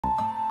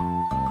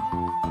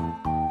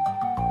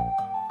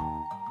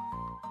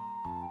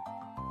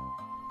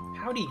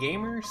Howdy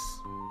gamers.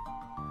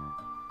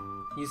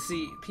 You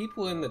see,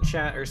 people in the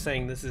chat are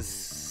saying this is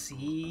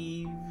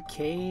Sieve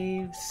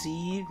Gaming?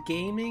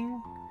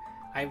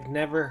 I've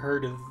never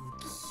heard of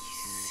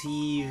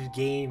Sieve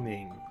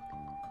Gaming.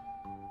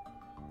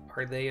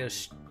 Are they a...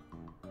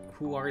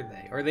 Who are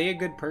they? Are they a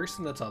good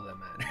person? That's all that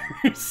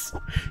matters.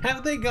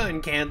 Have they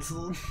gotten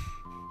cancelled?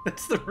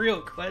 That's the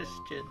real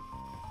question.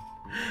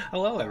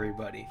 Hello,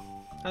 everybody.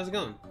 How's it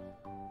going?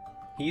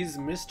 He's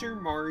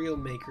Mr. Mario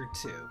Maker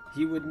 2.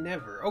 He would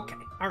never... Okay,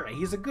 alright,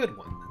 he's a good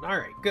one then.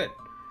 Alright, good.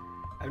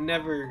 I've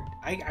never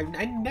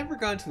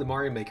gone to the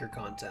Mario Maker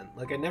content.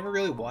 Like, I never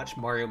really watched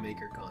Mario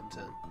Maker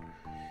content.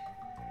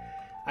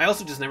 I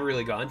also just never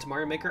really got into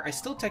Mario Maker. I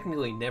still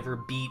technically never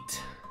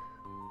beat...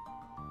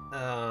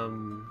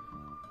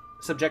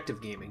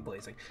 Subjective Gaming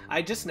Blazing.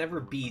 I just never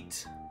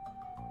beat...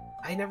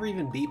 I never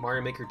even beat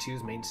Mario Maker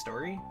 2's main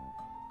story.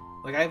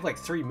 Like, I have like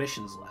 3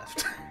 missions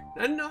left.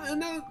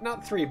 No,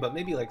 not 3, but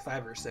maybe like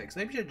 5 or 6.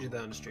 Maybe I should do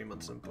that on stream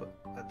at some point.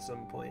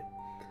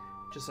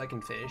 Just so I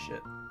can finish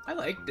it. I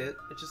liked it.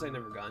 It's just I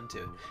never got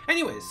into it.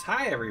 Anyways,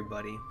 hi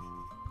everybody.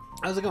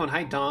 How's it going?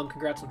 Hi Dom.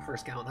 Congrats on the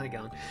first count. Hi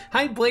Gallon.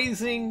 Hi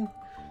Blazing.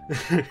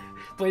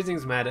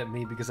 Blazing's mad at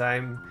me because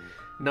I'm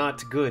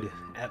not good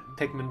at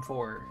Pikmin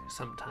 4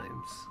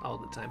 sometimes. All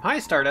the time. Hi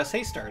Stardust.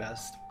 Hey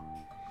Stardust.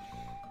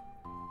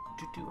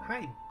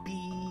 Hi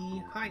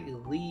B. Hi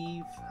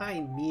Leaf.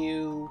 Hi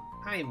Mew.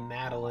 Hi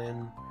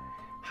Madeline.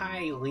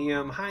 Hi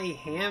Liam. Hi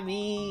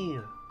Hammy.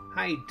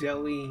 Hi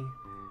Doey.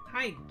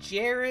 Hi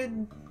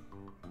Jared.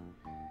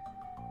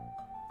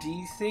 Do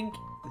you think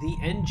the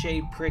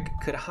NJ prick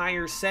could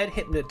hire said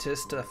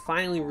hypnotist to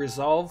finally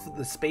resolve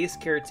the Space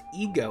Carrot's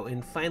ego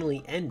and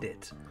finally end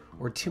it?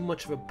 Or too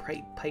much of a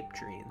pipe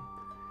dream?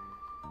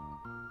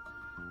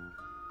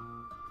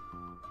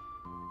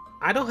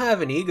 I don't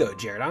have an ego,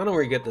 Jared. I don't know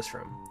where you get this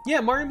from. Yeah,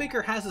 Mario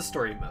Maker has a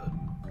story mode.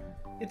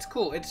 It's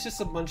cool. It's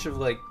just a bunch of,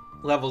 like,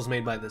 levels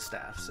made by the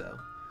staff, so.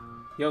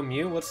 Yo,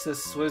 Mew, what's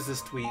this? What is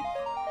this tweet?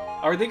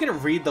 Are they gonna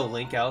read the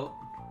link out?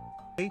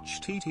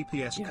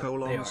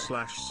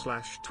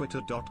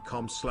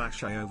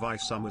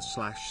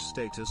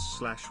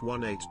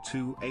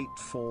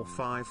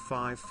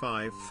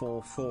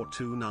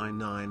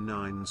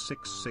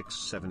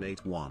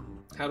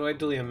 How do I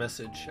delete a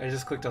message? I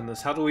just clicked on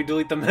this. How do we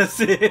delete the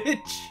message?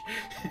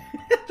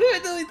 How do I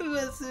delete the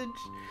message?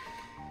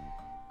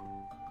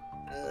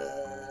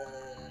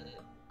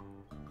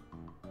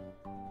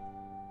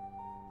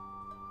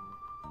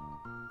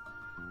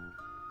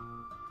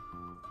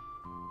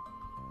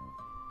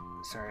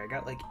 Sorry, I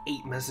got like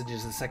 8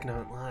 messages the second I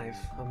went live.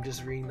 I'm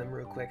just reading them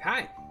real quick.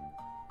 Hi!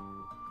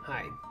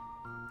 Hi.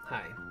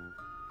 Hi.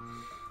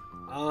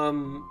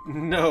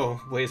 No,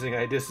 Blazing,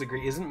 I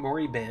disagree. Isn't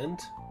Maury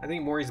banned? I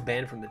think Maury's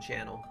banned from the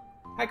channel.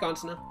 Hi,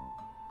 Constantine.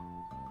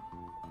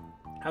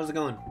 How's it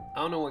going? I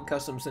don't know what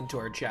custom sent to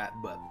our chat,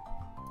 but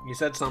you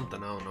said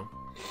something, I don't know.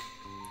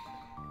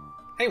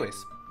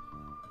 Anyways.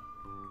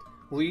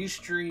 Will you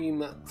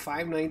stream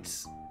 5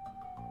 nights,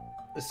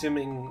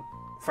 assuming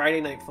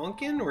Friday Night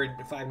Funkin' or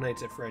 5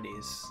 Nights at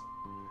Freddy's?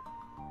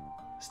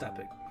 Stop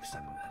it,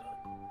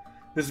 Madeline.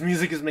 This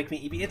music is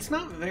making me eepy. It's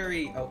not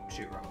very... Oh,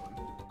 shoot, wrong one.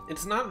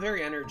 It's not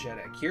very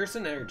energetic. Here's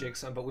an energetic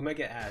song, but we might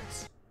get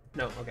ads.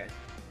 No, okay.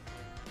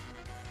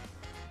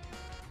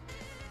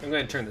 I'm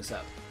going to turn this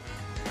up.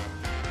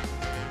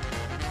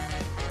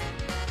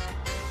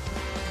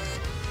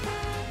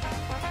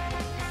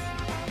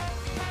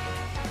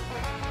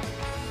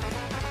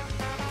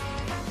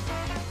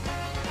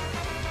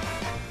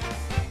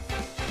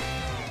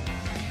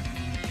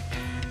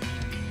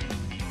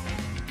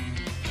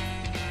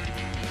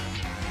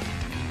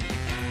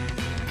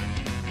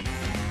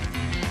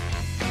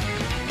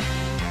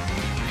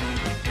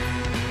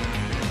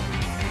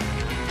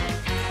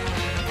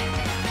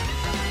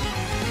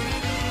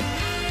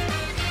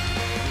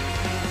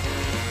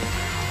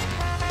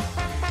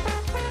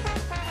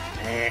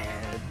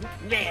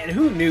 Man,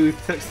 who knew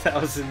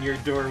 1,000 Year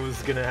Door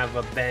was gonna have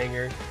a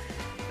banger?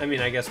 I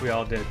mean, I guess we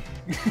all did,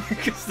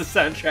 because the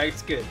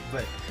soundtrack's good,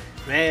 but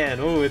man,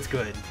 oh, it's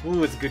good.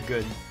 Oh, it's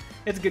good.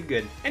 It's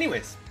good.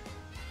 Anyways,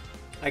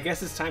 I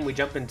guess it's time we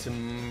jump into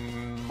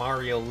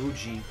Mario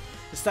Luigi.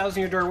 This 1,000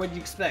 Year Door, what did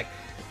you expect?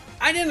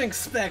 I didn't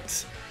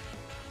expect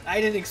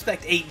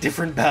 8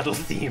 different battle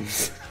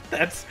themes.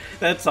 That's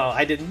all.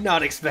 I did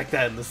not expect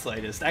that in the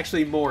slightest.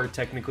 Actually, more,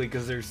 technically,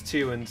 because there's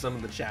 2 in some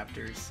of the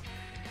chapters.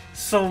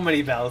 So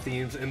many battle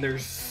themes, and they're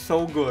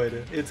so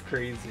good. It's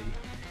crazy.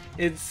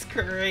 It's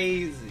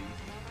crazy.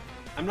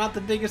 I'm not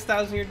the biggest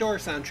 1,000 Year Door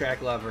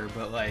soundtrack lover,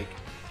 but like,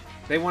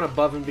 they went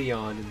above and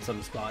beyond in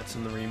some spots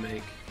in the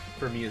remake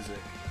for music.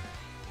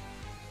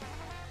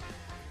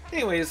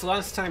 Anyways,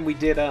 last time we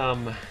did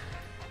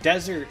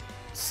desert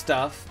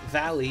stuff,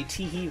 Valley,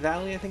 Teehee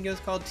Valley, I think it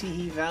was called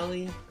Teehee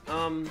Valley.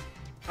 Oh,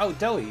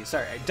 Doey,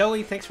 sorry.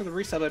 Doey, thanks for the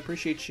resub, I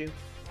appreciate you.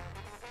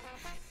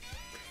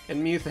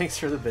 And Mew, thanks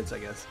for the bits, I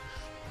guess.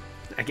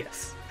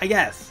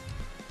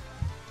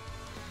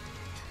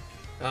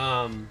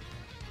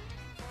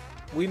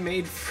 We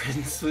made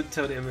friends with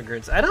Toad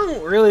Immigrants. I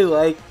don't really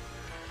like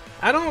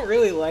I don't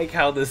really like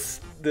how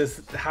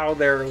how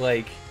they're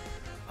like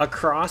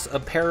across a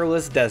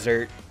perilous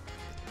desert.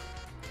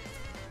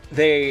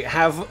 They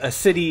have a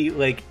city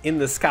like in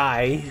the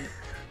sky,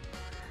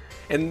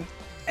 and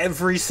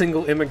every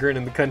single immigrant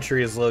in the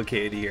country is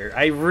located here.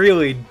 I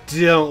really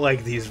don't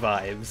like these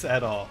vibes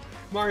at all.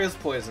 Mario's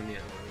poison, yeah,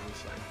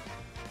 that's fine.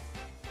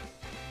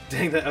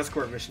 Dang, the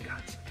escort mission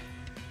gods.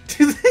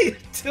 Do they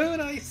do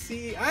what I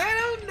see? I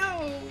don't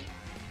know.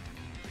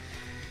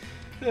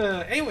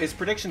 Anyways,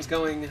 predictions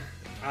going.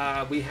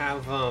 We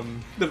have,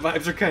 the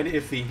vibes are kind of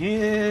iffy.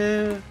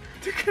 Yeah,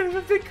 they're kind of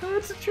a bit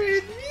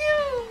concentrated.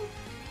 Mew!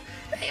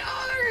 They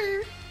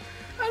are!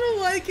 I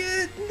don't like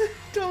it.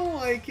 Don't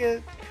like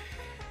it.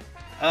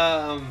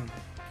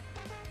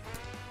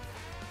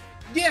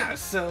 Yeah,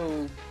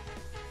 so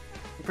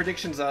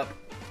predictions up.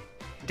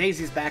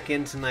 Daisy's back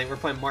in tonight. We're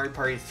playing Mario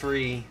Party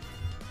 3.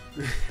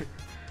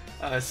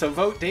 So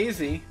vote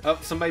Daisy. Oh,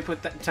 somebody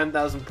put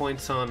 10,000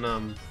 points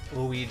on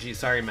Luigi.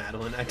 Sorry,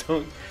 Madeline.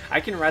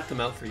 I can rat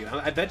them out for you.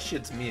 I bet you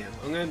it's Mew.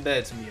 I'm gonna bet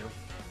it's Mew.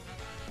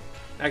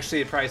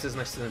 Actually, it probably says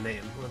next to the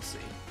name. Let's see.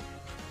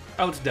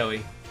 Oh, it's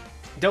Doey.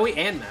 Doey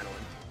and Madeline.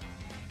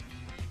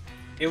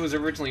 It was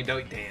originally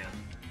Doey. Damn.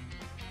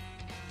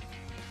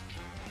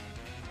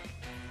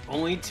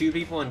 Only 2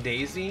 people on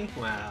Daisy?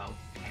 Wow.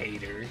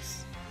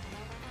 Haters.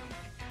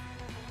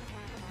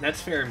 That's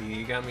fair, Mew.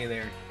 You got me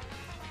there.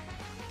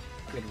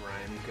 Good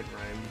rhyme, good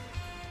rhyme.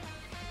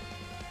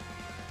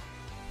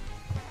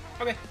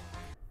 Okay.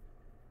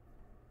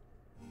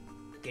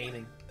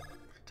 Gaming.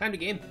 Time to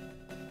game.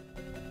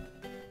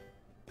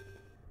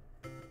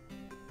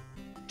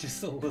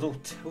 Just a little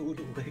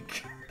Toad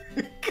lick.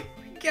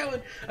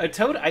 A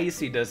Toad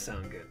Icy does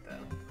sound good,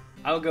 though.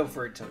 I'll go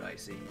for a Toad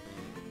Icy.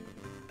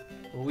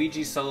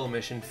 Luigi solo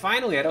mission.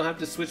 Finally, I don't have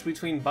to switch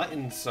between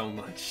buttons so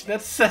much.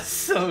 That's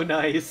so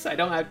nice. I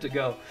don't have to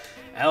go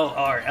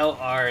LR,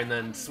 LR, and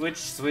then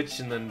switch,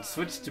 and then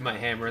switch to my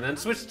hammer, and then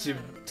switch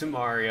to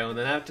Mario, and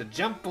then I have to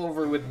jump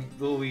over with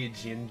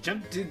Luigi, and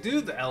jump to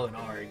do the L and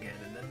R again,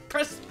 and then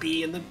press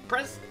B, and then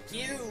press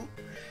Q,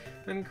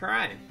 and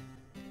cry.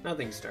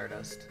 Nothing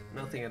Stardust.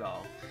 Nothing at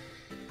all.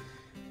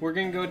 We're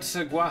gonna go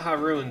to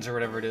Guaha Ruins, or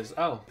whatever it is.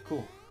 Oh,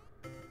 cool.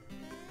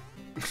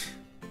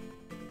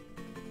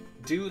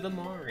 Do the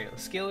Mario.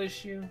 Skill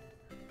issue?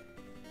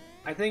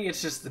 I think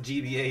it's just the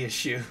GBA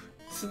issue.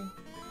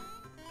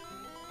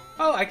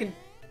 Oh, I can...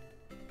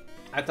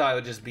 I thought it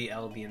would just be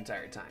L the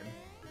entire time.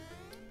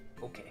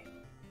 Okay.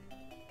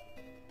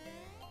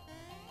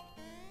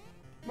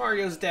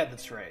 Mario's dead,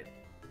 that's right.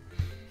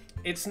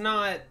 It's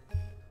not...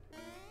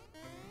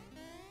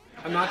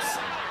 I'm not...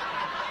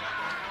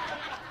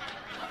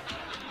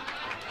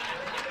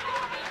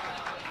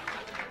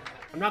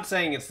 I'm not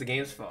saying it's the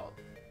game's fault.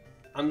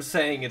 I'm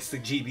saying it's the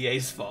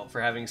GBA's fault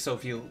for having so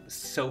few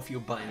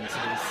buttons.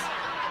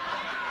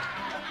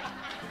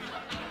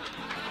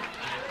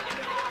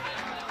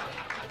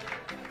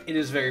 It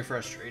is very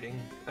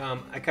frustrating.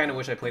 I kind of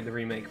wish I played the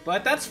remake,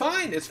 but that's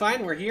fine. It's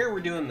fine. We're here. We're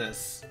doing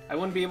this. I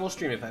wouldn't be able to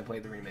stream if I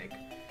played the remake.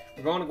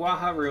 We're going to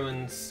Guaha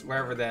Ruins,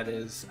 wherever that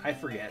is. I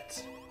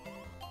forget.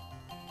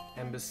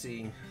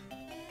 Embassy.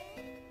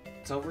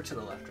 It's over to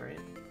the left, right?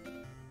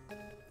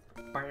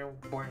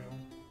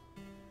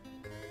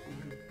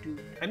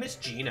 I miss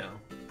Gino.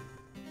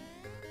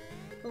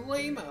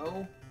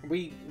 Lame-o.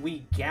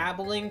 We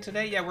gabbling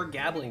today? Yeah, we're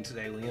gabbling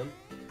today, Liam.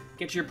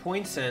 Get your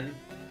points in.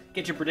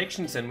 Get your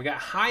predictions in. We got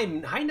high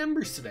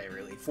numbers today,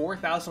 really.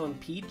 4,000 on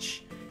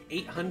Peach,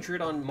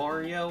 800 on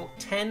Mario,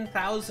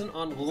 10,000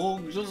 on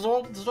Luigi,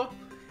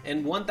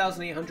 and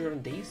 1,800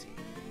 on Daisy.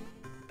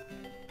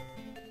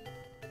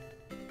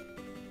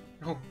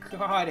 Oh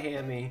God,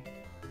 Hammy.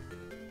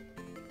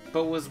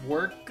 But was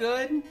work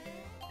good?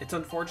 It's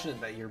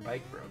unfortunate that your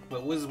bike broke,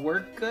 but was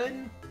work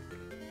good?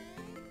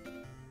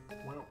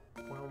 Wow.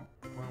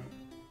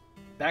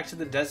 Back to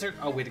the desert?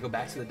 Oh, wait, to go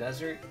back to the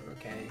desert?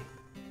 Okay.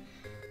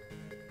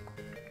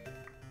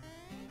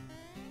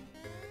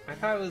 I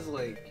thought it was,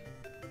 like,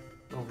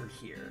 over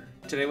here.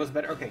 Today was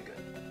better? Okay,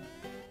 good.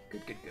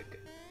 Good.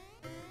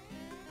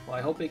 Well,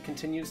 I hope it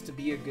continues to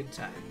be a good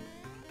time.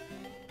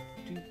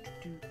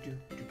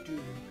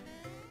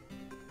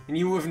 And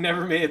you would have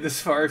never made it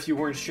this far if you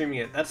weren't streaming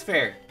it. That's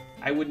fair.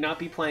 I would not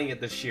be playing it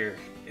this year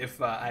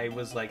if I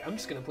was like, I'm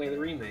just gonna play the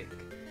remake.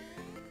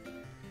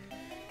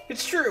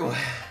 It's true.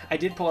 I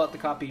did pull out the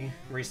copy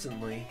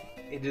recently.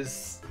 It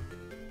is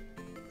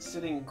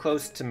sitting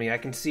close to me. I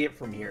can see it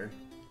from here.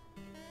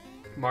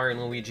 Mario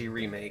and Luigi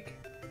remake.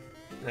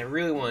 And I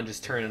really want to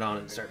just turn it on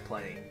and start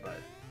playing, but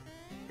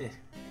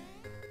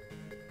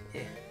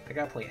I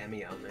gotta play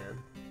Emmy out,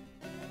 man.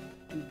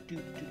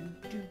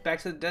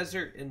 Back to the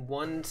desert in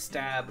one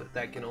stab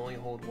that can only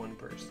hold one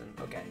person.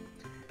 Okay.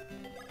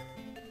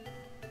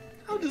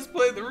 I'll just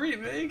play the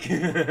remake.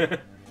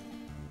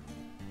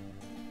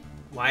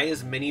 Why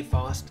is Mini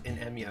Fost in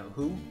Emio?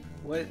 Who?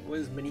 What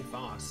is Mini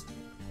Fost?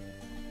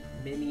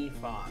 Mini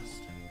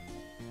Fost.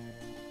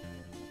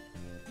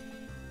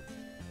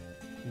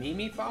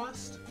 Mimi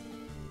Fost?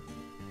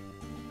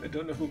 I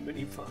don't know who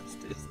Mini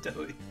Fost is,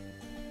 Doey.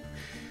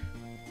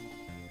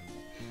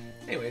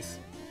 Anyways.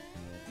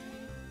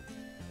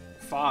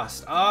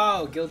 Faust.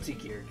 Oh, Guilty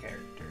Gear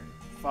character.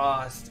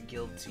 Faust,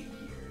 Guilty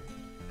Gear.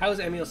 How is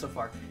Emil so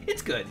far?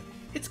 It's good.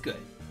 It's good.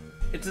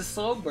 It's a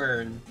slow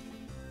burn.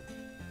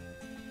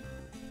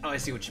 Oh, I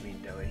see what you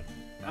mean, Doey.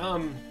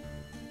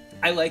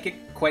 I like it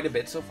quite a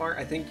bit so far.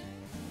 I think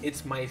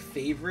it's my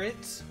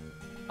favorite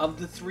of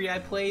the 3 I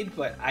played,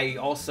 but I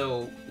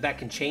also... that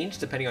can change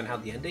depending on how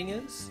the ending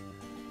is.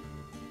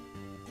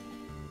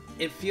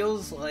 It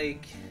feels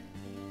like...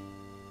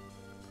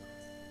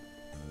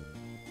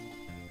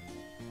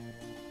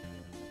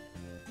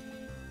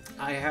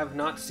 I have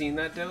not seen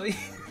that, Doey.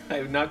 I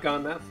have not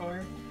gone that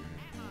far.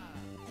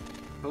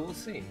 But we'll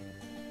see.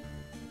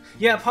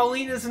 Yeah,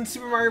 Pauline is in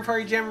Super Mario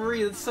Party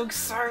Jamboree. That's so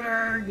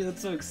exciting.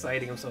 That's so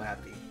exciting. I'm so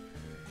happy.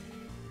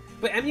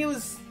 But Emu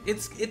is...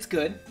 It's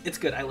good. It's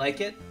good. I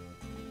like it.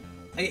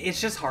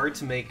 It's just hard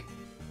to make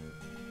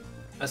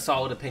a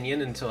solid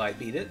opinion until I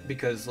beat it,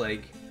 because,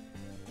 like,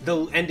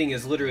 the ending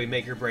is literally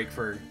make or break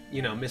for,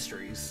 you know,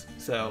 mysteries.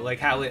 So, like,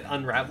 how it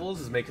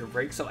unravels is make or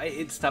break, so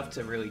it's tough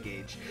to really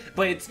gauge.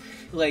 But it's,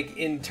 like,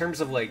 in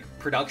terms of, like,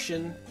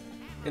 production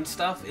and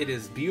stuff, it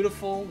is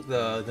beautiful,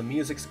 the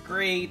music's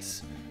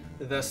great,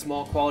 the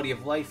small quality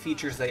of life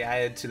features they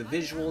added to the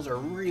visuals are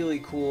really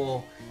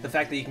cool, the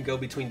fact that you can go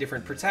between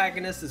different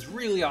protagonists is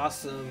really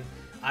awesome.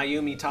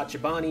 Ayumi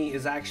Tachibana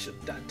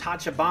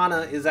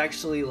is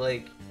actually,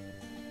 like,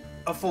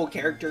 a full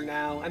character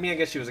now. I mean, I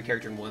guess she was a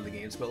character in one of the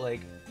games, but,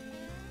 like,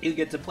 you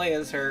get to play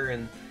as her,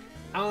 and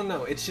I don't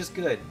know, it's just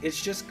good.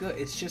 It's just good.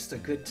 It's just a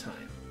good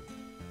time.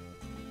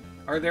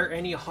 Are there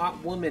any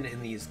hot women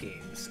in these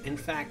games? In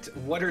fact,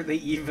 what are they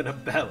even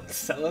about?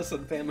 Sell us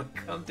on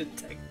Famicom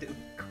Detective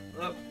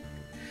Club.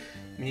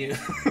 Mew.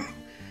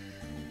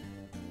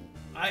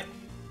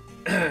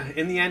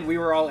 In the end, we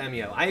were all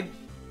Emio. I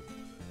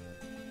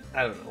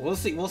don't know. We'll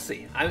see. We'll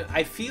see.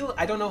 I feel...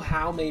 I don't know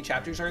how many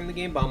chapters are in the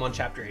game, but I'm on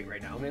chapter 8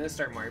 right now. I'm going to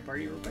start Mario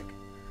Party real quick.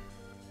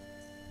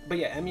 But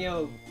yeah,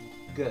 Emio,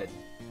 good.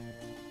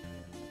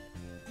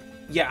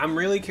 Yeah, I'm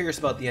really curious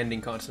about the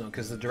ending, Contino,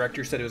 because the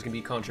director said it was going to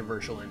be a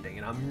controversial ending,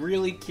 and I'm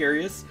really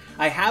curious.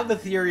 I have a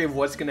theory of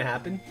what's going to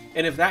happen,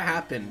 and if that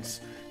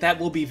happens, that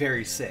will be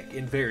very sick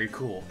and very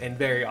cool and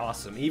very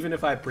awesome. Even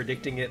if I'm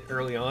predicting it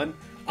early on,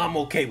 I'm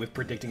okay with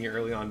predicting it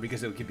early on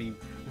because it could be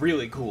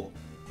really cool.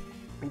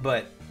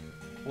 But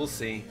we'll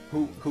see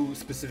who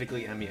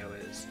specifically Emio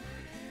is.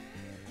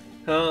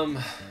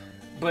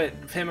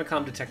 But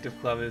Famicom Detective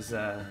Club is,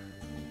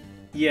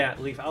 yeah,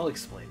 Leaf, I'll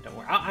explain, don't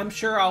worry. I'm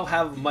sure I'll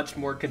have much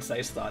more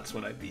concise thoughts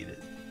when I beat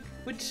it.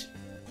 Which,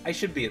 I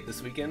should beat it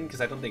this weekend, because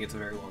I don't think it's a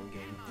very long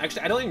game.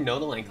 Actually, I don't even know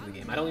the length of the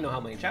game. I don't even know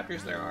how many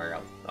chapters there are.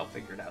 I'll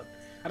figure it out.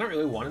 I don't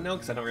really want to know,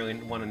 because I don't really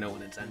want to know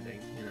when it's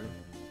ending, you know?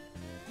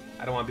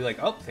 I don't want to be like,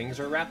 oh, things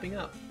are wrapping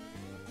up.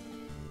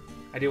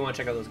 I do want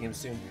to check out those games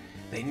soon.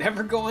 They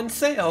never go on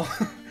sale!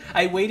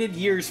 I waited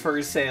years for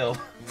a sale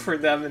for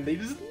them, and they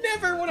just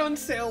never went on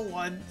sale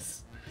once!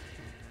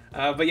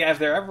 But yeah, if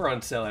they're ever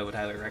on sale, I would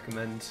highly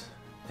recommend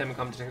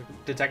Famicom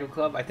Detective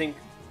Club. I think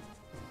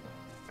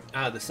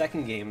the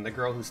second game, The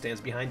Girl Who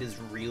Stands Behind, is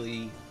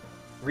really,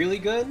 really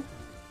good.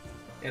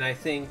 And I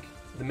think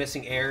The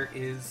Missing Heir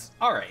is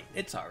alright.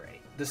 It's alright.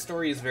 The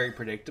story is very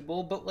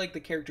predictable, but like the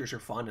characters are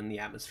fun and the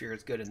atmosphere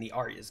is good and the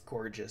art is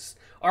gorgeous.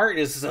 Art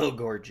is so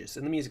gorgeous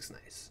and the music's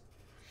nice.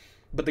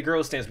 But The Girl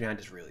Who Stands Behind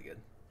is really good.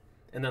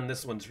 And then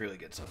this one's really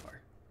good so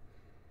far.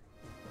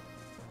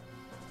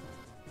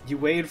 You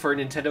waited for a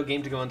Nintendo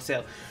game to go on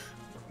sale.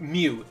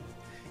 Mew,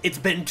 it's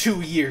been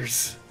 2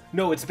 years.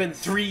 No, it's been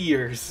 3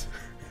 years.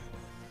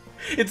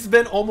 It's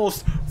been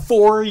almost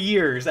 4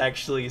 years,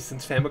 actually,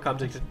 since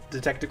Famicom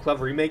Detective Club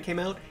Remake came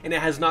out, and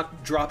it has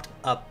not dropped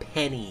a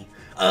penny.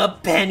 A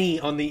penny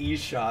on the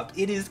eShop.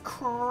 It is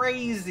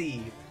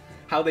crazy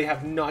how they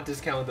have not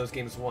discounted those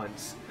games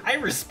once. I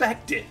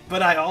respect it,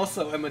 but I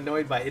also am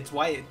annoyed by it. It's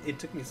why it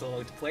took me so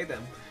long to play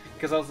them.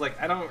 Because I was like,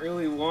 I don't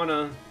really want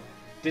to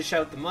dish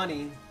out the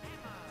money.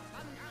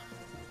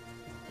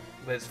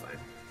 But it's fine.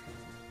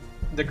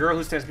 The Girl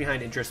Who Stands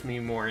Behind interests me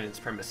more in its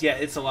premise. Yeah,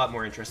 it's a lot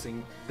more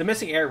interesting. The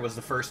Missing Heir was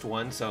the first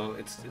one, so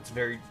it's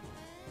very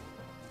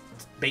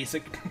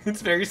basic.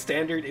 It's very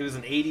standard. It was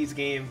an 80s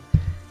game.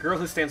 Girl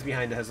Who Stands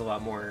Behind has a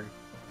lot more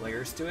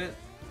layers to it.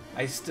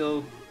 I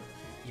still...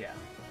 yeah.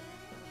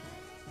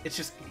 It's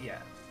just... yeah.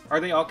 Are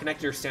they all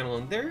connected or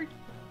standalone? They're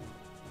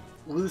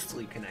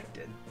loosely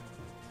connected.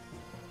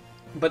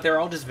 But they're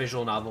all just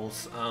visual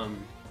novels.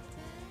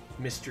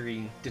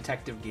 Mystery,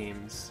 detective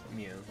games.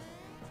 Mew.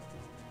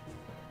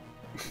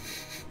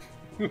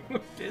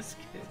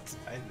 Biscuits.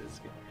 I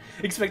biscuit.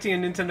 Expecting a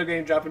Nintendo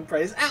game drop in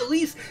price.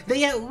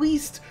 They at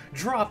least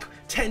drop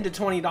 $10 to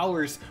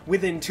 $20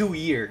 within 2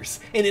 years.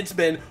 And it's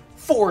been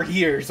 4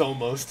 years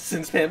almost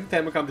since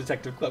Famicom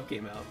Detective Club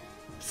came out.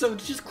 So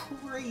it's just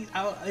crazy.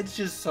 It's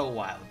just so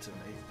wild to me.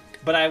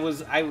 But I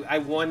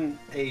won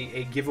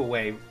a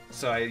giveaway,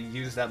 so I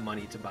used that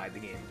money to buy the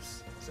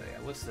games. So yeah,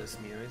 what's this,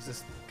 Mew? Is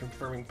this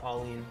confirming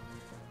Pauline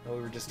that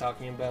we were just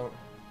talking about?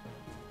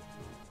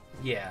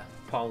 Yeah,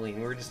 Pauline.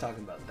 We were just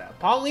talking about that.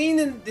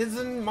 Pauline is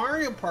in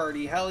Mario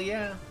Party. Hell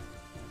yeah.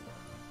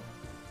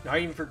 Not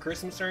even for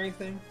Christmas or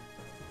anything?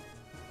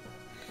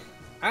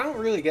 I don't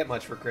really get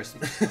much for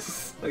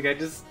Christmas. Like, I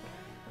just...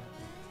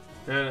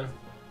 I don't know.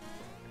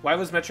 Why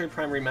was Metroid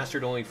Prime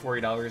Remastered only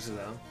 $40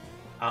 though?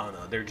 I don't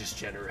know, they're just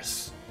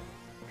generous.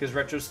 Because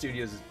Retro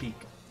Studios is peak.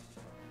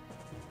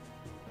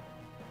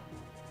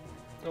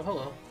 Oh,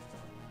 hello.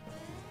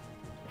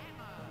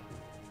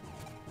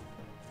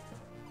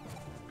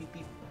 Beep,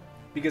 beep.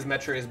 Because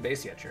Metro is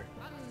base yet, sure.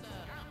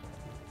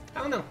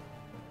 I don't know.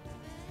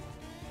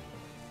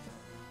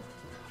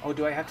 Oh,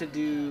 do I have to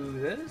do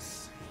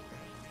this?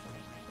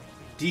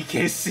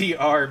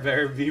 DKCR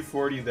better be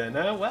 40 then.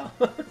 Well,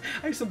 I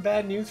have some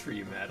bad news for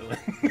you, Madeline.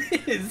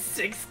 It's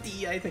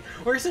 60, I think.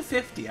 Or is it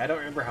 50? I don't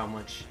remember how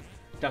much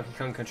Donkey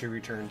Kong Country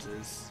Returns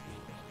is.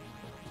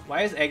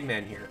 Why is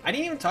Eggman here? I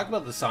didn't even talk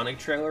about the Sonic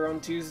trailer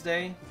on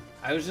Tuesday.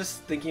 I was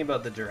just thinking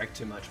about the Direct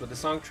too much, but the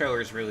Sonic trailer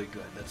is really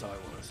good. That's all I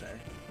want to say.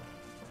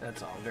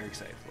 That's all. I'm very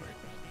excited for it.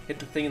 Hit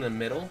the thing in the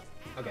middle.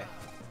 Okay.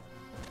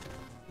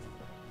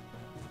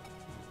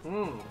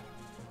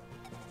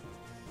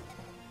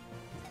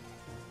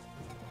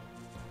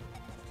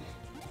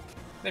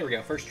 There we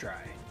go, first try.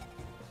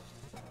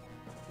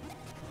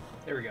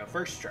 There we go,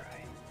 first try.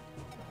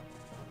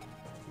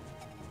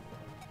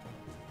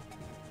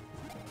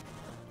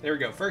 There we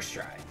go, first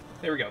try.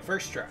 There we go,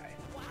 first try.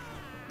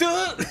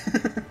 Duh!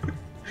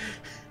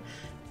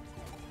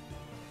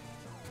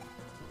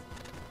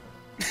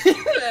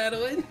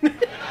 Madeline.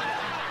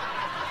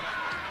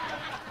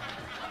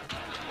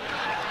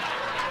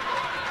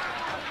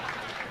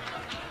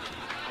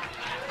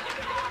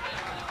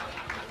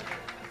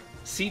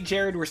 See,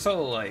 Jared, we're so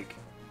alike.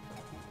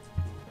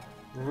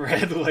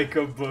 Read like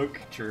a book,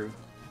 true.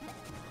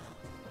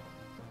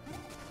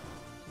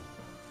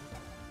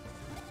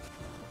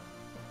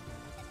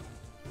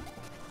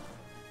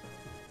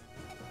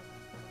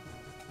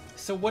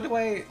 So what do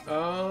I,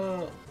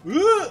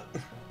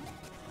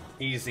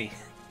 easy.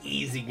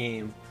 Easy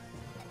game.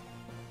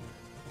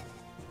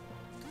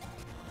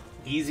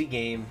 Easy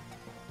game.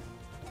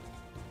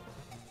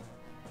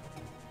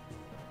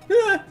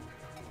 Alright.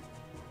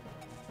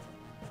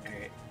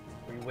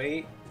 We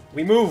wait.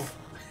 We move!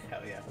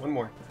 Hell yeah, one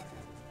more.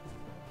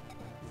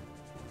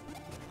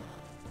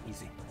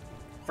 Easy.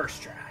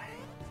 First try.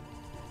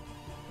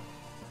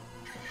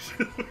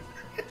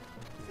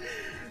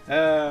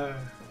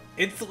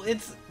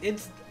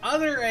 It's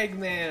other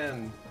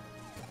Eggman!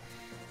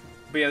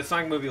 But yeah, the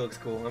Sonic movie looks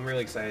cool. I'm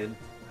really excited.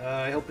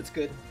 I hope it's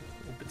good.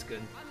 Hope it's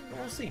good.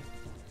 We'll see.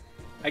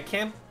 I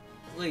can't,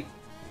 like...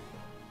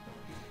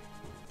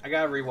 I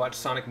gotta rewatch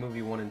Sonic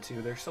movie 1 and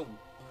 2. They're so...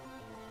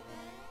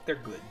 They're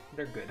good.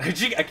 They're good.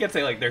 I can't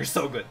say, like, they're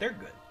so good. They're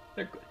good.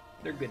 They're good.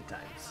 They're good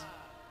times.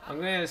 I'm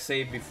gonna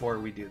save before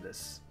we do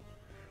this.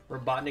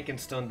 Robotnik and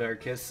Stone Bear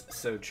kiss.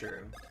 So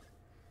true.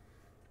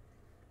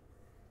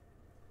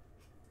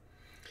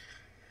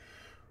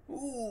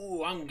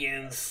 Ooh, I'm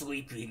getting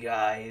sleepy,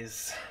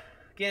 guys.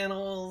 Getting a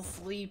little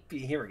sleepy.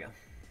 Here we go.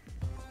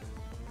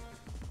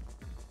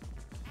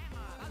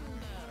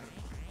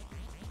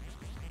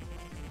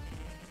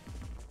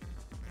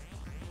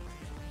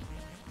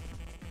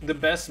 The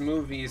best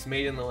movies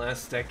made in the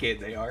last decade,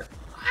 they are.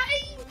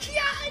 I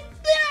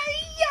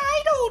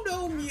don't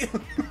know, Mew.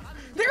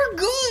 They're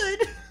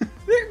good.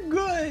 They're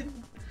good.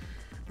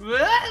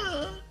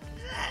 I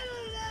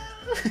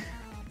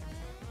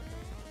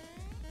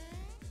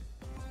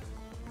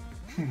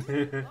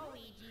don't know.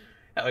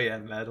 Oh yeah,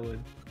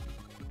 Madeline.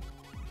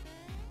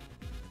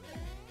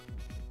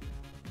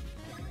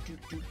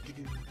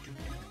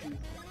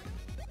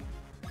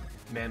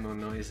 Mammo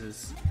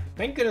noises.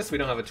 Thank goodness we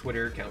don't have a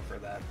Twitter account for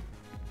that.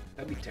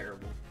 That'd be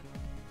terrible.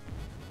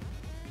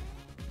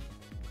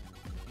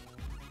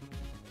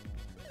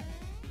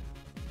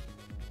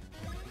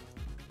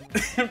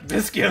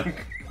 Biskyunk.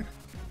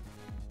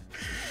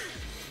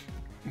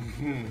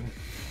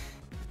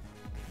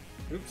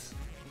 Oops.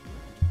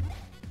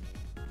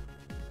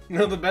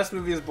 No, the best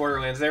movie is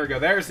Borderlands. There we go.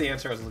 There's the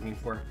answer I was looking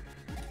for.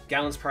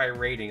 Gallon's probably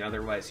rating,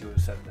 otherwise he would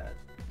have said that.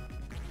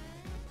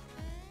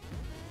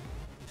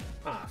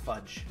 Ah,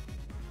 fudge.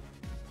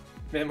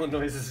 Mammal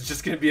noises is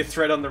just gonna be a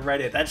thread on the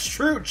Reddit. That's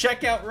true!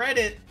 Check out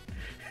Reddit!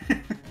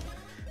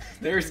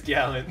 There's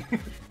Gallon.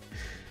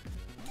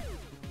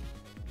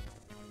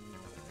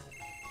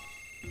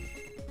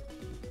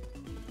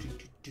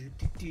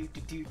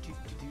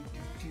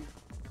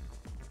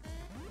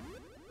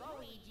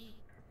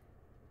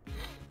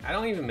 I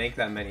don't even make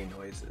that many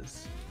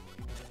noises.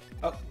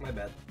 Oh, my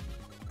bad.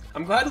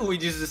 I'm glad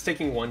Luigi's just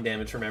taking 1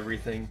 damage from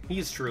everything.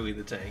 He's truly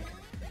the tank.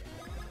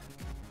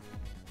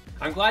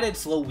 I'm glad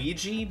it's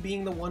Luigi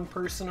being the one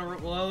person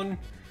alone,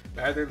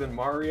 rather than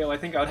Mario. I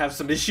think I would have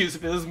some issues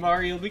if it was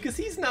Mario, because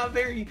he's not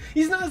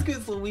as good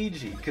as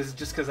Luigi, just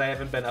because I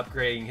haven't been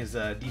upgrading his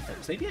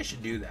defense. Maybe I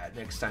should do that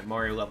next time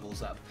Mario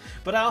levels up.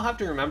 But I'll have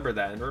to remember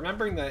that, and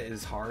remembering that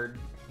is hard.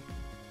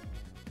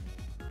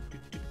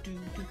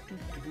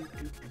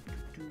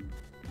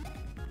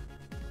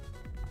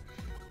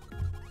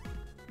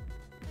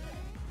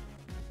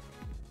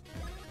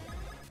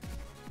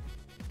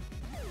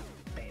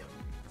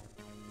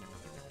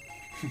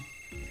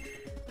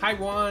 Hi,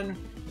 Juan.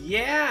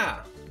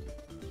 Yeah.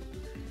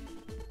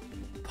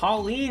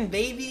 Pauline,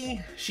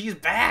 baby. She's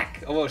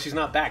back. Oh, well, she's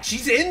not back.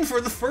 She's in for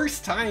the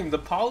first time. The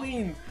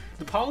Pauline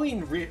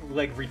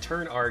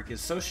return arc is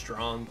so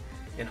strong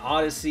in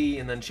Odyssey,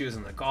 and then she was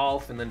in the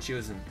golf, and then she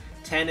was in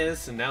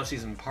tennis, and now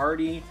she's in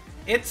party.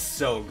 It's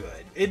so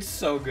good. It's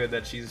so good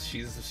that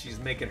she's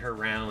making her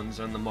rounds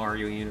on the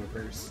Mario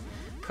universe.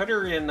 Put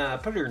her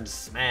in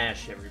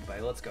Smash,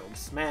 everybody. Let's go,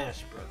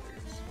 Smash Brothers.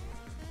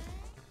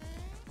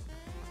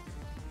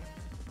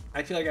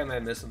 I feel like I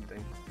might miss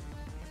something.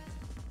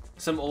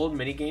 Some old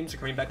mini games are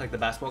coming back, like the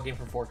basketball game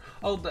from 4.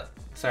 Oh,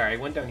 sorry, I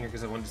went down here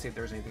because I wanted to see if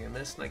there was anything I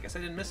missed, and I guess I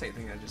didn't miss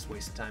anything. I just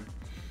wasted time.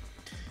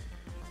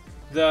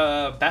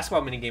 The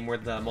basketball mini game where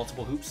the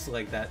multiple hoops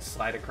like that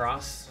slide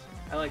across.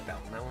 I like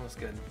that one. That one was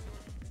good.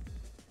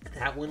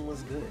 That one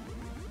was good.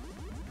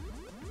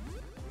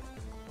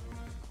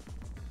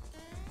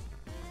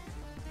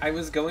 I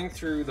was going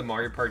through the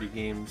Mario Party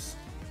games,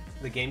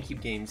 the GameCube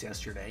games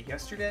yesterday.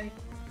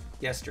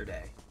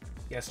 Yesterday?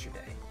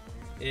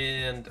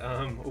 And,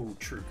 oh,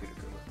 true,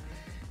 Kudakuma.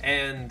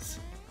 And,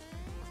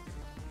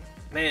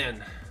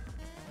 man,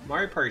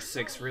 Mario Party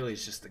 6 really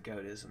is just the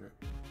goat, isn't it?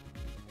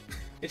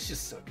 It's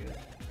just so good.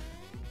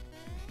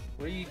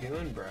 What are you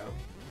doing, bro?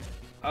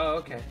 Oh,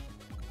 okay.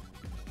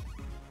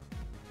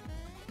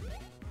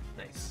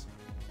 Nice.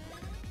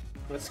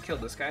 Let's kill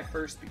this guy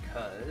first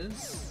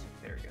because...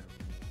 There we go.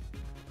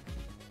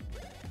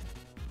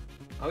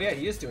 Oh yeah,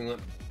 he is doing it.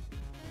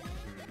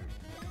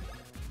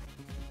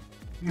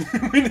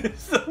 When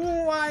it's the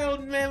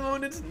wild memo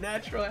and its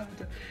natural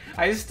habitat.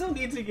 I still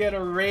need to get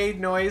a raid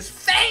noise.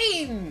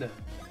 Fane!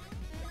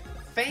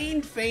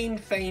 Fane.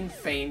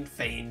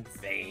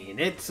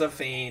 It's a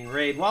Fane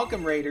raid.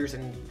 Welcome, raiders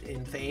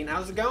in Fane.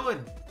 How's it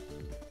going?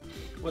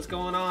 What's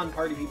going on,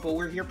 party people?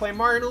 We're here playing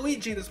Mario and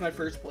Luigi. This is my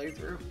first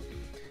playthrough.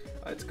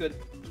 It's good.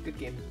 It's a good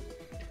game.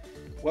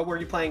 What were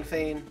you playing,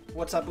 Fane?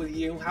 What's up with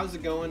you? How's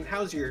it going?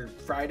 How's your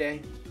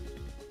Friday?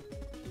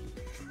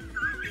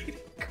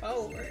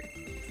 Color.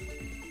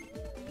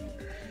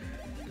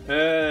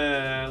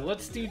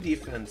 Let's do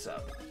defense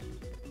up.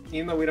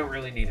 Even though we don't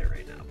really need it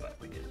right now, but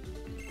we did.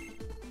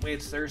 Wait,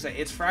 it's Thursday.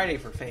 It's Friday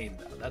for Fane,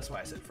 though. That's why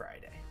I said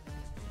Friday.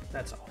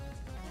 That's all.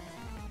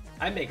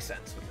 I make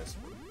sense with this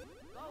one.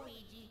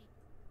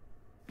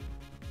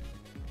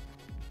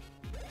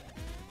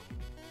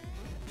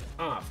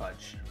 Ah,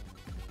 fudge.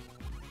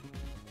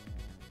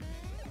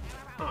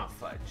 Ah,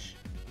 fudge.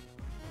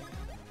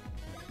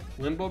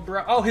 Limbo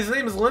Bro. Oh, his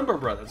name is Limbo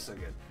Bro. That's so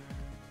good.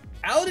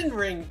 Elden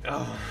Ring.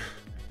 Oh,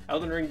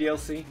 Elden Ring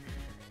DLC.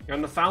 You're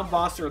on the final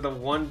boss or the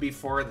one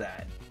before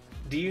that.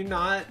 Do you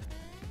not?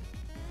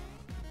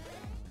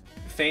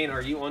 Fane,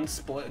 are you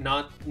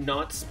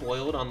not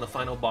spoiled on the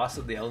final boss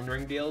of the Elden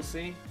Ring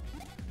DLC?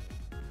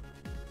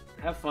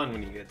 Have fun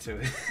when you get to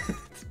it.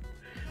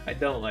 I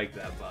don't like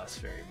that boss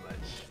very much.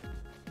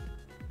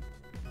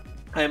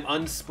 I am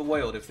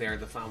unspoiled if they are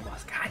the final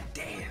boss. God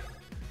damn.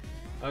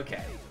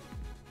 Okay.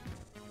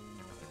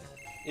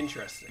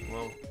 Interesting.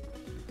 Well,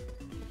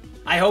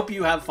 I hope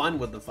you have fun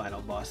with the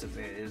final boss if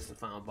it is the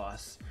final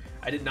boss.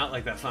 I did not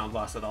like that final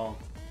boss at all.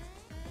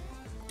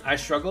 I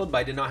struggled, but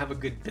I did not have a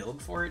good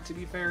build for it, to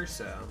be fair,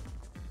 so...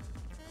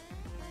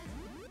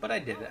 But I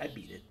did it. I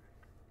beat it.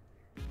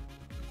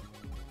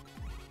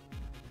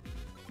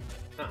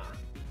 Ah.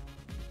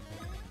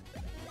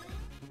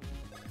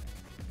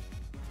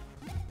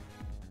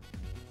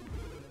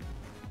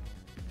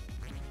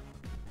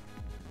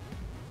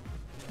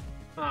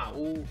 Ah,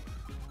 ooh.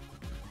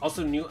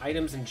 Also, new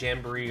items in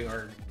Jamboree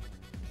are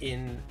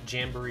in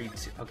Jamboree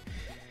 2. Okay.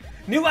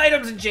 New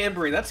items in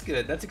Jamboree! That's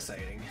good. That's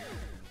exciting.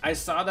 I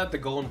saw that the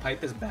golden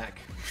pipe is back.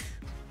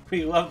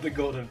 We love the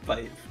golden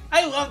pipe.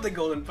 I love the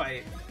golden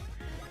pipe.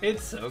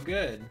 It's so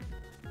good.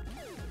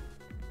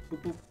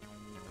 Boop, boop.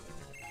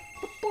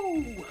 Boop,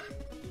 boo.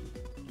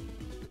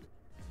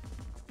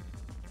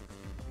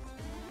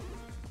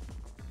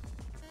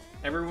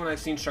 Everyone I've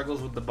seen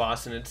struggles with the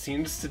boss, and it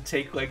seems to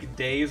take like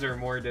days or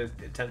more to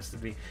attempts to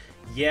be.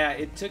 Yeah,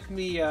 it took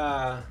me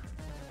I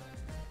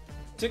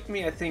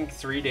think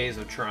 3 days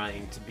of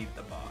trying to beat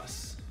the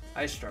boss.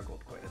 I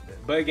struggled quite a bit,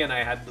 but again,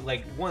 I had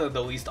like one of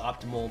the least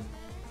optimal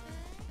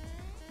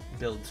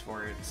builds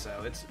for it.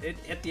 So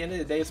at the end of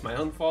the day, it's my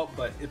own fault,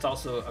 but it's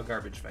also a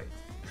garbage fight.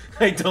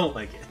 I don't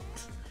like it.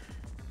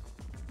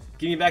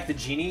 Give me back the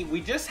genie.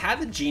 We just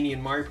had the genie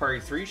in Mario Party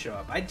 3 show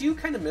up. I do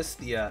kind of miss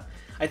the.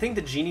 I think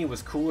the genie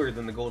was cooler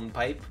than the golden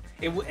pipe.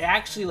 It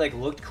actually like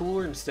looked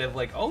cooler instead of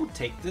like, oh,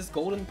 take this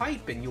golden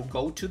pipe and you'll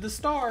go to the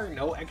star.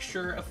 No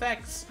extra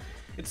effects.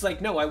 It's like,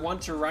 no, I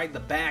want to ride the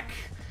back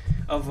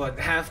of a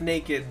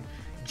half-naked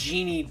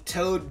genie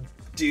toad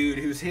dude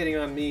who's hitting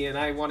on me, and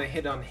I want to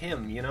hit on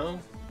him. You know?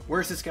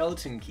 Where's the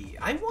skeleton key?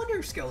 I wonder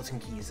if skeleton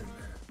key's in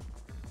there.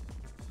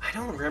 I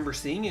don't remember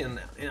seeing it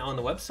on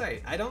the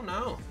website. I don't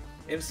know.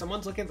 If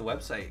someone's looking at the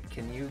website,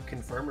 can you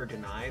confirm or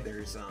deny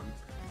there's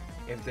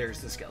if there's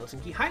the skeleton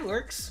key? Hi,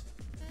 Lurks.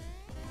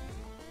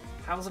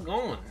 How's it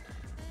going?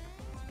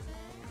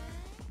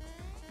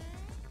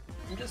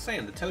 I'm just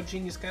saying, the Toad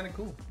Genie's kind of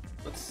cool.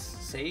 let's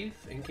save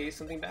in case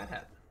something bad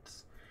happens.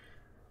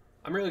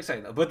 I'm really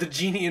excited though. But the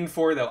Genie in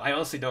 4 though, I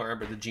honestly don't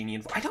remember the Genie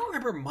in 4. I don't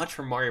remember much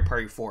from Mario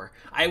Party 4.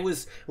 I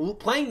was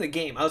playing the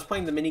game. I was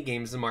playing the mini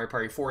games in Mario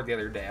Party 4 the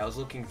other day. I was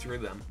looking through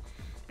them.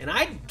 And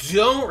I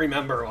don't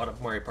remember a lot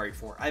of Mario Party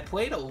 4. I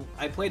played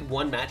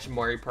one match in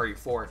Mario Party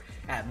 4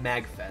 at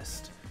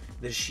MagFest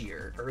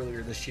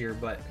earlier this year,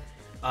 but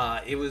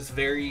it was a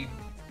very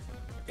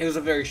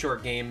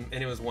short game,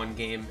 and it was one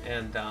game,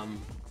 and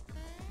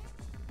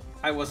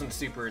I wasn't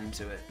super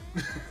into it.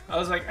 I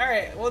was like,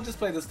 alright, we'll just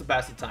play this to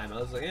pass the time.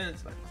 I was like,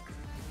 it's fine.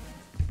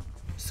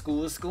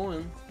 School is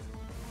schooling.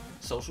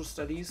 Social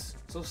studies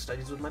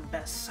was my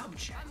best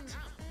subject.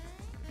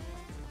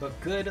 But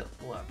good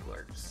luck,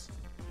 Lurks.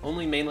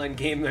 Only mainline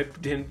game I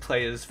didn't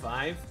play is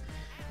 5.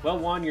 Well,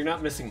 Juan, you're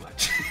not missing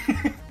much.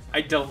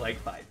 I don't like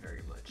 5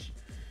 very much.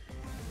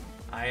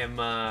 I'm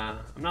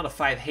not a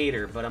 5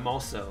 hater, but I'm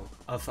also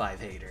a 5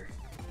 hater.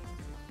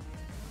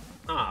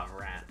 Ah,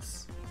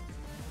 rats.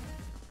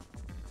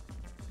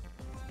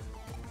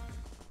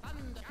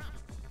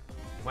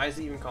 Why is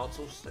it even called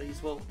social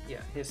studies? Well,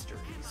 yeah, history,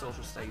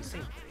 social studies,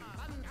 same thing.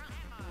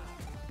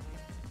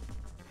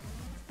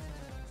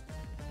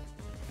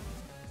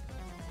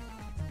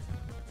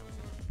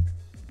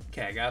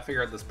 Okay, I gotta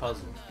figure out this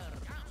puzzle.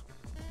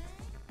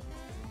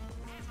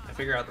 I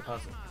figure out the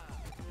puzzle.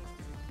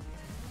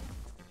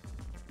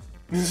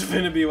 This is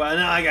gonna be wild.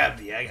 No, I gotta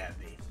be. I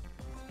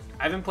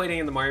haven't played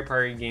any of the Mario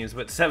Party games,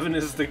 but 7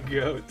 is the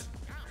GOAT.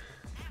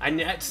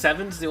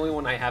 7's the only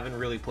one I haven't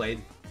really played.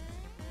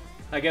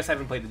 I guess I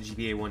haven't played the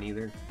GBA one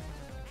either.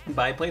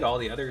 But I played all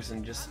the others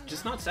and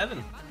just not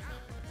 7.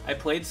 I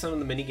played some of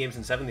the mini games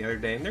in 7 the other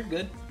day, and they're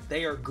good.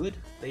 They are good.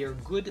 They are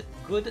good,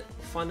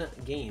 fun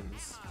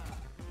games.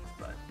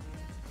 But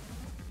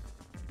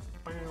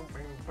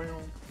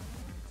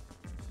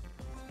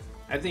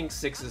I think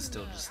 6 is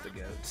still just the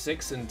GOAT.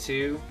 6 and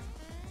 2,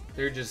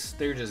 they're just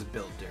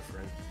built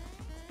different.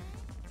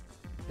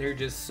 They're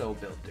just so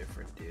built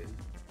different, dude.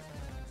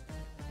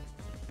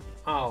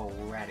 Oh,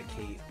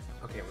 Eradicate.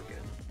 Okay, we're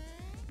good.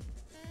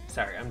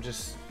 Sorry, I'm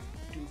just...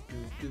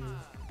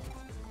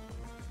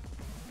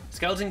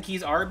 Skeleton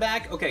keys are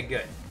back? Okay,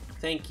 good.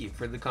 Thank you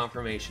for the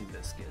confirmation,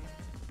 Biscuit.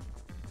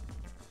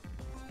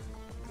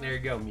 There you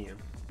go, Mew.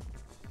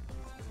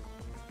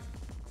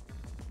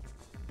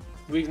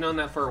 We've known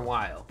that for a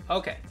while.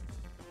 Okay.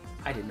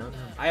 I did not know.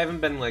 I haven't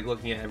been like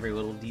looking at every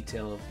little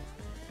detail of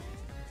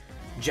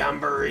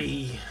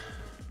Jamboree.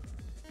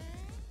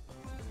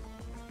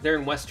 They're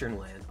in Western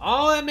Land.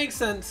 Oh, that makes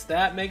sense.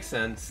 That makes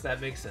sense. That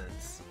makes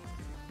sense.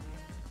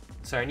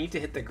 Sorry, I need to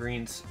hit the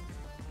greens.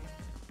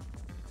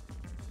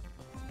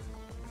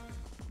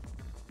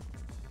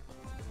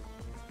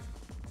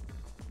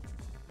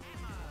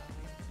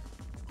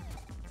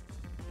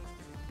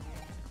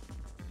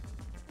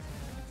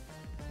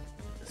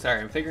 Sorry,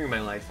 I'm figuring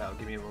my life out.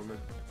 Give me a moment.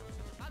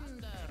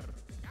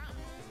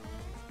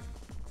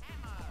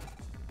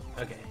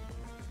 Okay.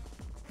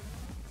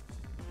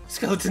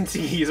 Skeleton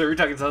teas. Are we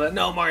talking about that?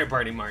 No, Mario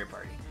Party. Mario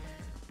Party.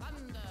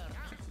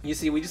 You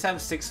see, we just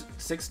have six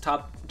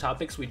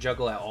topics we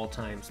juggle at all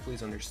times.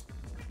 Please understand.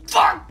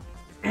 Fuck!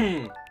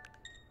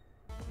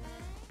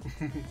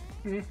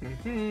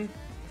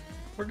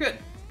 We're good.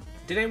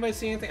 Did anybody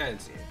see anything? I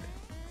didn't see anything.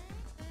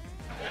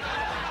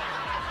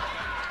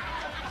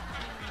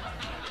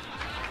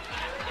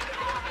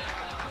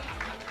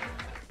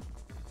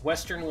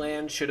 Western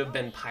Land should have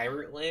been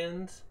Pirate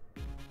Land.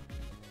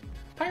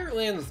 Pirate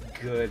Land's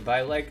good,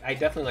 but I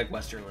definitely like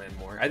Western Land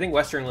more. I think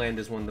Western Land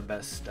is one of the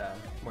best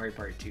Mario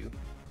Party 2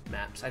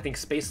 maps. I think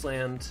Space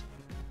Land,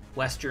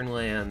 Western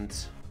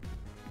Land,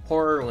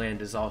 Horror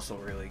Land is also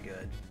really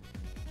good.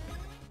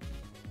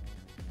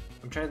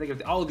 I'm trying to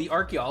think of the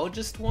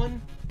Archaeologist one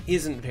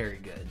isn't very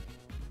good.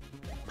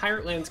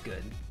 Pirate Land's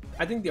good.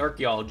 I think the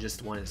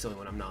Archaeologist one is the only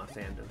one I'm not a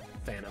fan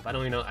of. I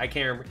don't even know. I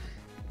can't remember.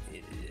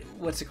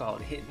 What's it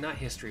called? Not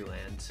History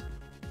Land.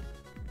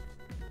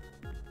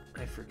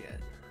 I forget.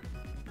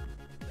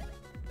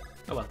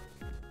 Oh well.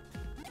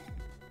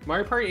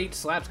 Mario Party 8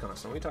 slaps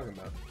constant. What are you talking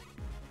about?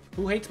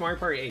 Who hates Mario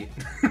Party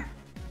 8?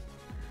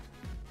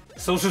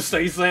 Social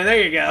Studies Land.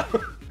 There you go.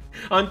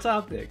 On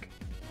topic.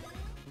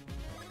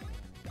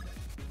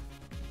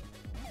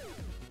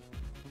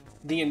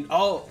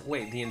 Oh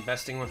wait, the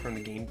investing one from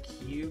the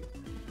GameCube.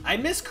 I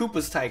miss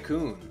Koopa's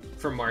Tycoon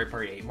from Mario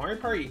Party 8.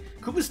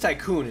 Koopa's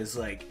Tycoon is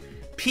like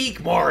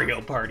peak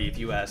Mario Party, if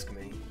you ask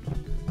me.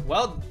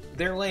 Well,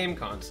 they're lame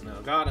cons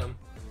now. Got him.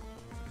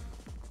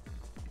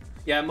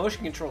 Yeah,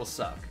 motion controls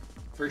suck,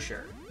 for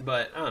sure.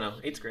 But, I don't know,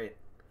 8's great.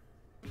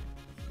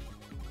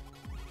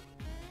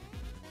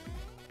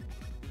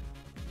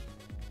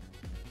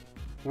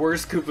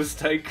 Worst Koopa's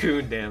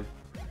Tycoon, damn.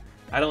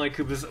 I don't like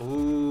Koopa's...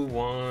 Ooh,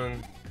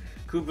 one.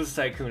 Koopa's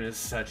Tycoon is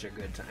such a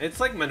good time. It's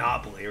like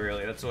Monopoly,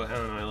 really. That's what, I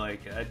don't know, I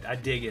like it. I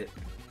dig it.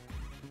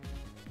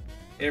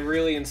 It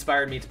really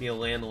inspired me to be a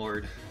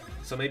landlord,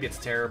 so maybe it's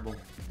terrible.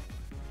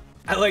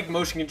 I like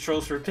motion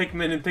controls for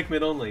Pikmin and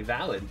Pikmin only.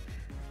 Valid.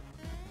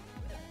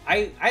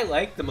 I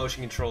like the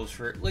motion controls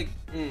for, like,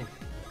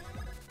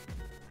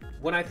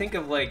 when I think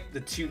of like the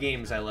two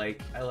games I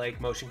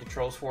like motion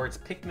controls for, it's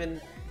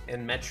Pikmin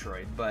and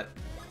Metroid, but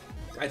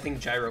I think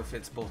gyro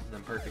fits both of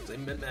them perfectly.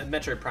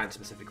 Metroid Prime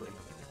specifically.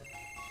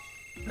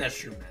 That's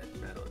true,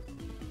 Madeline.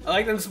 I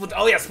like them.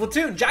 Oh yeah,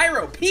 Splatoon,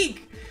 gyro,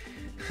 peak.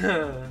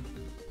 Hi,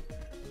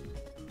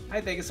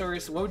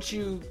 Vegasaurus. What would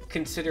you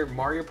consider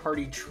Mario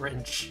Party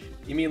Trench?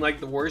 You mean like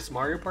the worst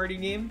Mario Party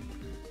game?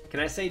 Can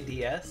I say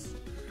DS?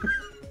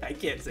 I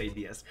can't say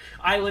DS.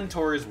 Island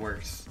Tour is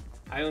worse.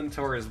 Island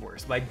Tour is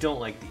worse, but I don't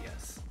like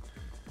DS.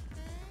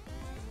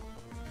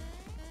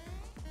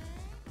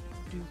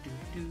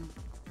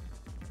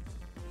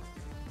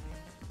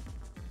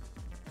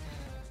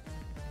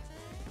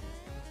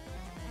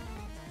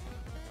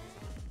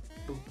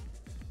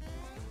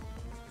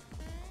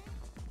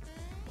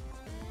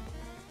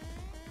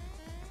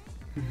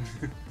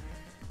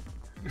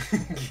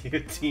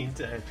 Guillotine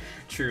time.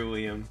 True,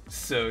 Liam.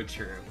 So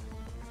true.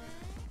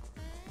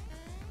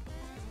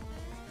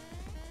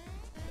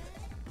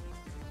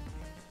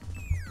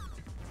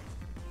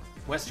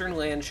 Western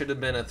Land should have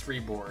been a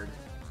 3-board.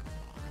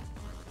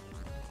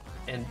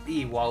 And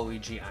B,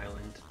 Waluigi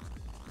Island.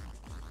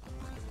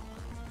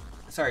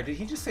 Sorry, did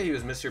he just say he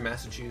was Mr.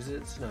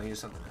 Massachusetts? No, he was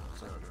something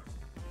else. I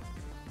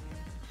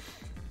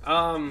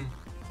don't know.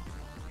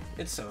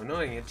 It's so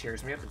annoying, it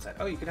tears me up inside.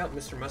 Oh, you could help,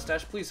 Mr.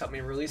 Mustache? Please help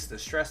me release the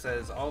stress that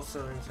is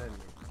also inside me.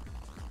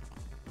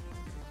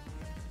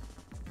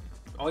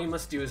 All you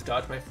must do is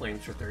dodge my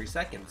flames for 30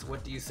 seconds.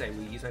 What do you say?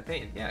 Will you ease my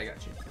pain? Yeah, I got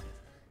you.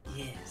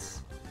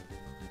 Yes.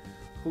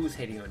 Who's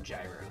hating on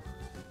gyro?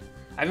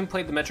 I haven't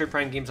played the Metroid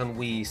Prime games on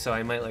Wii, so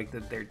I might like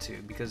that there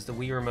too, because the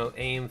Wii remote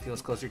aim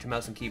feels closer to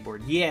mouse and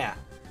keyboard. Yeah!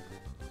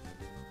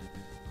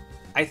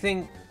 I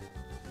think...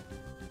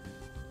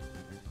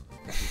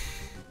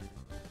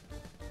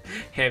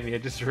 Hammy, I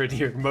just read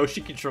here,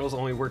 motion controls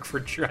only work for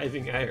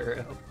driving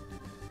IRL.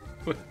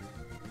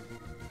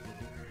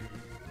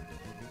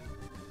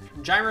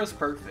 Gyro's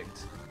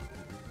perfect.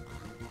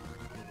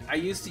 I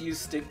used to use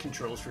stick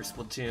controls for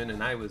Splatoon,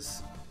 and I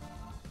was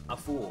a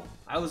fool.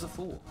 I was a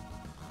fool.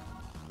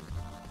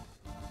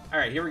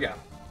 Alright, here we go.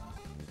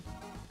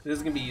 This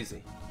is gonna be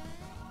easy.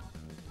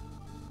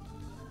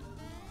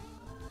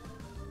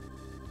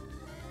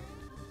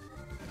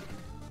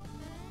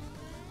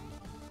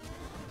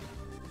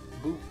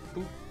 Boop,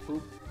 boop,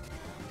 boop.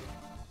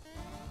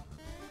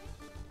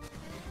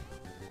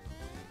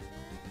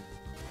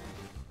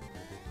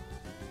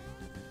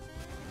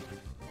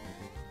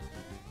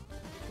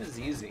 This is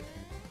easy.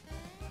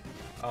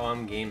 Oh,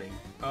 I'm gaming.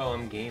 Oh,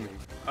 I'm gaming.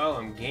 Oh,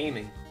 I'm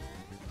gaming.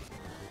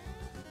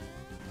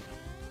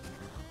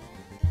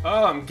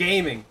 Oh, I'm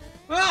gaming.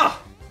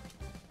 Oh!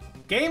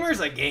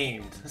 Gamers, I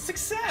gamed.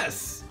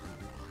 Success!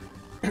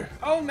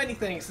 Oh, many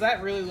thanks.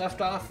 That really let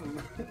off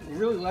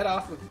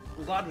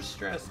a lot of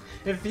stress.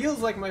 It feels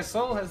like my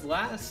soul has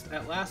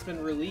at last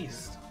been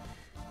released.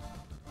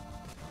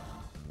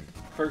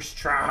 First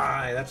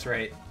try, that's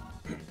right.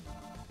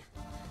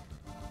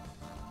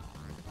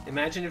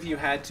 Imagine if you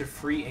had to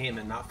free aim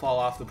and not fall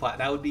off the plat.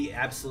 That would be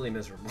absolutely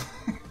miserable.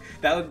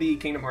 That would be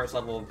Kingdom Hearts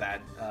level of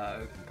bad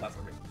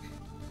platforming.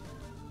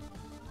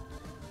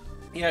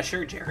 Yeah,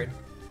 sure, Jared.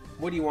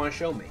 What do you want to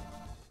show me?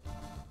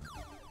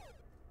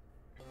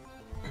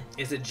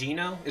 Is it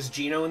Gino? Is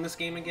Gino in this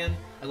game again?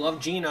 I love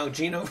Gino.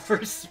 Gino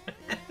for Smash.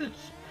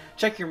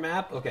 Check your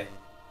map. Okay.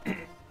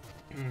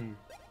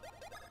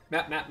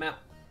 Map.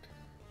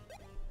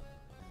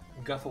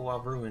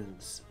 Guffawa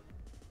Ruins.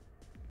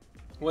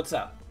 What's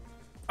up?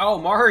 Oh,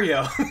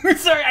 Mario.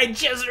 Sorry, I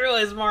just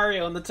realized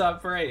Mario in the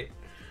top right.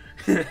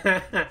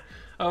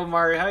 Oh,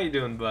 Mario, how you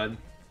doing, bud?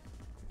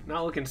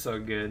 Not looking so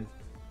good.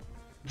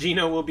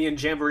 Gino will be in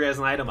Jamboree as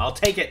an item. I'll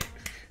take it.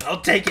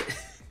 I'll take it.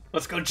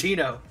 Let's go,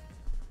 Gino.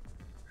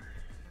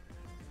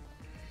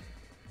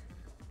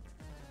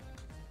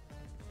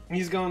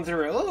 He's going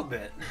through it a little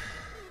bit.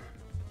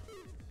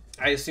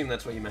 I assume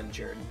that's what you meant,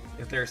 Jared.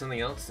 If there's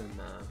something else, then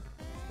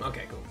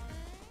okay, cool.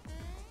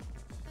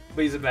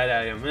 But he's a bad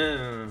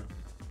item.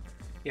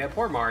 Yeah,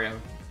 poor Mario.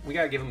 We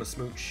gotta give him a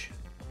smooch.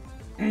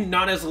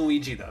 Not as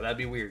Luigi, though. That'd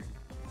be weird.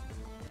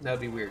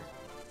 That'd be weird.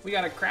 We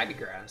got a Krabby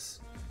Grass.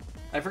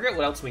 I forget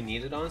what else we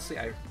needed, honestly.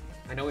 I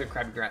know we have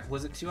Krabby Grass.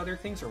 Was it 2 other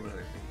things or 1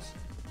 other things?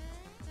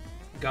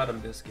 Got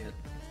him Biscuit.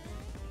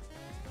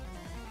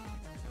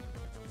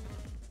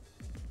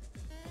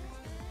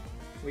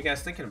 What are you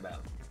guys thinking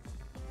about?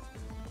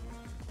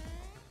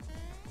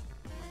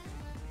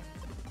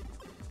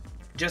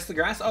 Just the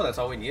grass? Oh, that's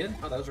all we needed?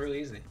 Oh, that was really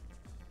easy.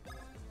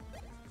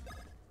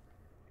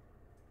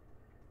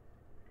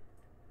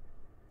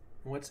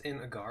 What's in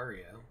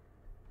Agario?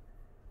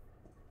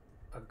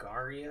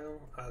 Agario?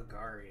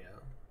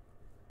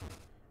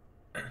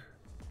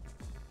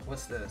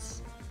 What's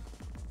this?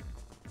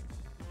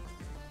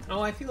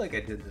 Oh, I feel like I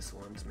did this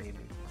once, maybe.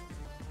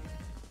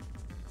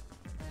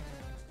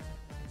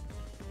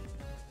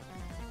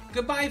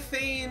 Goodbye,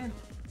 Fane!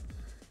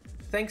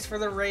 Thanks for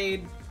the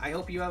raid. I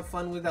hope you have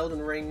fun with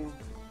Elden Ring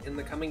in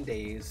the coming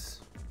days.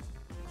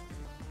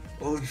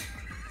 Oh.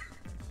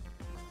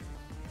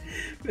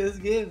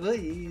 Biscuit,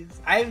 please.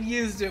 I've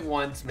used it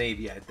once,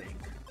 maybe, I think.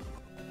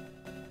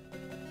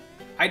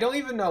 I don't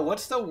even know.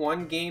 What's the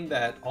one game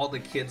that all the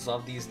kids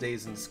love these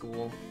days in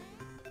school?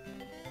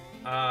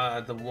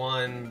 The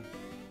one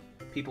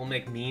people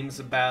make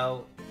memes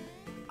about.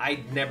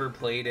 I never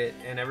played it,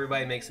 and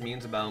everybody makes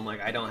memes about it. I'm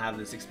like, I don't have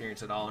this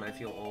experience at all, and I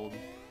feel old.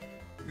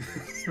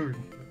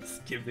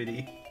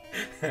 Skibbity.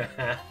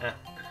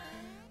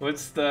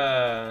 What's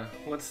the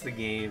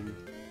game?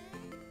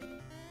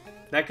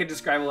 That could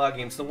describe a lot of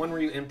games. The one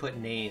where you input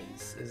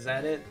names. Is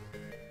that it?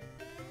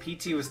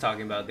 PT was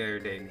talking about the other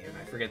day, and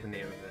I forget the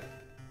name of it.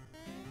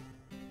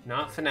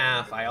 Not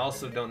FNAF. I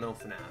also don't know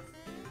FNAF.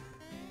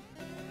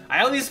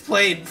 I always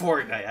played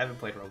Fortnite. I haven't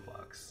played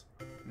Roblox.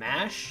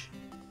 MASH?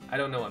 I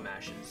don't know what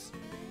MASH is.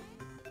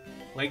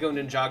 Lego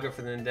Ninjago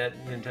for the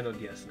Nintendo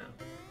DS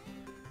now.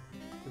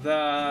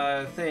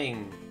 The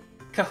thing.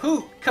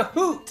 Kahoot!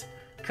 Kahoot!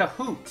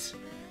 Kahoot!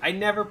 I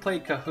never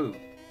played Kahoot.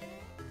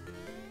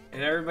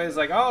 And everybody's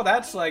like, oh,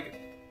 that's like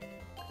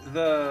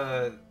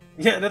the...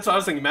 Yeah, that's what I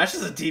was thinking. MASH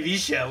is a TV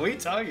show. What are you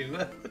talking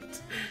about?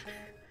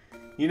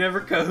 You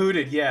never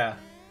Kahooted, yeah.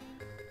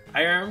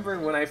 I remember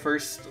when I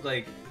first,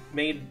 like,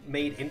 made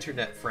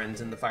internet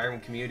friends in the Fire Emblem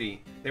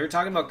community. They were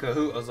talking about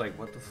Kahoot. I was like,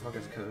 what the fuck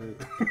is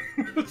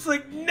Kahoot? It's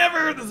like, never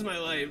heard this in my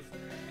life.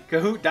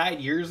 Kahoot died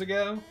years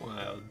ago?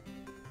 Wild.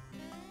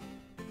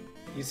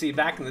 You see,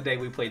 back in the day,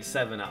 we played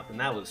 7-Up, and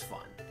that was fun.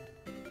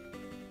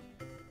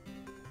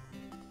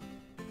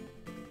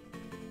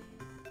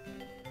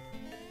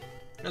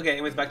 Okay,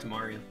 anyways, back to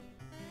Mario.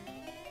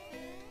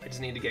 I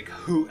just need to get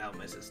Kahoot out of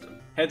my system.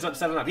 Heads up,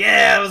 7-Up.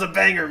 Yeah, that was a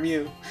banger,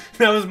 Mew.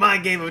 That was my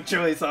game of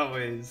choice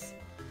always.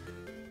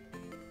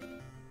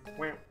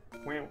 Wow,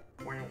 wow,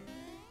 wow.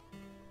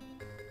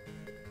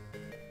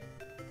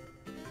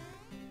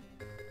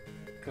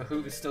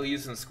 Kahoot is still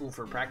used in school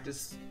for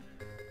practice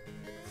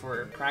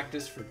for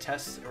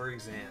tests or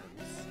exams.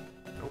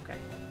 Okay.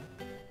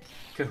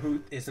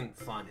 Kahoot isn't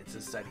fun, it's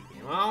a study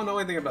game. I don't know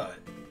anything about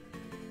it.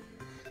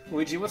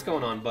 Luigi, what's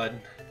going on,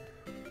 bud?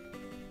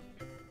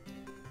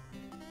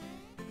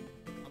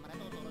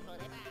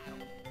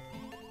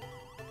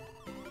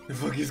 The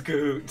fuck is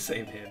Kahoot?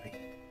 Same Hammy.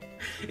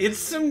 It's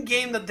some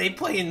game that they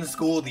play in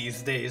school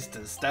these days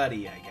to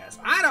study, I guess.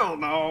 I don't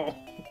know.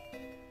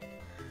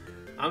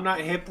 I'm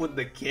not hip with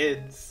the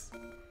kids.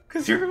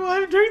 Cause you're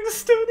alive during the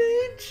Stone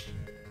Age?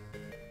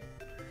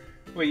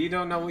 Wait, you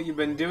don't know what you've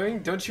been doing?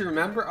 Don't you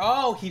remember?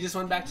 Oh, he just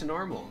went back to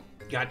normal.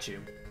 Got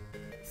you.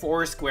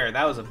 Foursquare,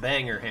 that was a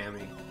banger,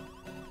 Hammy.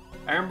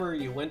 I remember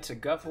you went to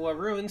Guffalo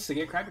Ruins to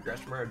get Krabby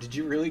Grass from Mario. Did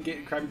you really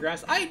get Krabby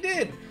Grass? I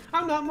did!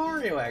 I'm not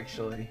Mario,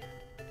 actually.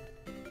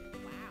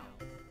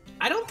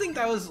 I don't think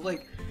that was,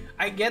 like...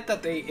 I get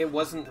that it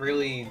wasn't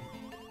really...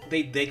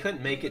 They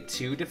couldn't make it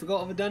too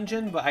difficult of a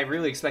dungeon, but I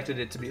really expected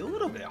it to be a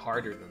little bit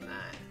harder than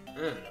that. I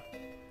don't know.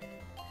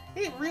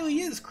 It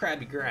really is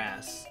Krabby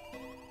Grass.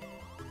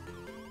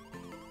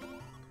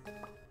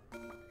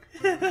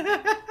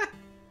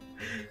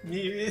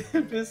 Mew,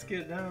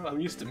 Biscuit, no.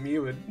 I'm used to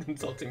Mew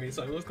insulting me,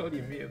 so I almost called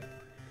you Mew.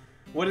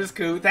 What is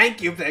cool?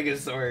 Thank you,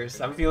 Pegasaurus.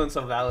 I'm feeling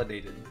so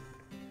validated.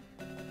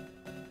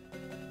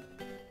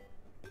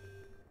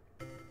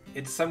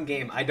 It's some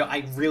game.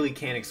 I really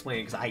can't explain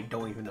it because I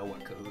don't even know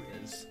what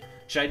Kahoot is.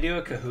 Should I do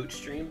a Kahoot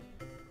stream?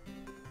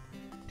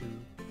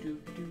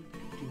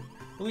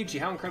 Luigi,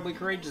 how incredibly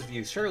courageous of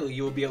you. Surely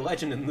you will be a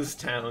legend in this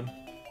town.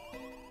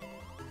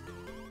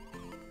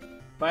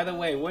 By the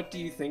way, what do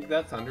you think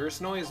that thunderous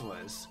noise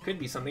was? Could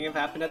be something that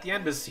happened at the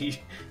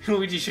embassy.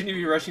 Luigi, shouldn't you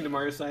be rushing to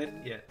Mario's side?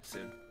 Yeah,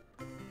 soon.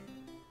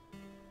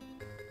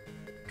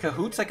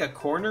 Kahoot's like a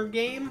corner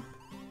game?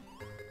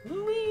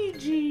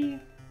 Luigi!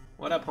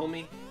 What up,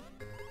 homie?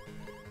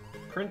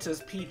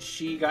 Princess Peach,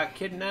 she got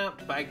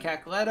kidnapped by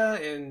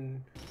Cackletta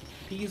and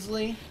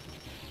Peasley.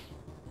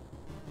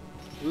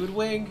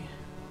 Ludwig?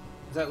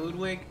 Is that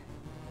Ludwig?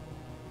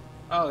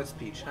 Oh, it's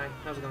Peach. Hi,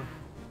 how's it going?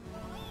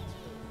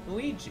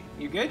 Luigi,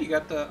 you good? You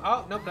got the...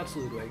 Oh, nope, that's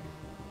Ludwig.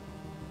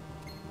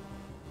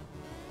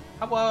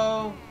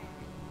 Hello!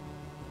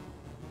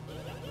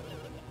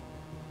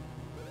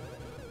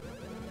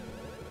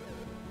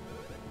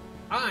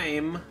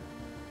 I'm...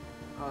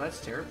 Oh, that's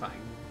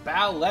terrifying.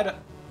 Bowletta...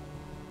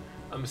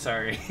 I'm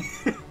sorry.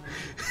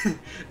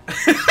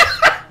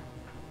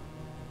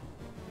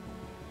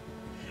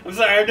 I'm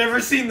sorry, I've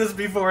never seen this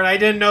before, and I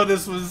didn't know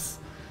this was...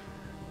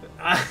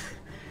 I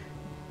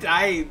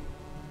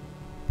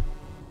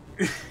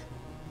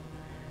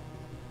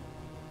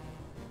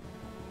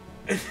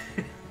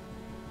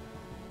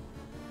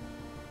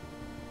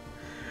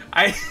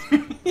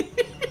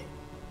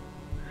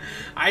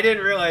I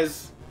didn't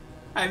realize.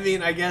 I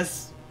mean, I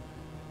guess,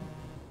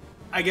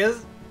 I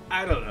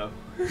don't know.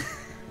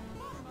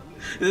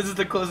 This is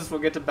the closest we'll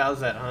get to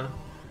Bowsette, huh?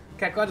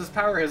 Cackleta's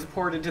power has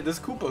poured into this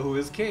Koopa who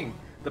is king.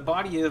 The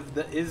body of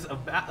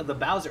the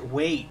Bowser.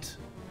 Wait,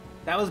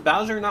 that was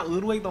Bowser, not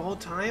Ludwig, the whole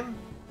time?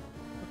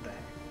 What the heck?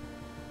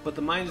 But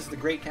the mind is the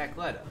great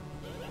Cackletta.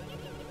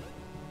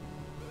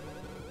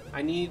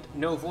 I need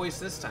no voice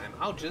this time.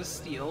 I'll just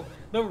steal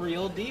the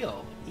real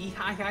deal.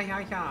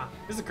 E-hi-hi-hi-ha.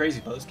 This is a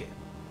crazy post game.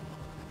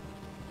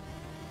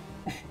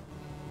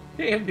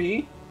 Hey,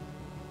 MB.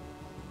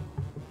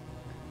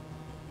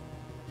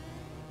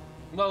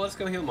 Well, let's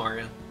go heal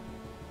Mario.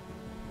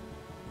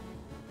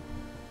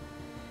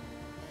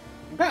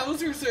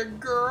 Bowser's a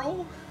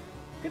girl.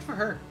 Good for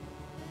her.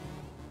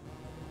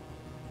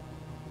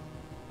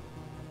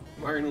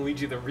 Mario and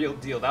Luigi, the real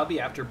deal. That'll be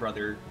after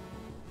Brothership.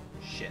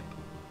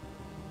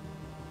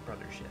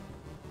 Brothership.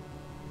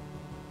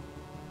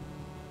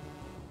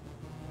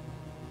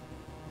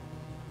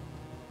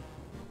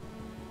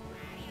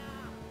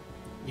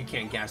 You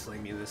can't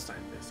gaslight me this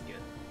time, Biscuit.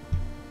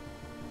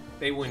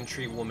 They wouldn't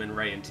treat women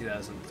right in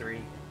 2003,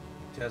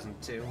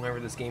 2002,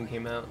 whenever this game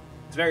came out.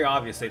 It's very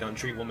obvious they don't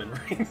treat women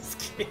right in this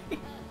game.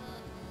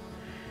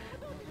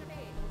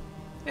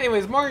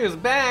 Anyways, Mario's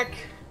back!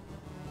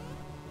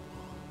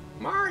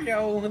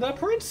 Mario, the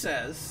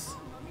princess!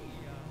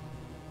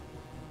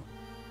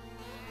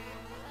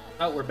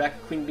 Oh, we're back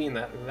at Queen Bean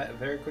that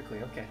very quickly.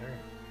 Okay,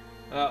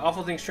 alright.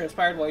 Awful things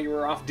transpired while you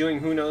were off doing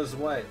who knows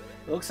what.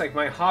 It looks like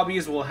my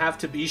hobbies will have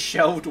to be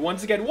shelved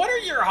once again. What are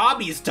your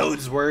hobbies,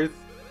 Toadsworth?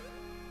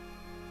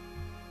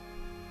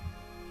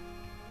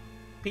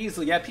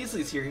 Peasley, yeah,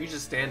 Peasley's here. He's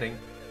just standing.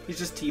 He's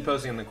just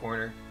T-posing in the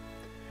corner.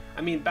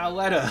 I mean,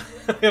 Bowletta.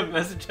 I have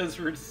messages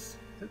for...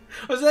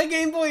 Was that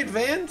Game Boy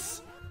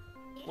Advance?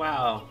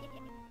 Wow.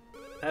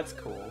 That's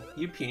cool.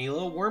 You puny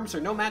little worms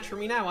are no match for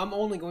me now. I'm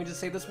only going to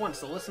say this once,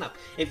 so listen up.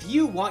 If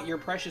you want your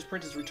precious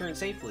princess returned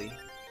safely,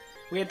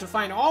 we have to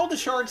find all the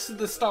shards to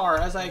the star,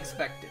 as I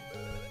expected.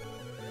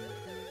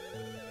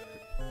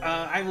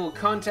 I will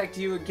contact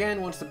you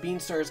again once the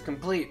Beanstar is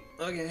complete.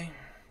 Okay.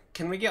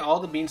 Can we get all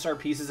the Beanstar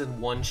pieces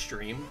in one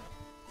stream?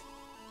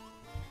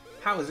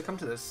 How has it come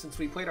to this? Since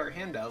we played our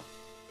handout,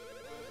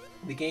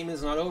 the game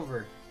is not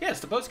over. Yeah,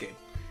 it's the post-game.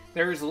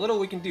 There is little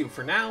we can do.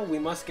 For now, we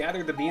must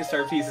gather the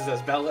Beanstar pieces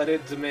as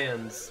Bowletta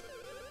demands.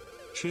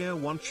 Cheer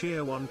one,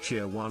 cheer one,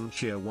 cheer one,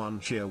 cheer one,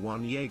 cheer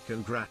one, yay,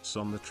 congrats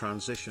on the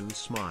transition,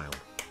 smile.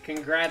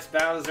 Congrats,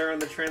 Bowser, on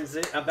the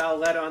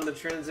Bowletta on the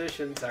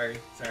transition. Sorry.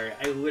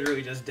 I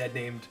literally just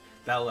dead-named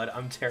Bowletta.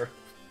 I'm terrible.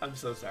 I'm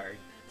so sorry.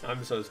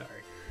 I'm so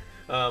sorry.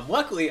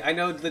 Luckily, I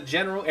know the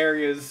general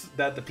areas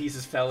that the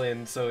pieces fell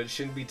in, so it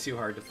shouldn't be too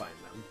hard to find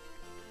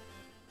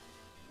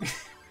them.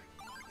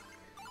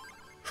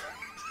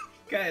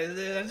 Guys,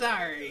 I'm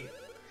sorry.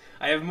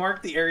 I have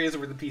marked the areas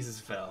where the pieces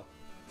fell.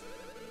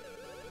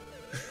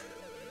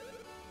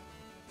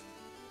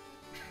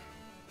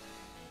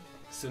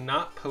 So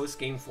not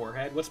post-game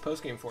forehead? What's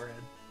post-game forehead?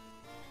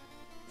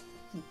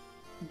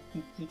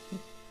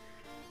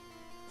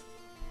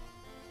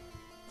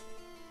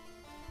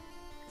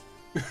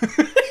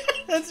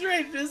 That's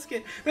right,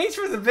 Biscuit. Thanks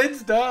for the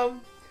bits, Dom.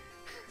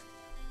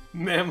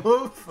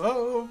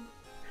 Mammophobe.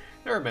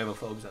 There are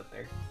mammophobes out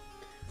there.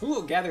 Who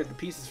will gather the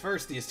pieces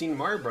first, the esteemed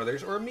Mario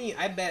Brothers, or me?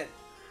 I bet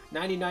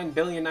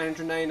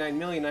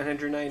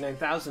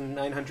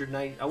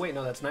 99,999,999,909. Oh wait,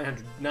 no, that's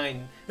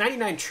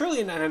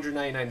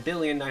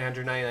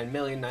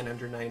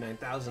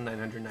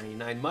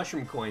 99,999,999,999,999,999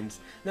 mushroom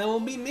coins. That will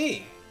be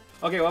me.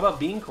 Okay, what about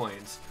bean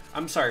coins?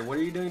 I'm sorry, what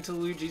are you doing to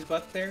Luigi's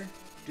butt there?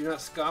 Do not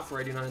scoff, or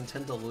I do not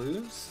intend to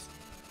lose.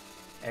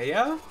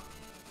 Ayo?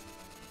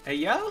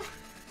 Ayo?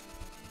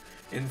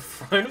 In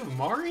front of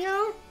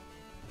Mario?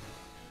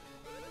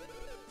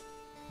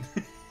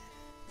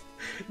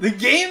 The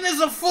game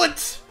is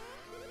afoot!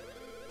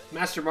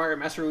 Master Mario,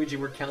 Master Luigi,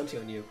 we're counting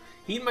on you.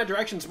 Heed my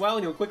directions well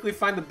and you'll quickly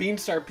find the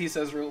Beanstar piece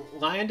as we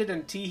landed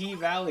in Teehee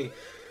Valley.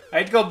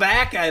 I'd go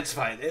back, it's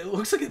fine. It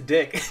looks like a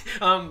dick.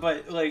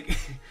 But like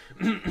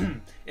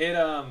I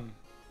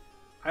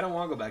don't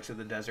want to go back to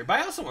the desert. But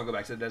I also want to go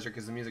back to the desert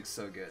because the music's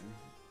so good.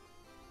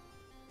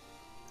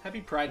 Happy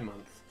Pride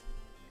Month.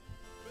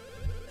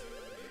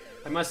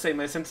 I must say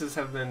my senses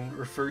have been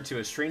referred to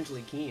as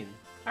strangely keen.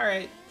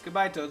 Alright,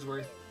 goodbye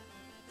Toadsworth.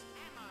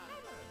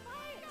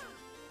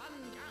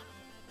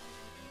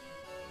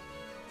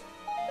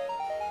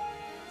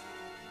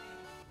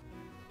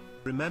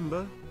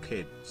 Remember,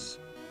 kids,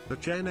 the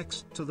chair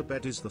next to the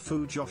bed is the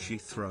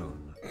Fujoshi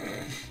throne.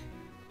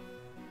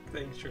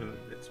 Thanks for the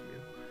bits, man.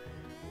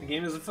 The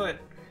game is afoot.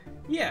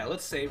 Yeah,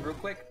 let's save real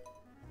quick.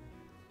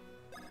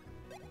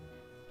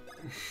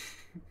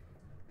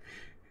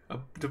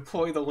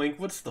 Deploy the link.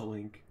 What's the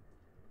link?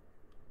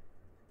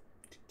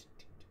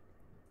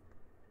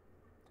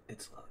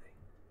 It's loading.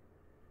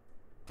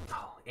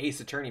 Oh, Ace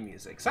Attorney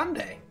music.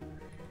 Someday.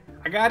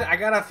 I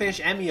gotta finish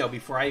Emio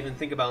before I even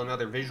think about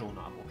another visual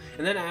novel.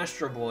 And then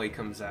Astro Boy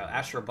comes out.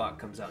 Astro Bot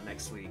comes out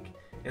next week.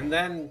 And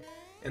then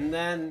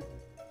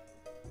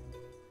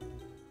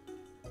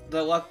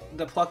the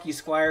Plucky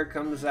Squire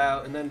comes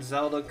out, and then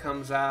Zelda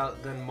comes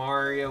out, then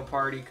Mario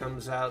Party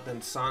comes out,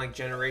 then Sonic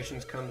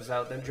Generations comes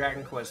out, then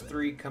Dragon Quest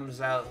III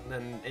comes out, and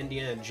then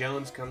Indiana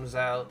Jones comes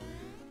out.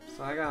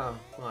 So I got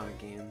a lot of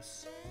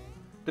games.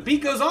 The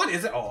beat goes on,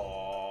 is it?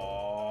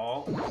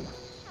 Oh.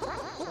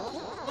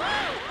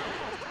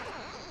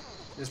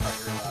 This is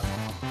probably really loud.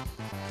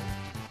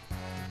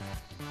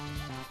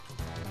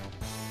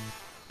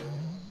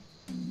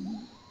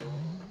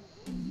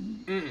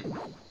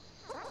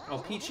 Oh,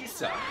 Peach, you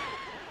suck.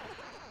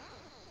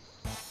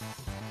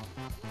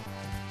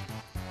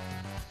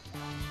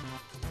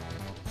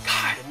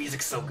 God, the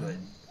music's so good.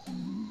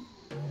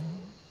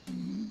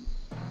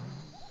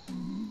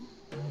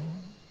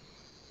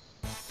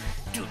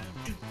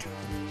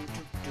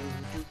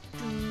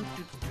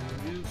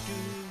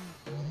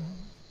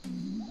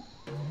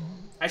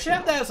 I should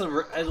have that as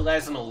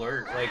an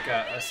alert, like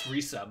a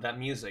resub, that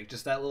music,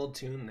 just that little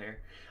tune there.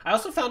 I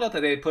also found out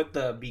that they put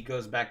the beat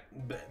goes back,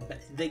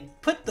 they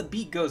put the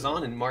beat goes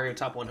on in Mario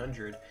Top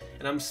 100,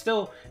 and I'm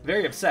still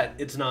very upset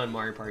it's not in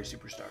Mario Party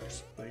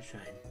Superstars, but it's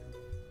fine.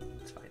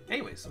 It's fine.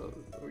 Anyway, so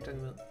what were we talking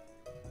about?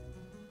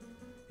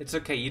 It's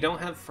okay, you don't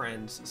have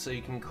friends, so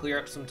you can clear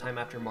up some time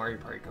after Mario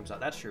Party comes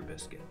out. That's true,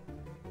 Biscuit.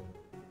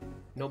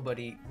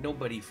 Nobody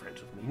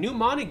friends with me. New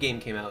modded game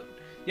came out.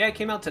 Yeah, it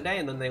came out today,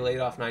 and then they laid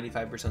off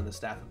 95% of the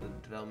staff of the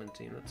development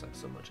team. That sucks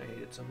so much. I hate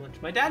it so much.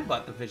 My dad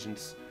bought the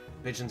Visions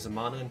of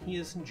Mana, and he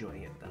is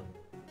enjoying it,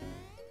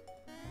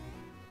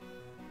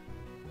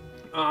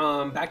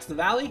 though. Back to the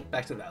Valley?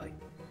 Back to the Valley.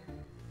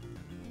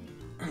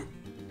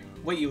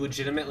 Wait, you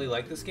legitimately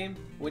like this game?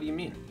 What do you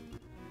mean?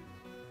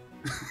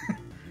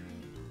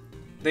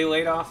 They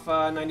laid off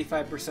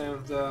 95%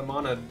 of the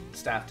Mana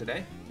staff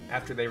today,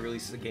 after they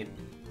released the game.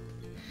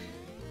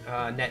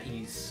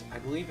 NetEase. I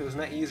believe it was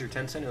NetEase or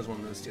Tencent. It was one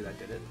of those two that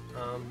did it.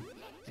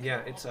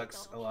 Yeah, it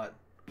sucks a lot.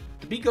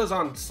 The beat goes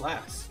on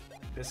slaps.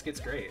 Biscuit's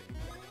great.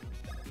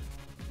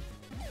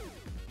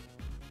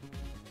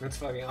 That's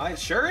fucking... it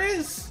sure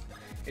is!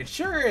 It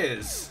sure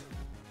is!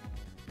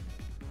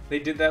 They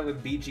did that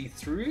with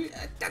BG3.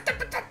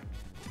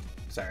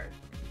 Sorry.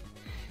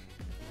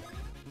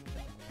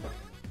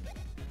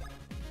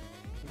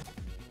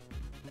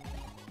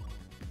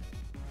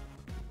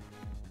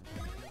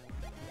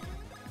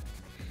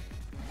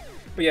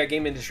 But yeah,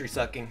 game industry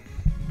sucking.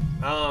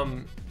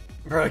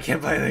 Bro, I can't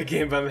buy that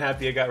game, but I'm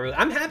happy it got released.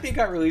 I'm happy it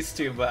got released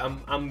too, but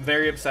I'm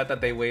very upset that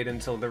they wait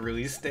until the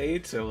release day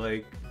to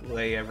like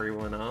lay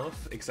everyone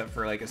off, except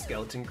for like a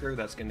skeleton crew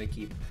that's gonna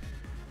keep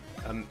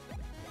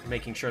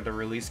making sure the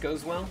release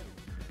goes well.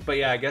 But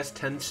yeah, I guess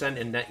Tencent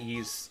and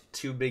NetEase,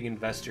 two big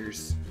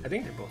investors. I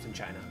think they're both in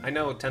China. I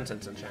know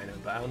Tencent's in China,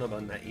 but I don't know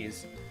about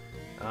NetEase.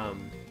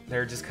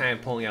 They're just kind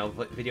of pulling out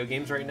video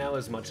games right now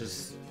as much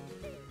as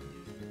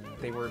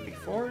they were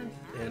before,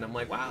 and I'm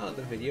like, wow,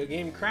 the video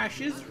game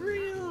crash is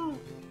real.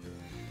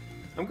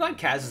 I'm glad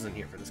Kaz isn't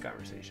here for this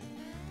conversation.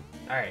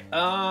 Alright,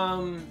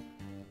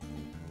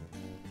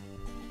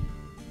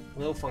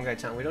 Little Fungi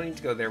Town. We don't need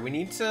to go there. We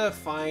need to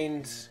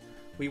find...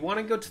 We want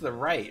to go to the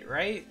right,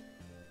 right?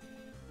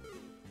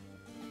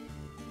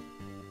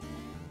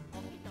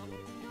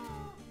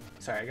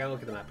 Sorry, I gotta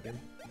look at the map again.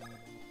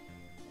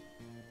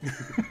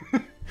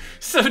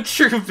 So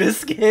true,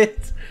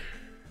 Biscuit!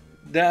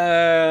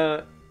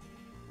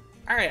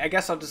 Alright, I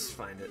guess I'll just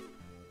find it.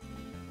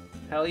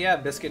 Hell yeah,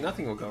 Biscuit,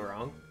 nothing will go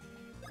wrong.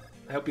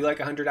 I hope you like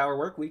 100-hour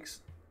work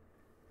weeks.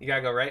 You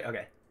gotta go right?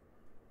 Okay.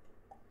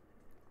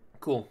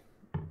 Cool.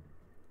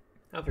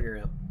 I'll figure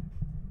it out.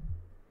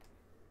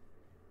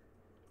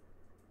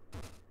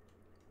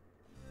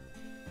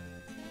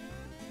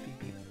 Beep,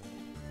 beep.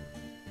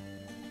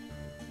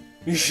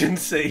 You shouldn't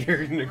say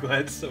you're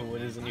glad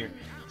someone isn't here.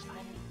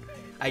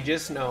 I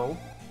just know...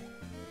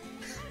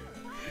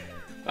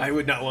 I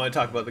would not want to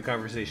talk about the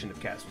conversation if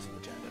Cass was in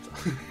the chat, that's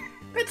all.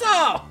 That's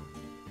all!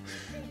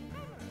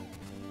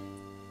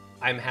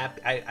 I'm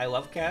happy. I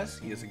love Cass.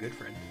 He is a good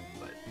friend,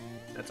 but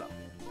that's all.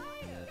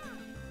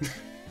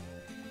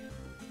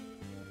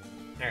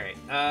 Alright,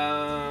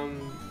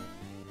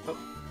 oh,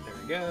 there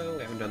we go.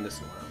 We haven't done this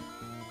in a while.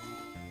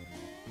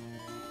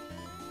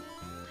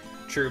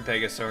 True,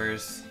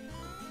 Pegasaurs.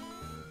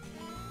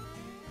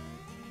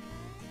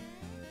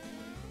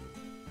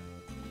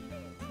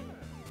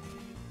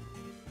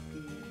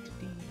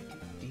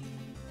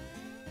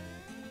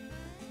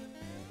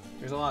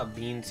 There's a lot of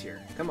beans here.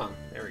 Come on,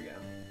 there we go.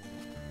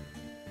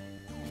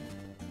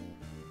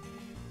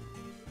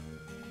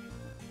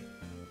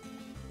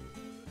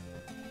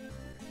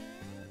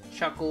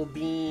 Chuckle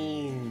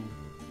bean.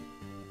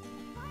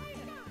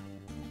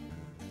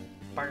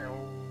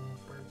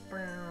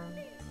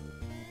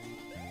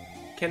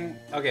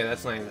 Okay,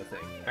 that's not even the thing.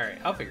 Alright,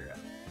 I'll figure it out.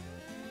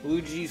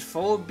 Luigi's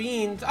full of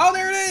beans. Oh,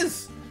 there it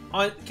is!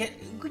 Can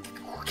we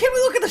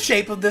look at the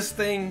shape of this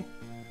thing?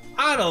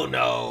 I don't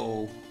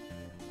know.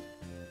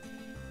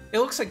 It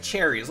looks like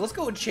cherries. Let's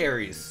go with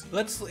cherries.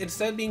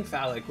 Instead of being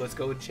phallic, let's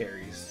go with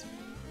cherries.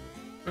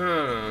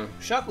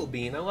 Shuckle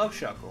bean. I love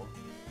Shuckle.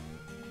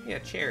 Yeah,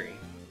 cherry.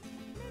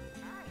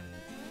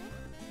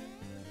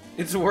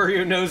 It's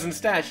Wario nose and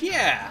stash.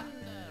 Yeah!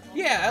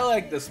 Yeah, I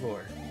like this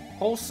more.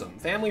 Wholesome.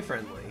 Family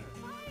friendly.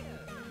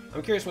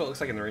 I'm curious what it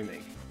looks like in the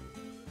remake.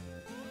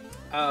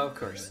 Oh, of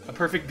course. A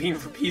perfect bean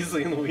for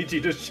Peasley and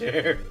Luigi to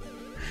share.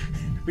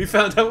 We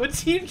found out what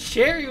Team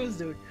Cherry was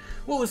doing.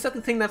 Whoa, was that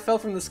the thing that fell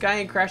from the sky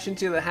and crashed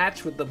into the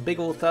hatch with the big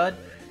ol' thud?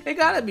 It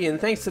gotta be, and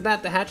thanks to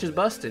that, the hatch is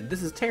busted.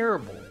 This is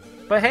terrible.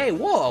 But hey,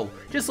 whoa!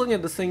 Just looking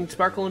at this thing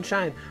sparkle and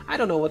shine. I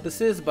don't know what this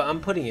is, but I'm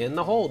putting it in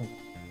the hold.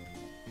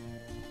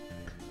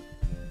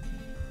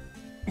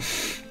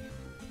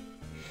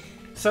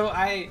 So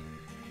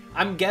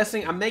I'm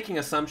guessing, I'm making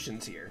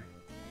assumptions here.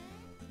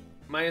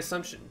 My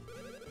assumption.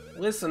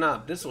 Listen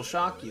up, this will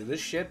shock you. This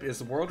ship is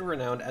the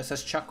world-renowned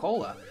SS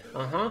Chocola.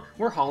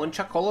 We're hauling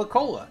Chocola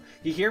Cola.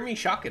 You hear me?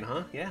 Shocking,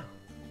 huh? Yeah.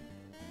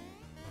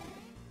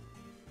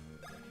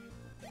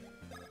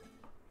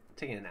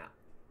 Taking a nap.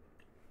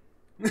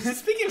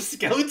 Speaking of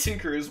skeleton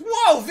crews,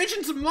 whoa,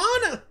 Visions of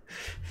Mana!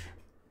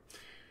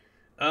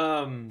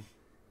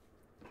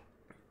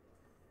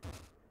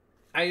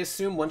 I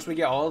assume once we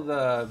get all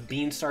the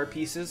Beanstar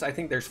pieces, I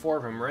think there's 4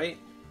 of them, right?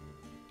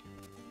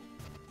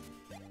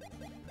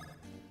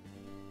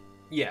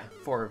 Yeah,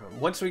 4 of them.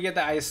 Once we get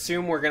that, I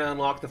assume we're gonna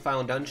unlock the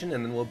final dungeon,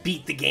 and then we'll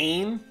beat the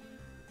game.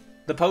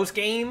 The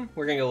post-game,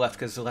 we're gonna go left,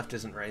 because the left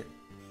isn't right.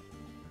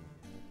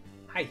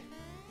 Hi.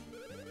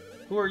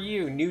 Who are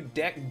you? New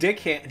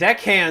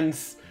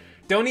deckhands.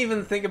 Don't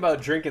even think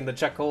about drinking the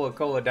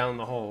Chocola down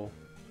the hole.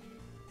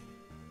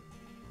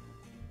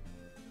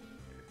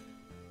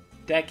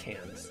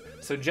 Deckhands.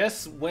 So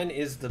just when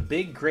is the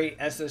big great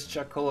SS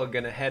Chocola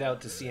gonna head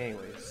out to sea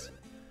anyways?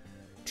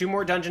 2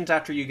 more dungeons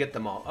after you get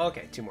them all.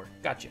 Okay, 2 more.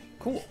 Gotcha.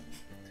 Cool.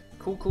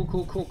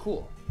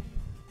 Cool.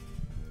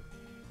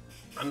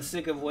 I'm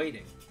sick of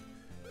waiting.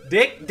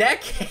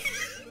 Deckhands.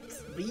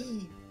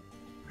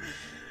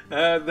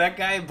 That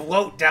guy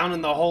bloat down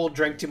in the hole,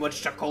 drank too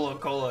much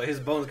Chocola. His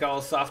bones got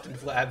all soft and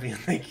flabby and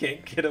they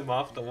can't get him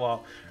off the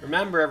wall.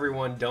 Remember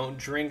everyone, don't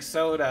drink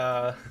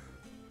soda.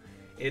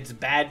 It's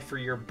bad for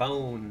your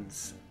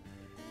bones.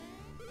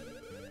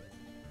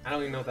 I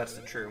don't even know if that's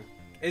the true.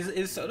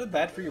 Is soda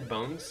bad for your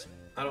bones?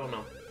 I don't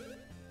know.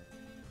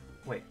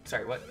 Wait,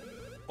 sorry, what?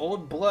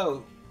 Old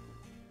bloat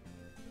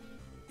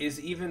is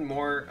even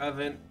more of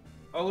an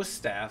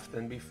O-staff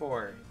than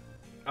before.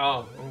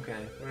 Oh,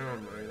 okay. Never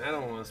mind. I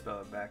don't want to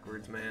spell it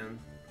backwards, man.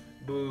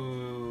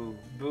 Boo.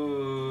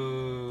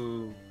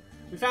 Boo.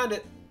 We found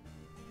it.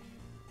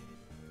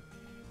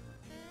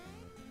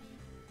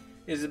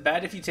 Is it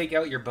bad if you take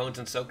out your bones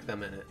and soak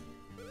them in it?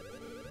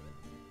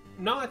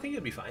 No, I think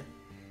it'd be fine.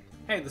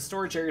 Hey, the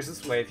storage area is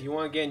this way. If you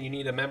want again, you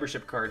need a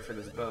membership card for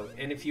this boat.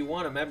 And if you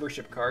want a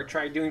membership card,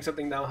 try doing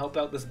something that'll help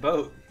out this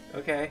boat.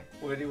 Okay,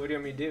 what do you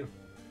want me to do?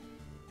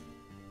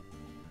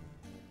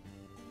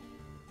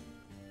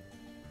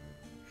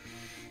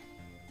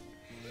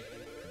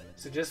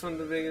 So just one of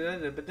the big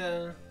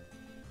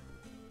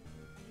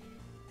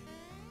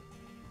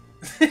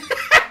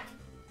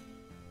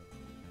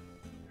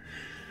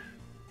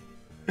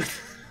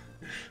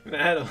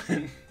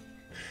Madeline.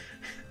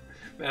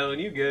 Madeline,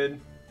 you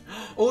good?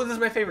 Oh, this is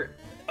my favorite.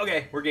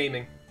 Okay, we're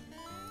gaming.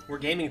 We're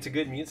gaming to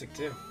good music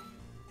too.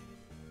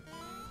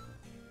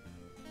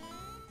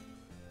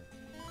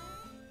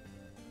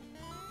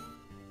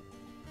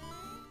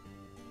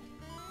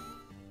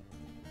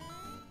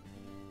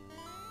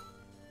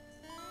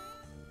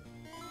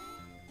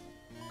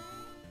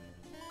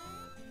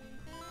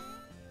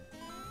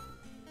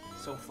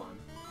 So fun.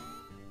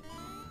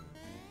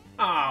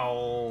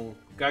 Oh,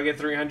 gotta get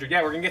 300.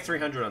 Yeah, we're gonna get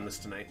 300 on this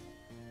tonight.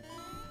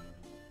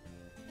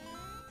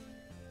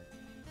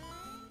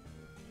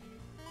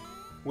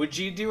 Would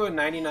you do a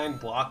 99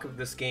 block of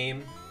this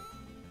game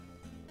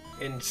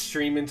and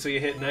stream until you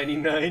hit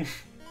 99?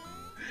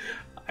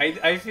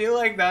 I feel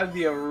like that'd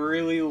be a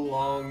really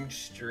long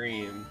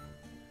stream.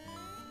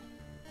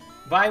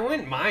 But I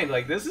wouldn't mind.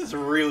 Like, this is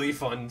really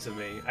fun to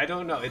me. I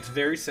don't know. It's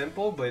very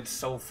simple, but it's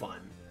so fun.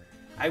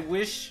 I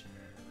wish...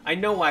 I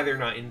know why they're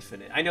not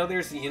infinite. I know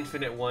there's the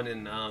infinite one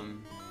in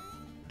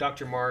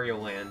Dr. Mario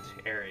Land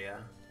area,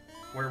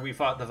 where we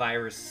fought the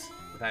virus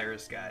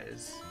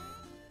guys.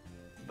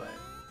 But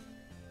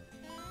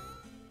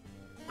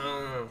I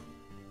don't know.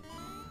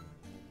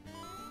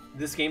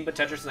 This game, but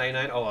Tetris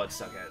 99. Oh, I'd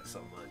suck at it so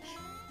much.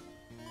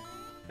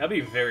 That'd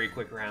be very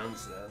quick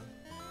rounds though.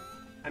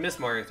 I miss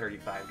Mario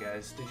 35,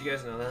 guys. Did you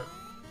guys know that?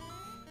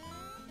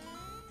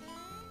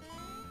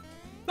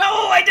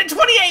 Oh, I did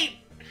 28.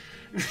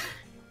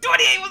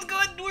 28 was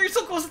good! We were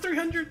so close to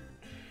 300!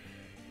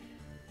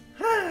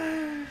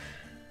 I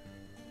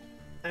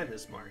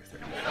miss Mario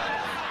 35.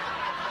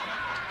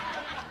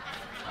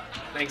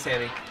 Thanks,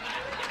 Hammy.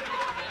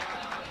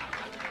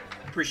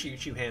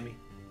 Appreciate you, Hammy.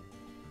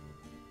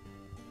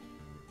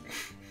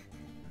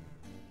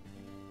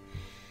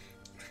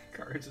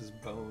 Cards as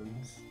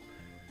bones.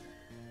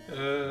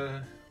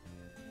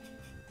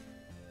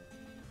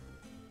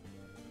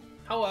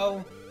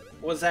 Hello.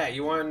 What's that?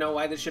 You want to know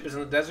why the ship is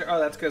in the desert? Oh,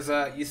 that's because,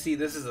 you see,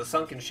 this is a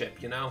sunken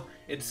ship, you know?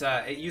 It's,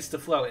 it used to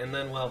float, and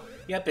then, well,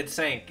 yep, it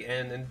sank,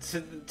 and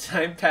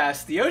time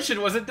passed. The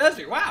ocean was a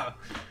desert. Wow!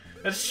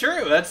 That's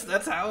true.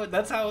 That's how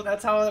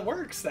it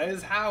works. That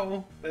is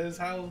how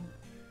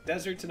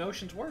deserts and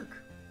oceans work.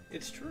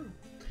 It's true.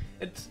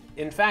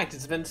 In fact,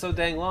 it's been so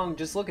dang long,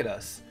 just look at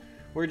us.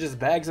 We're just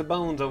bags of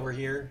bones over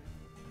here.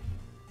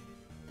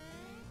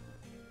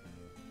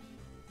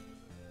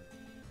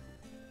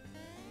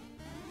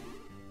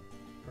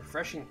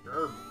 Refreshing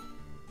herb.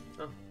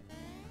 Oh.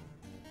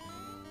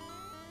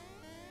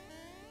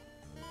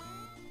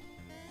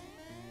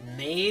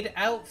 Maid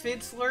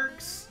outfits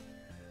lurks?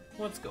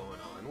 What's going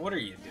on? What are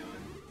you doing?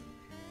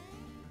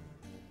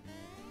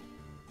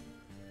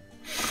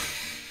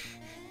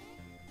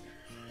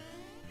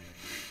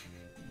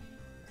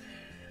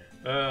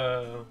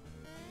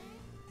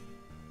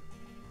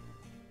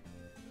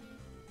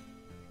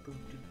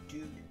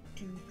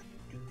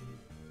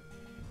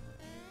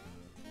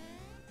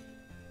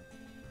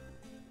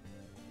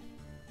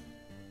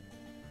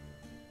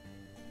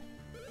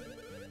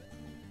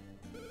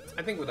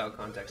 I think without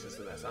context is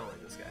the best. I don't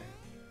like this guy.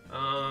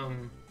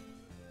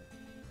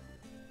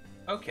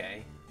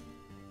 Okay.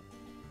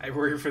 I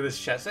worry for this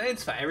chest.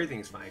 It's fine.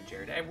 Everything's fine,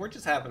 Jared. We're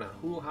just having a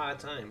hoo-ha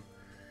time.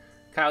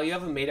 Kyle, you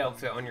have a maid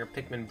outfit on your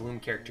Pikmin Bloom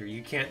character.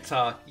 You can't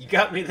talk. You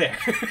got me there.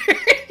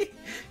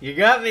 You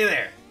got me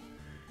there.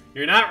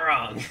 You're not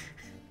wrong.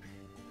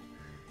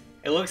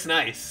 It looks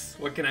nice.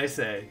 What can I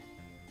say?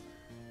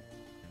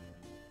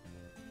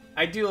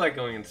 I do like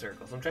going in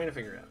circles. I'm trying to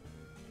figure it out.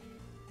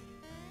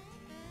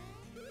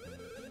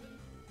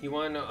 You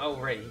want to know? Oh,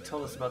 right. He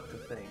told us about the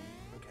thing.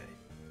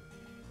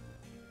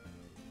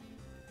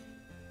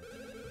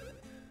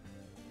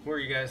 Who are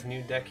you guys?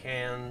 New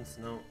deckhands?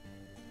 No.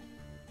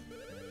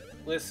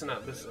 Listen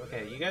up. This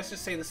okay. You guys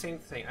just say the same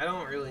thing. I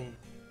don't really.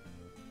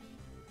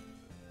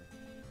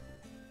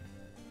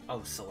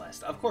 Oh,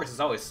 Celeste. Of course, it's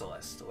always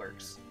Celeste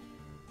lurks.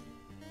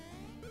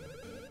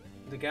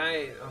 The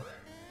guy. Oh,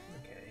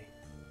 okay.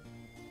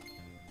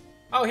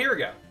 Oh, here we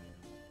go.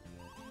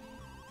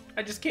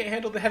 I just can't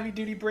handle the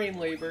heavy-duty brain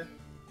labor.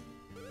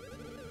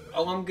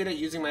 Oh, I'm good at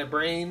using my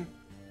brain.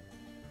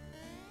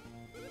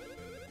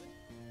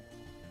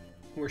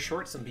 We're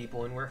short some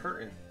people and we're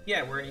hurting.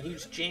 Yeah, we're in a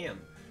huge jam.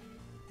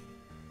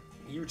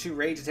 You were too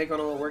ready to take on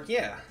all the work?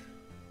 Yeah.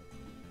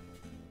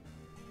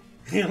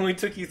 It only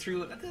took you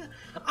through...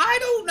 I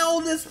don't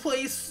know this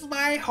place.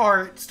 My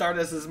heart.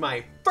 Stardust is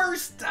my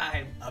first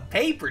time. A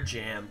paper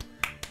jam.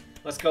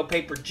 Let's go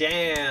paper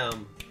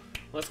jam.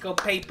 Let's go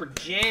paper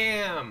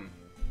jam.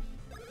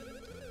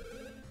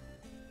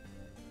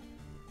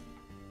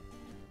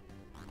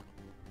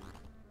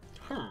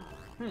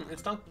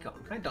 It's Donkey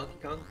Kong. Hi, Donkey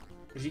Kong.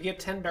 If you get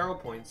 10 barrel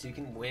points, you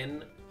can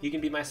win. You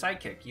can be my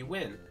sidekick. You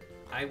win.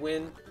 I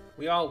win.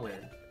 We all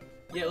win.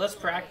 Yeah, let's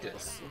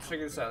practice. Let's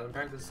figure this out. And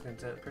practice is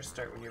content. Press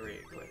start when you're ready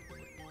to quit.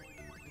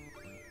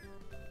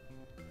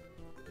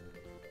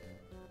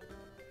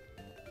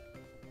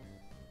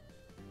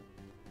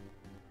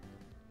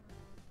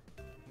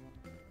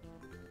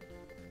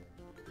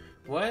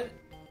 What?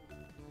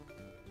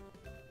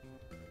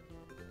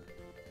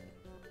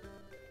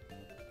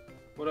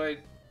 What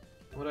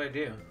do I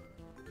do?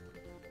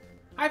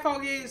 Hi,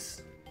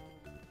 Foggies!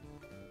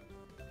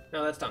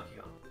 No, that's Donkey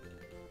Kong.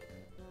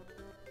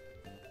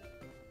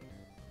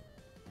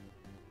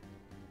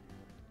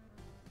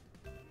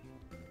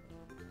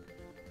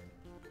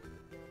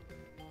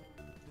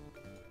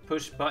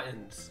 Push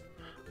buttons.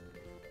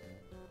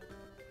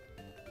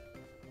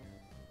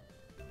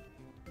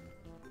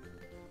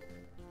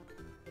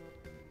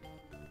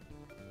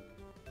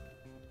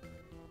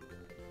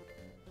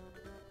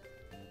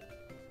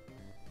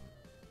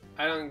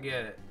 I don't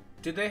get it.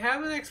 Did they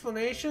have an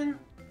explanation?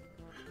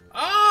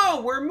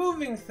 Oh, we're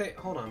moving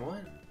hold on,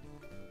 what?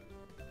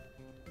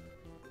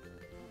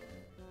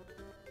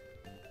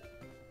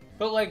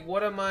 But like,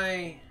 what am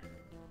I...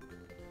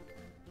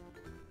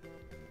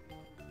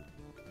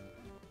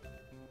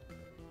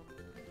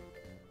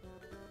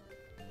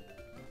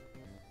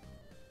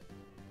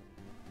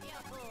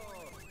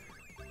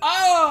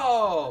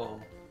 Oh!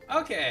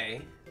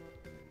 Okay.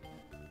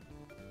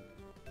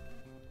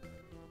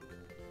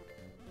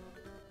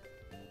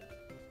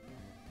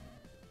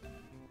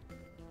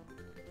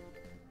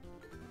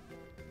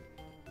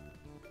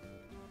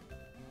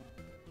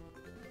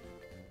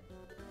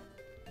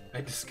 I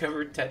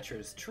discovered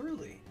Tetris,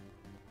 truly.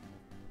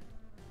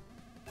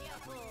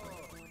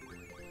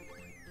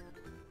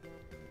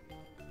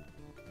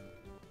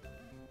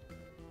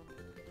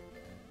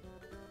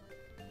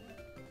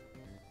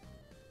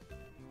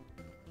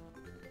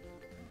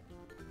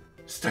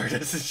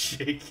 Stardust is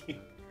shaking.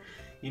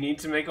 You need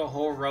to make a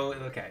whole row.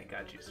 Okay,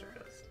 got you,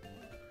 Stardust.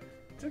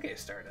 It's okay,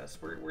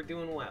 Stardust. We're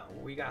doing well.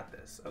 We got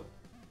this. Oh.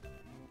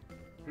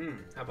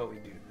 How about we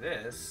do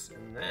this,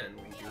 and then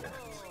we do that.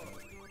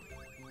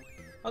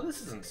 Oh,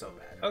 this isn't so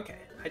bad. Okay,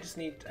 I just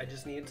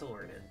needed to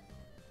learn it.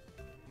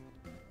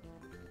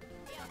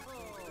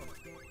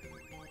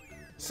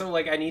 So,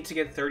 like, I need to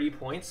get 30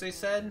 points, they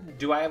said?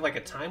 Do I have, like,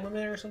 a time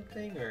limit or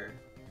something, or...?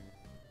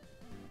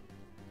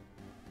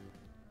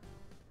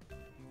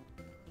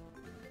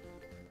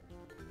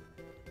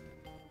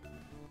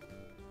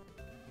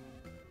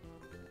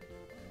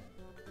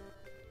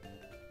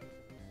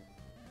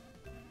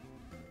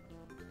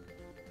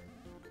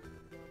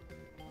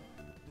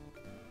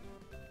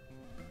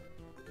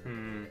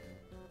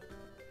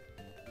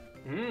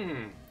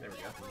 There we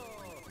go.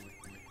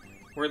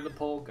 Where'd the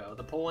poll go?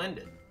 The poll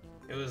ended.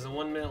 It was a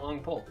 1 minute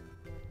long poll.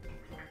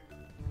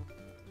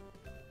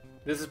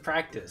 This is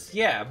practice.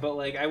 Yeah, but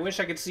like, I wish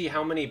I could see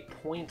how many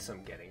points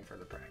I'm getting for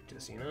the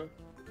practice, you know?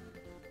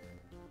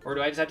 Or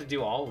do I just have to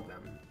do all of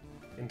them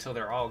until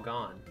they're all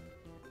gone?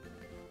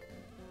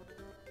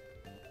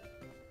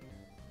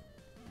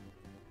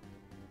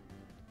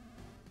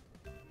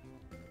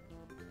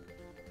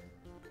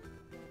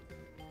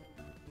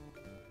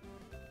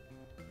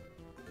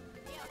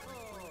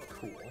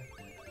 Cool.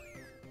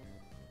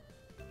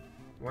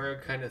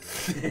 We're kind of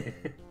a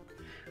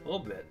little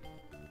bit.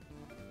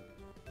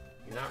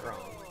 You're not wrong.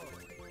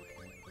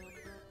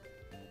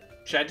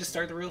 Should I just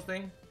start the real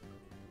thing?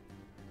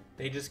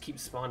 They just keep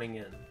spawning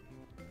in.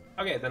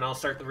 Okay, then I'll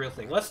start the real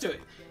thing. Let's do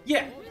it.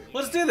 Yeah,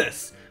 let's do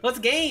this. Let's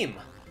game.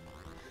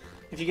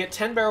 If you get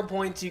 10 barrel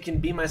points, you can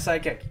be my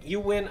sidekick. You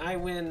win, I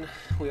win,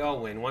 we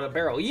all win. Want a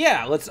barrel?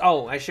 Yeah, let's...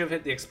 Oh, I should have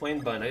hit the explain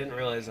button. I didn't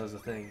realize that was a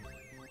thing.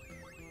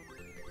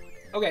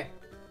 Okay.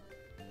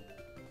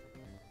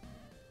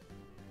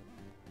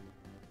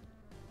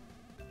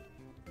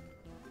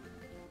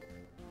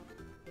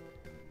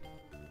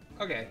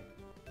 Okay.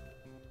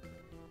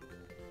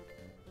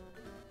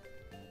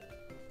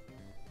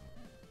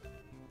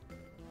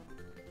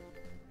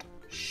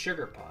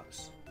 Sugar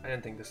pops. I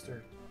didn't think this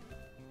through.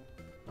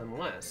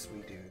 Unless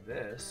we do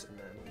this, and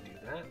then we do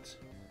that.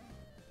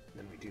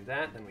 Then we do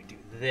that, then we do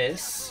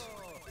this.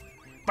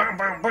 Bow,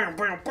 bow, bow,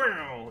 bow,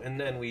 bow. And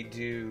then we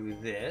do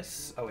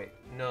this. Oh wait,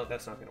 no,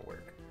 that's not gonna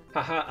work.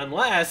 Haha,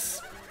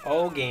 unless...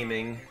 Oh,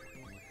 gaming.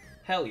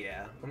 Hell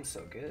yeah, I'm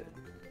so good.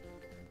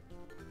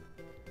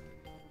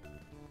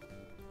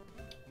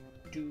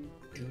 Do,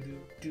 do, do,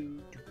 do,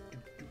 do,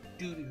 do,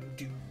 do, do,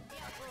 do.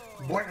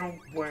 Wow,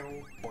 wow,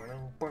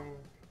 wow, wow.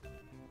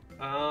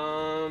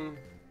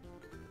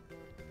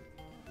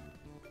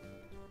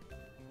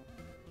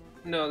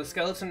 No, the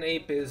skeleton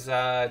ape is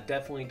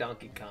definitely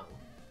Donkey Kong.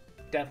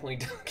 Definitely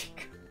Donkey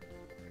Kong.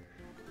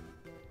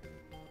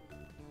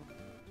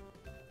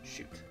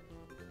 Shoot.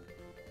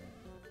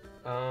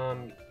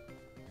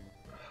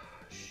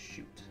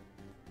 Shoot.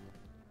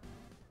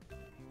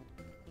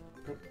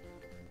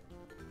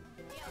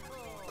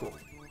 Cool.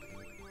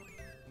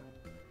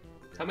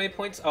 How many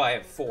points? Oh, I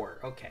have 4.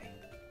 Okay.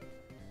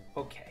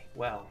 Okay,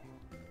 well.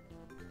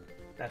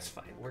 That's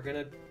fine. We're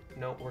gonna...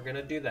 No, we're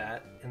gonna do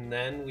that. And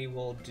then we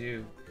will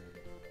do...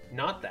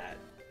 Not that.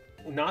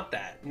 Not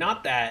that.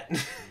 Not that.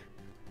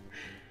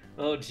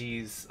 Oh,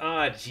 jeez.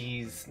 Ah,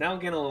 jeez. Now I'm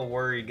getting a little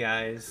worried,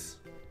 guys.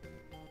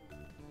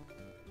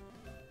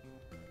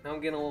 Now I'm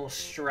getting a little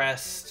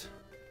stressed.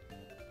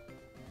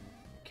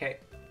 Okay.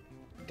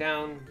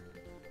 Down.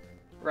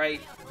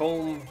 Right.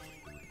 Boom.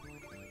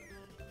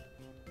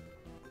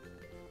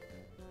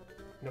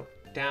 Nope.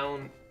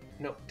 Down.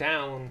 Nope.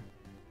 Down.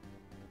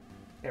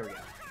 There we go.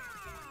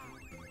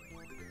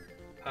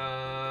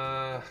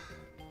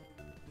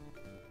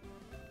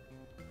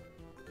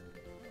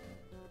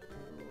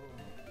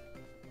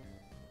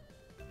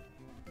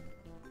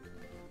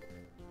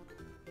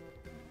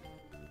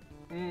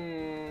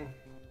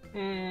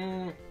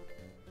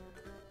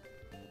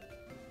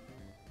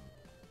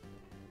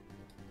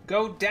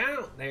 Go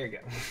down! There you go.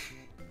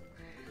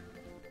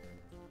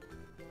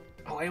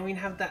 Oh, I don't even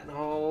have that.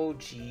 Oh,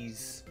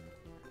 jeez.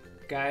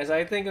 Guys,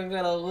 I think I'm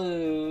gonna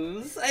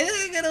lose. I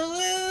think I'm gonna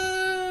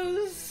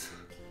lose!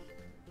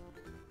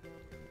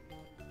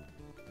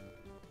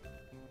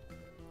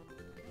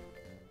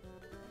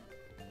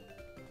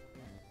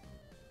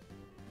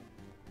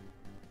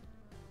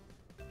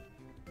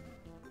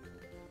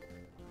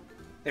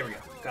 There we go.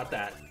 Got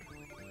that.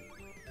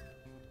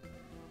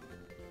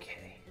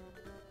 Okay.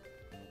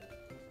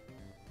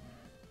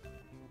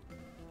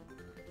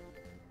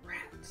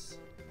 Rats.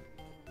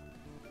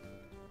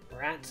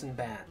 Rats and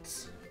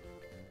bats.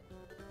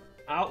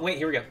 Oh, wait,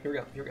 here we go. Here we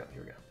go. Here we go.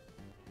 Here we go.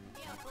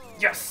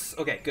 Yes!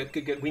 Okay, good,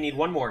 good, good. We need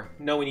one more.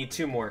 No, we need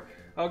 2 more.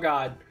 Oh,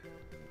 God.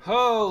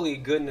 Holy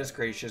goodness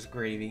gracious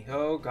gravy.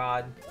 Oh,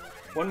 God.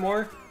 One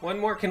more? One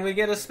more? Can we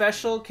get a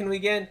special? Can we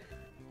get...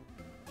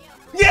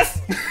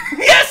 Yes!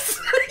 Yes!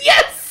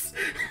 Yes!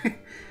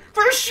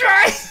 First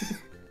try!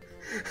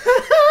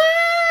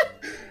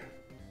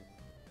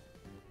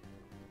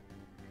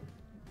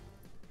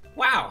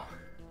 Wow.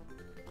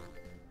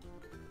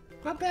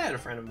 Not bad, a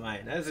friend of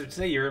mine. As I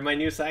say, you're my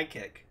new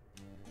sidekick.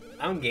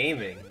 I'm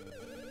gaming.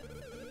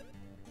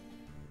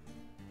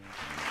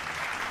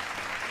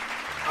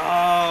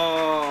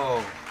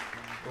 Oh,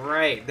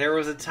 right. There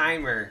was a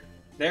timer.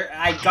 There,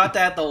 I got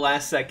that at the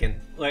last second.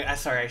 Like,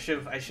 sorry, I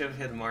should have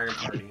hit Mario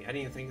Party. I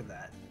didn't even think of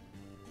that.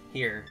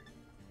 Here,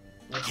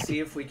 let's see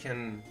if we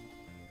can.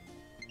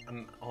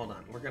 Hold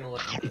on. We're gonna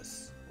look at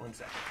this. 1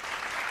 second.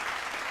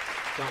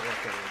 Don't look,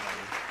 everybody.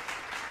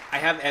 I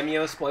have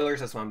Emio spoilers.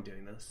 That's why I'm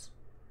doing this.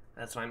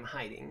 That's why I'm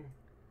hiding.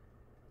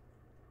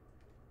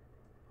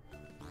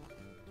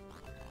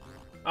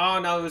 Oh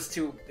no, it was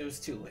too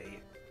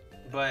late.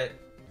 But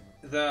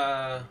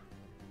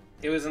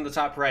it was in the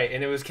top right,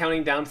 and it was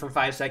counting down from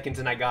 5 seconds,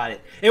 and I got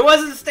it. It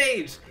wasn't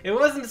staged. It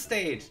wasn't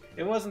staged.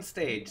 It wasn't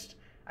staged.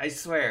 I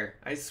swear.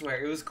 I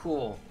swear. It was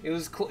cool. It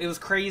was cool. It was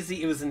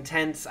crazy. It was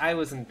intense. I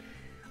was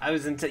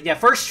intense. Yeah,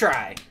 first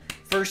try.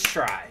 First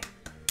try.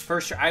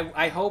 First try.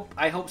 I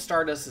hope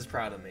Stardust is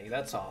proud of me.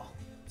 That's all.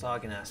 That's all I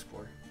can ask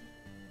for.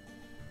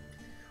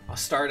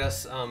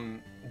 Stardust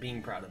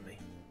being proud of me.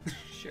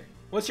 Sure.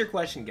 What's your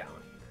question,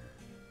 Gallon?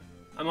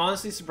 I'm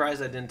honestly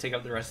surprised I didn't take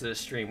up the rest of the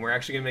stream. We're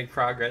actually gonna make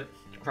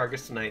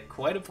progress tonight.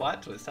 Quite a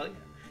plot twist, tell you.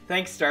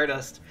 Thanks,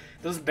 Stardust.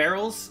 Those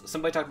barrels,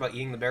 somebody talked about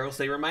eating the barrels.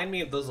 They remind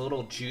me of those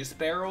little juice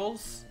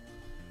barrels.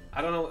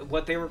 I don't know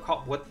what they were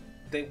called. What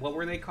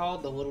were they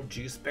called? The little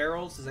juice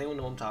barrels? Does anyone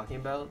know what I'm talking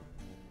about?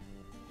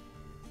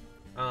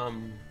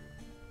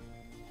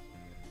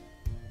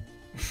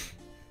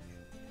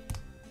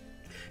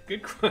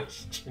 Good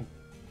question,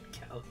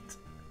 Count.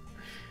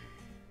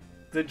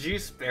 The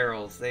juice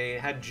barrels, they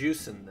had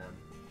juice in them.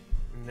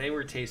 And they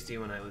were tasty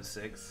when I was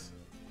 6.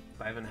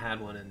 I haven't had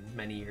one in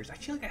many years. I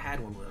feel like I had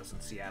one when I was in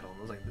Seattle, and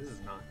I was like, this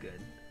is not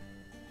good.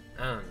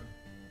 I don't know.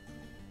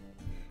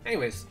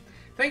 Anyways,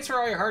 thanks for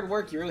all your hard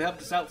work. You really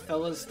helped us out,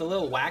 fellas. The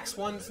little wax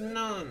ones?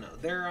 No.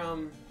 They're,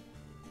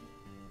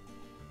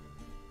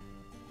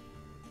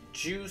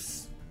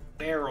 juice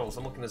barrels.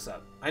 I'm looking this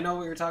up. I know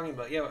what you're talking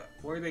about. Yeah,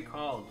 what are they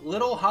called?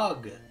 Little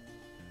Hug.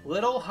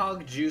 Little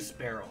Hug juice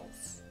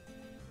barrels.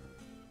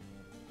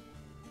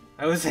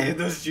 I was saying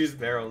those juice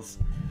barrels.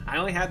 I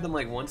only had them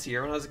like once a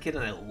year when I was a kid,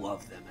 and I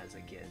loved them as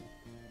a kid.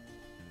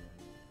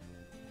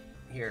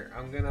 Here,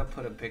 I'm gonna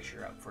put a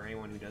picture up for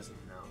anyone who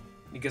doesn't know,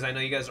 because I know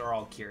you guys are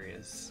all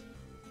curious.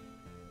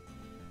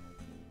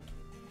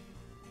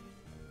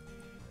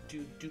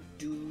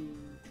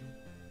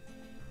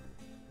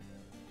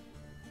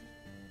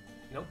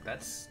 Nope,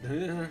 that's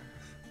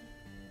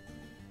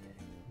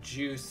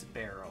juice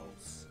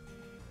barrels.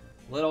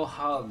 Little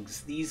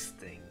Hugs, these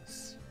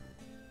things.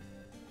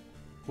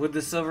 With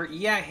the silver,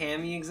 yeah,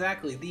 Hammy,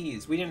 exactly,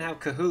 these. We didn't have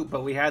Kahoot,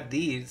 but we had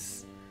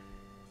these.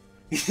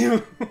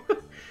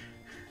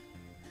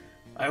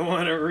 I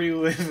want to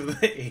relive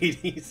the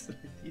 80s with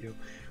you.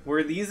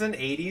 Were these an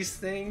 80s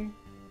thing?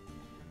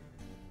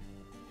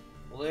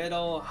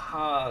 Little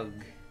Hug.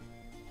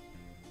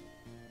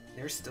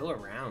 They're still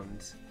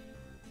around.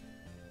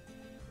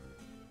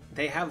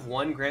 They have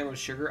 1 gram of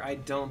sugar? I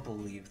don't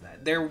believe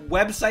that. Their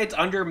website's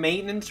under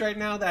maintenance right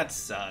now? That's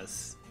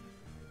sus.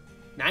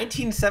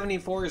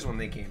 1974 is when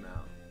they came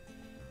out.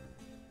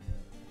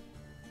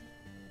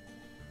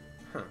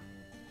 Huh.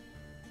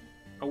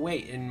 Oh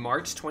wait, in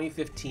March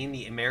 2015,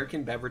 the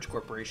American Beverage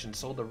Corporation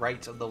sold the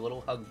rights of the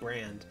Little Hug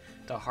brand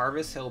to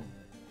Harvest Hill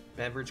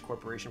Beverage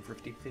Corporation for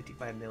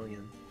 $55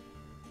 million.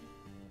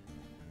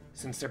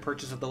 Since their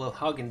purchase of the Little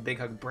Hug and Big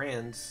Hug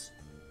brands,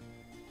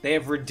 they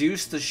have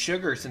reduced the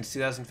sugar since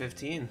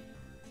 2015.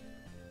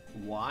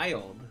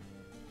 Wild.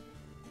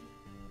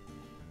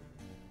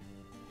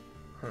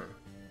 Huh.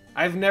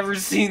 I've never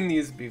seen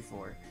these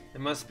before. It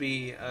must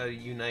be a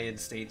United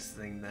States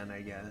thing then,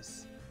 I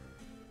guess.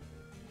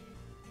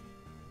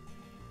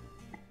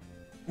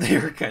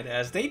 They're kind of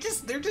ass.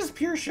 They're just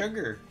pure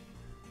sugar.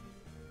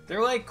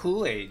 They're like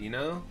Kool-Aid, you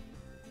know?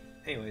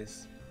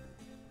 Anyways.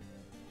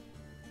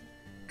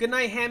 Good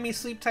night, Hammy.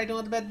 Sleep tight, don't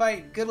let the bed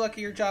bite. Good luck at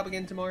your job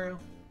again tomorrow.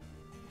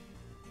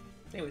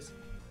 Anyways.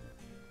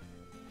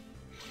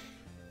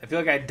 I feel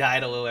like I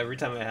died a little every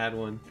time I had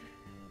one.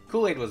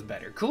 Kool-Aid was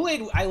better.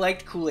 Kool-Aid, I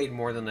liked Kool-Aid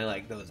more than I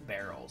liked those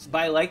barrels. But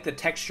I liked the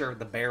texture of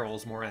the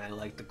barrels more than I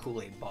liked the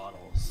Kool-Aid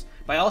bottles.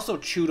 But I also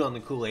chewed on the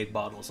Kool-Aid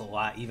bottles a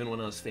lot. Even when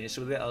I was finished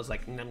with it, I was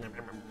like, nom, nom,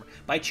 nom, nom.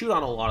 But I chewed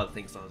on a lot of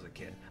things when I was a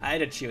kid. I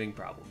had a chewing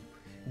problem.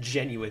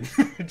 Genuine.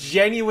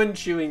 Genuine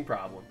chewing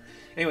problem.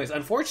 Anyways,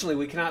 unfortunately,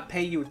 we cannot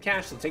pay you with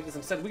cash, so take this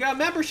instead. We got a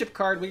membership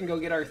card. We can go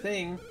get our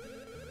thing.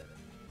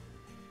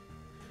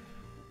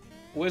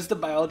 What is the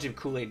biology of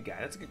Kool-Aid guy?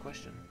 That's a good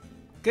question.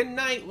 Good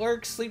night,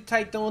 Lurk. Sleep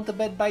tight. Don't let the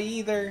bed bite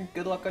either.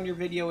 Good luck on your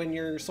video and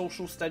your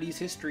social studies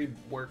history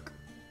work.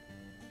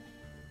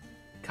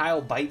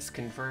 Kyle bites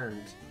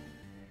confirmed.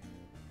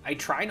 I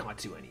try not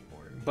to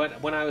anymore. But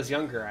when I was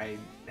younger, I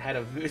had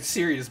a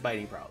serious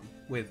biting problem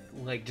with,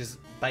 like, just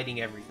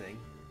biting everything.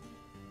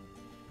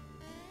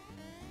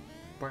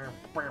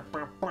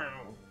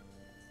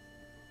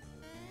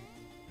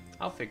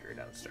 I'll figure it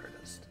out,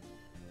 Stardust.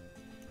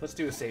 Let's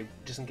do a save,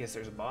 just in case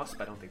there's a boss,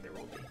 but I don't think there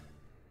will be.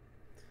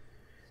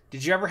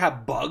 Did you ever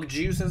have bug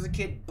juice as a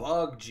kid?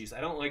 Bug juice.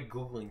 I don't like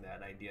Googling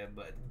that idea,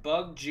 but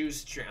bug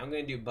juice drink. I'm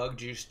going to do bug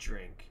juice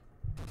drink.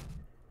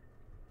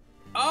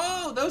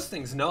 Oh, those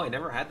things. No, I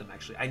never had them,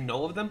 actually. I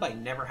know of them, but I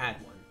never had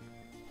one.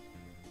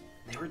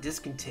 They were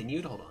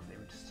discontinued? Hold on. They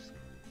were just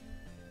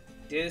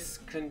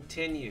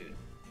discontinued.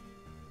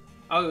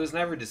 Oh, it was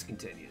never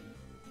discontinued.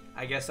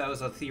 I guess that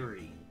was a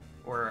theory.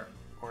 Or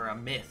a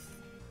myth.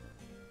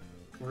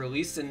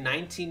 Released in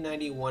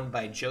 1991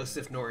 by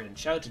Joseph Norton.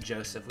 Shout out to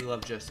Joseph. We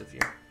love Joseph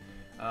here.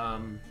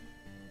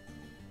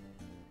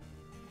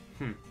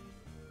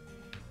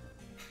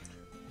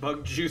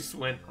 Bug juice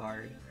went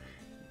hard.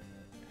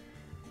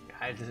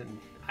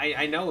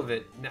 I know of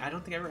it. I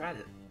don't think I ever had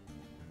it.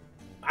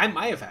 I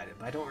might have had it,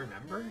 but I don't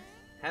remember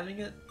having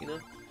it, you know?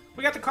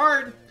 We got the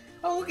card!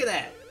 Oh, look at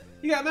that!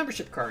 You got a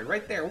membership card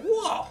right there.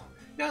 Whoa!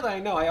 Now that I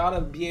know, I ought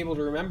to be able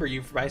to remember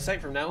you by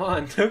sight from now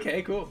on.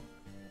 Okay, cool.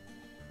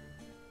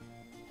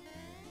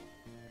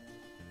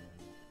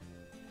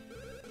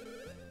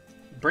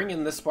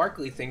 Bringing the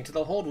sparkly thing to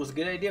the hold was a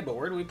good idea, but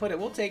where do we put it?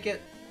 We'll take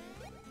it.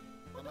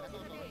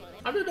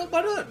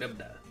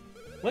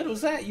 What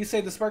was that? You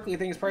say the sparkly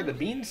thing is part of the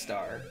Bean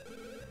Star.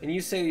 And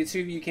you say the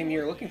two of you came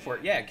here looking for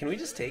it. Yeah, can we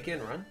just take it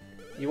and run?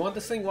 You want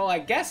this thing? Well, I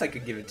guess I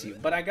could give it to you.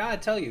 But I gotta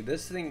tell you,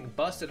 this thing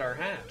busted our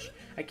hatch.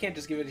 I can't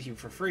just give it to you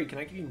for free. Can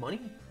I give you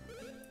money?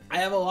 I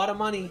have a lot of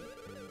money.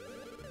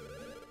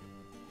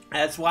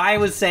 That's why I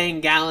was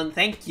saying, Gallon,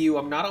 thank you.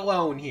 I'm not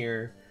alone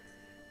here.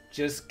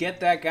 Just get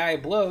that guy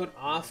bloat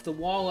off the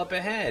wall up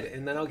ahead,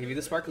 and then I'll give you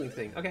the sparkling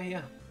thing. Okay,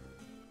 yeah.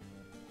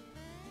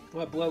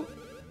 What bloat?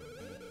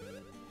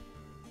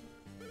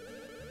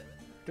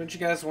 Don't you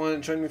guys want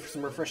to join me for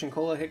some refreshing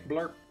cola? Hick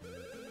blarp.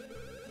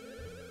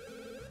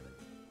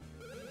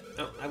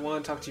 Oh, I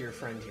want to talk to your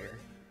friend here.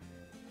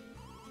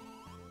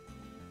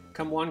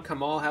 Come one,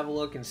 come all, have a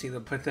look and see the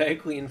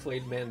pathetically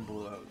inflated man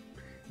below.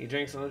 He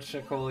drinks so much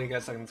cola, he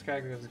got stuck in the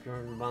sky.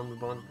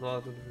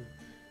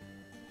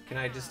 Can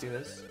I just do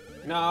this?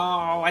 No,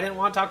 I didn't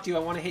want to talk to you. I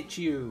want to hit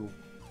you.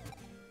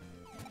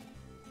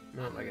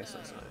 No, I guess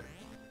that's not it.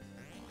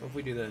 What if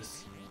we do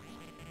this?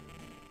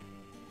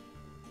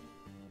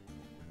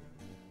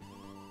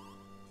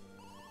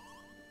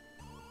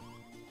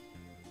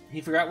 He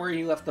forgot where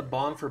he left the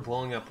bomb for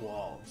blowing up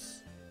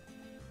walls.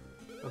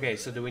 Okay,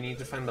 so do we need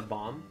to find the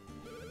bomb?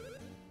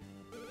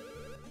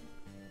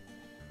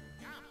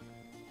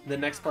 The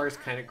next bar is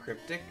kind of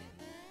cryptic.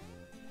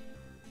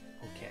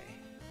 Okay.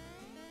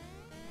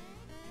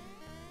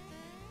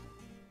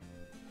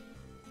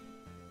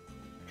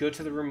 Go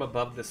to the room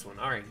above this one.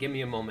 Alright, give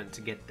me a moment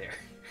to get there.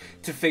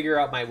 To figure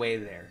out my way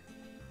there.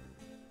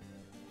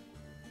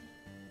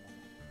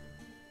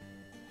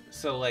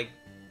 So, like...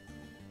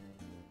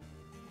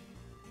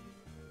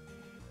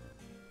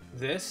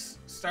 this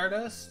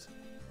Stardust?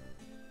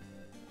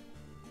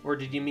 Or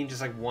did you mean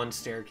just like one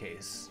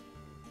staircase?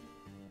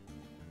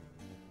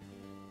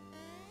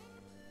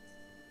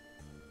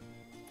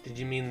 Did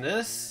you mean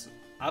this?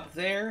 Up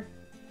there?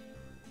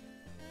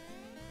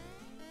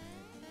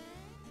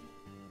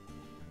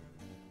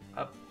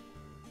 Up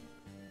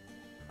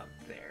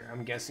there.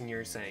 I'm guessing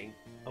you're saying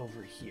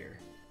over here.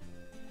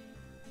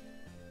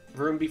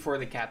 Room before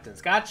the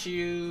captains. Got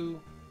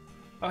you!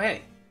 Oh,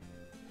 hey.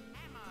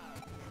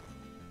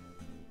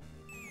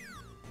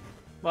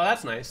 Well,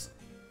 that's nice.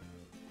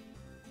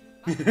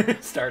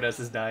 Stardust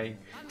is dying.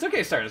 It's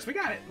okay, Stardust. We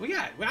got it. We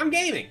got it. I'm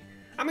gaming.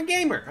 I'm a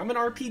gamer. I'm an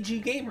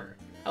RPG gamer.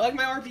 I like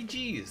my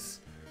RPGs.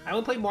 I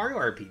only play Mario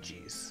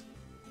RPGs.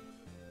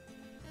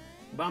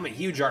 But I'm a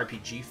huge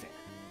RPG fan.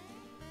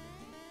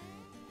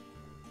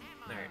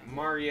 Alright,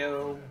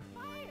 Mario.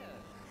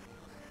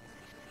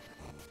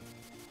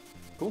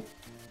 Cool.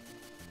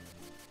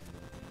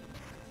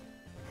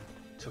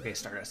 It's okay,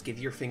 Stardust. Give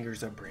your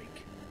fingers a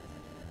break.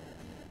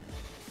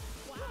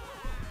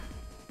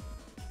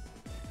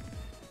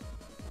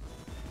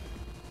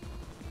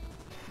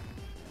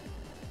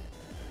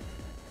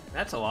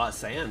 That's a lot of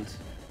sand.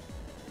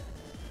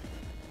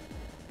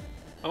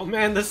 Oh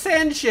man, the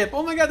sand ship!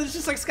 Oh my god, this is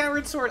just like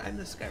Skyward Sword. I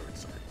miss Skyward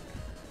Sword.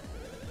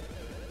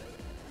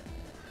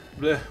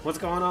 Blech, what's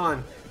going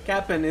on?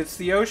 Captain, it's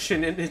the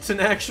ocean, and it's an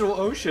actual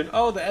ocean.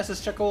 Oh, the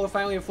SS Chocola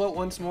finally afloat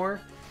once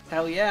more.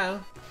 Hell yeah.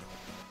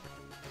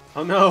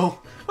 Oh no!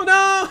 Oh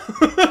no!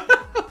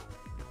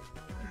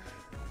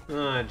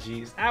 Oh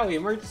jeez. Owie,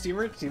 emergency,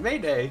 emergency,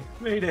 mayday!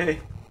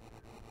 Mayday.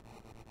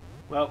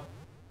 Well.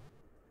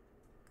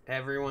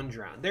 Everyone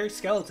drowned. They're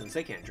skeletons,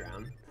 they can't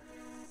drown.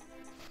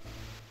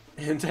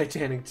 And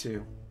Titanic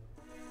too.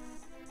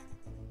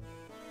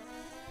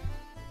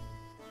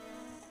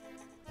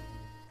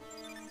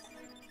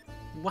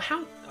 Well,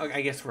 how? Okay,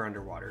 I guess we're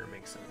underwater, it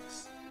makes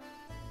sense.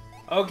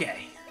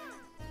 Okay.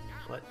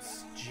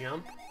 Let's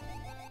jump.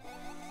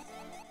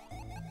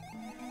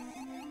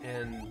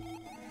 And...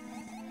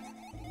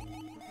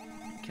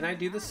 can I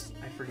do this?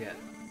 I forget.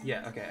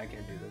 Yeah, okay, I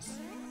can do this.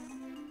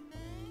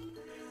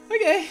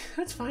 Okay,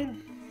 that's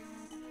fine.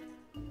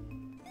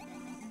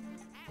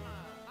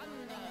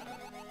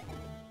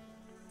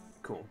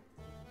 Cool.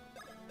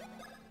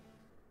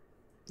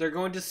 They're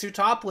going to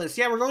Sutopolis.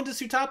 Yeah, we're going to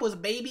Sutopolis,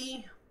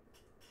 baby!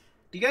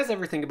 Do you guys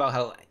ever think about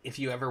how if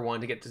you ever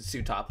wanted to get to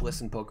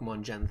Sutopolis in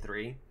Pokemon Gen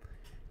 3,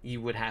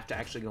 you would have to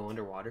actually go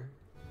underwater?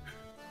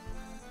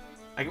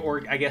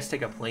 Or I guess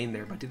take a plane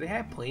there, but do they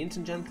have planes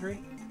in Gen 3?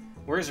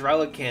 Where's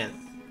Relicanth?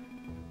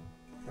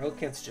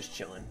 Relicanth's just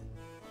chilling.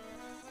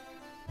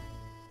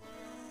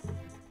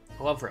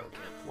 I love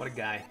Relicanth. What a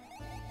guy.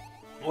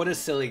 What a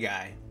silly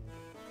guy.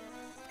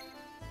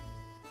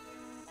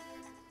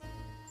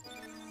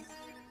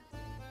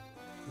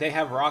 They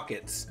have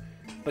rockets,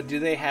 but do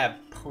they have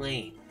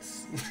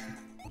planes?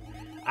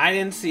 I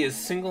didn't see a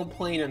single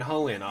plane in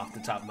Hoenn off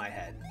the top of my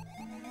head.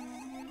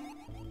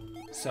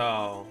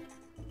 So,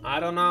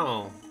 I don't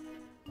know.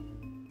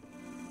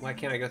 Why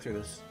can't I go through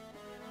this?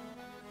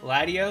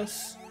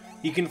 Latios?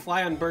 You can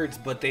fly on birds,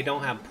 but they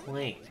don't have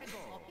planes.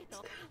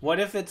 What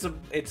if it's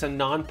a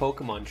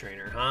non-Pokemon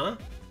trainer, huh?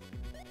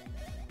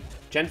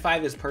 Gen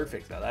 5 is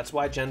perfect, though. That's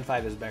why Gen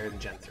 5 is better than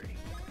Gen 3.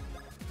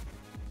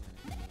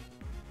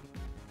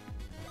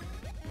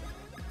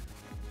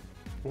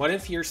 What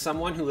if you're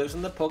someone who lives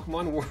in the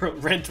Pokemon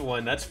world? Rent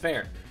one. That's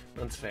fair.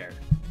 That's fair.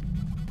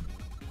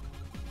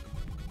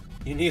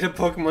 You need a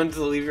Pokemon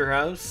to leave your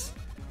house?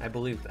 I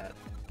believe that.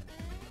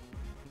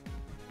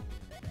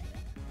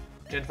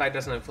 Gen 5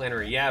 doesn't have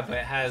Flannery. Yeah, but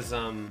it has,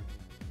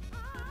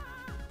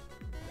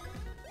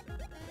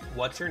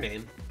 what's her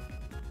name?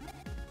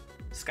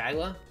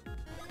 Skyla?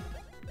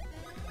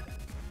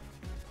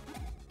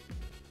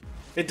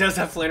 It does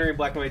have Flannery in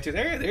Black and White too.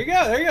 There you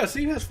go, there you go.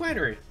 See, it has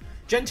Flannery.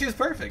 Gen 2 is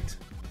perfect.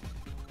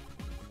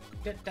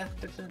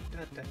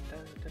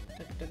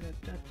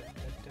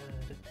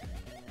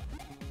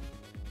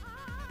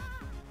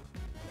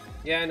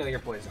 Yeah, I know you're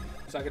poisoned.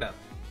 Suck it up.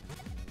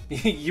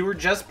 You were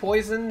just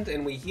poisoned,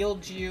 and we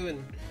healed you,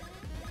 and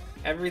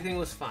everything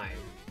was fine.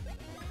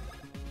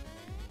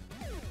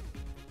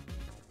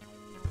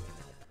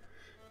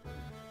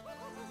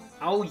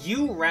 Oh,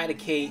 you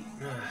eradicate.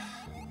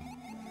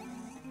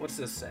 What's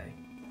this say?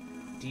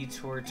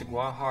 Detour to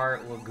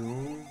Guahar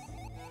Lagoon.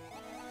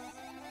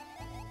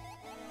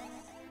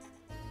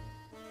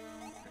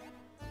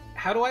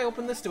 How do I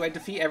open this? Do I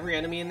defeat every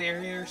enemy in the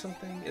area or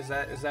something? Is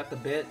that the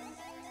bit?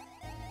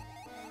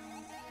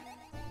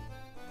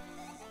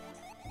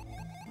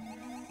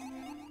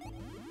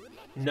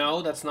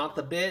 No, that's not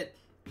the bit.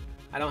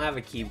 I don't have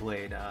a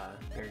Keyblade,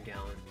 Bear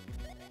Gallon.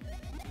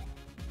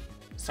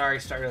 Sorry,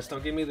 Stardust,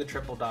 don't give me the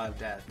triple dot of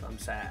death. I'm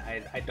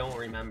sad. I don't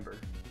remember.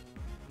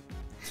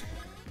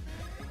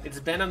 It's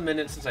been a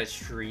minute since I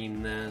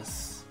streamed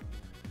this.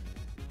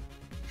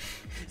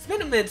 It's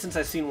been a minute since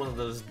I've seen one of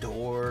those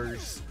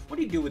doors. What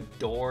do you do with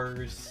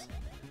doors?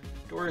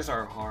 Doors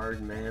are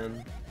hard,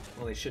 man.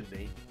 Well, they should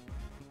be.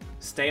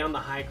 Stay on the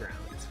high ground.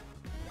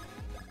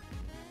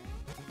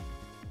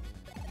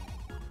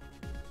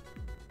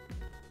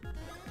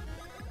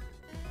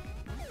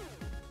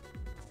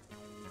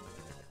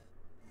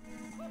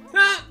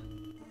 Ah!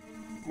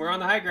 We're on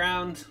the high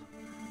ground.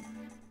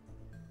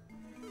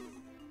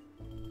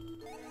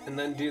 And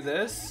then do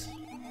this.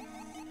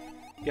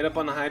 Get up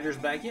on the Hydra's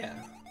back, yeah.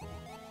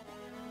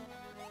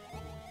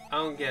 I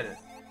don't get it.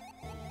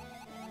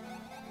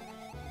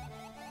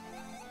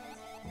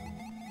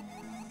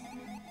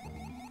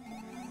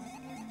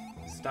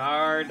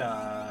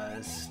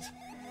 Stardust.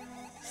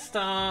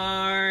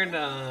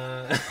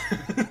 Stardust.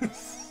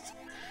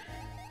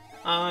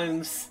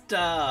 I'm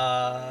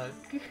stuck.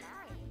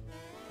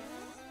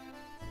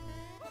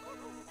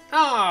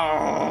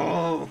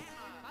 Oh!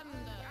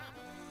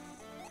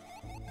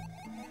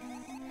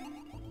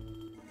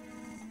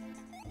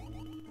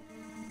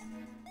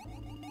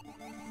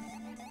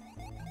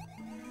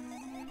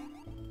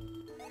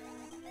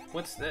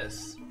 What's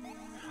this?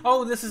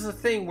 Oh, this is a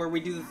thing where we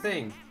do the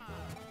thing.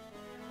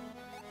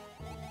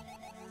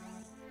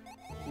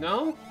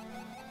 No?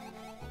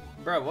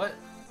 Bro, what?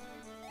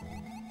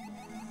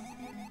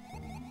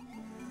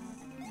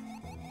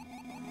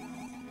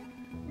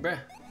 Bruh.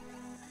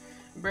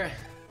 Bruh.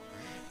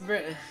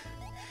 Bruh.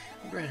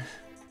 Bruh.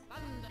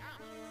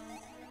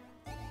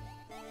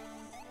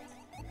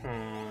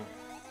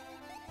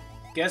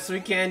 Guess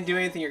we can't do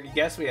anything, or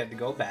guess we have to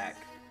go back.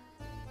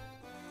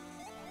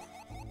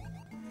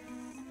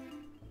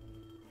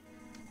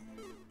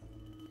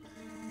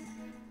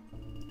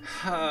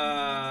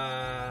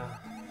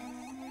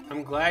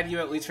 I'm glad you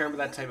at least remember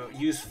that type of...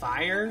 Use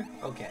fire?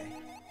 Okay.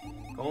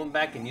 Going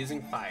back and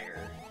using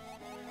fire.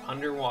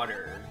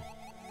 Underwater.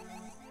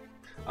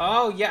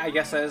 Oh, yeah, I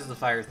guess that is the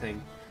fire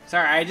thing.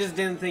 Sorry, I just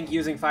didn't think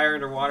using fire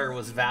underwater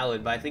was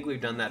valid, but I think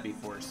we've done that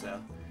before, so...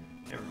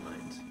 Never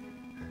mind.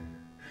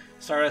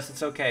 Stardust,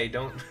 it's okay.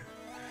 Don't...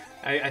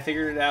 I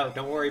figured it out.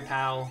 Don't worry,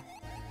 pal.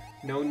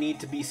 No need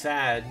to be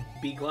sad.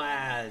 Be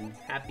glad.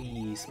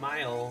 Happy.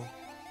 Smile.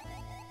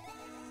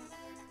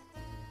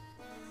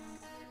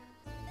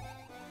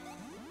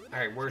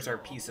 Alright, where's our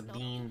piece of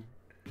bean?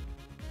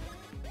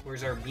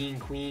 Where's our bean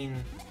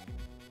queen?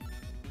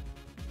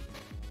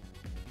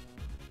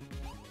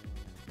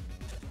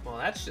 Well,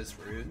 that's just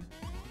rude.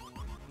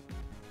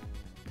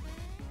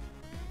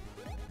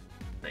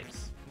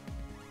 Nice.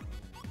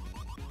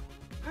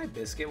 Hi,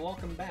 Biscuit.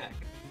 Welcome back.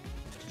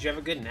 Did you have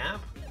a good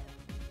nap?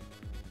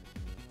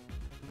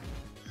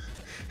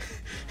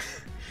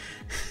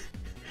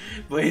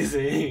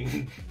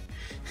 Blazing.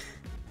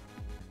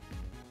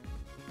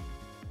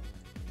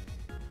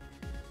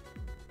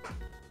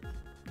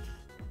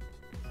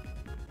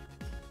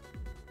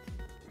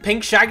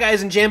 Pink Shy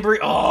Guys and Jamboree.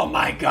 Oh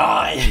my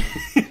god.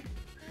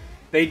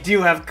 They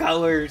do have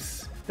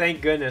colors.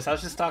 Thank goodness. I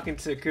was just talking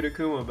to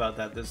Kudakuma about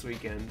that this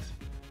weekend.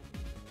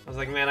 I was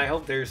like, man, I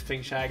hope there's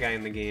Pink Shy Guy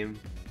in the game.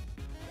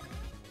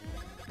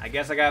 I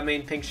guess I got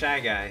main Pink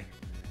Shy Guy.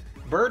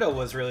 Berta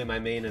was really my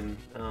main in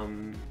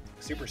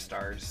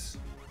Superstars.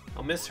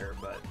 I'll miss her,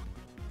 but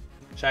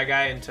Shy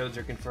Guy and Toads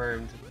are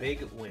confirmed.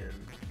 Big win.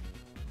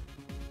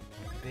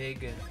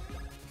 Big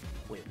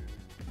win.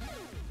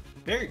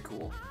 Very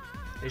cool.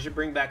 They should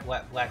bring back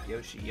Black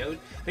Yoshi.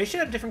 They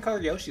should have different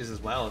color Yoshis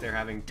as well if they're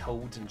having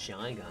Toads and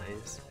Shy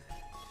Guys.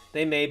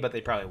 They may, but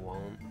they probably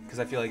won't. Because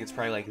I feel like it's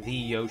probably like the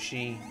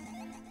Yoshi.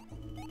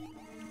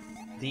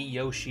 The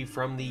Yoshi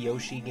from the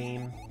Yoshi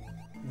game.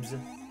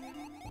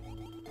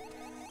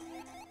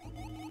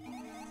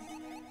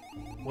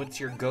 What's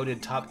your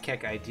goated top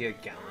kick idea,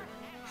 Gallon?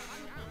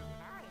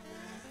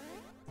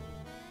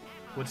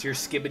 What's your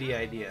skibbity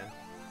idea?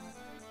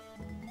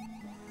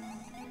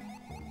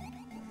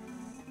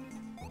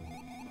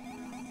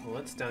 Well,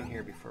 what's down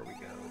here before we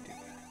go do that?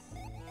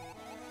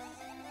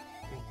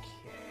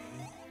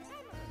 Okay.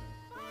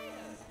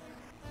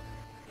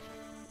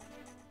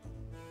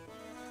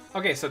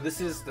 Okay, so this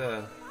is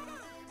the...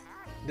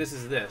 This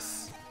is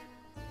this.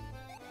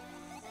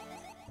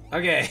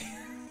 Okay.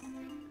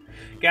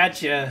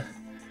 Gotcha.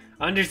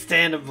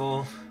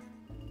 Understandable.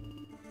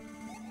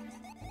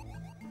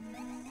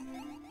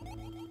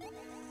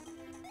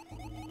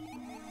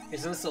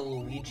 Is this a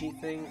Luigi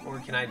thing, or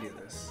can I do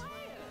this?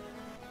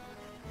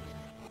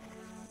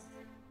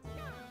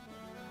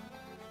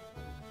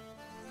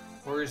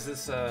 Or is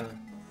this a...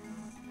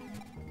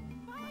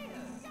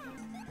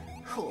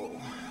 Oh.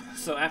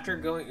 So after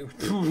going...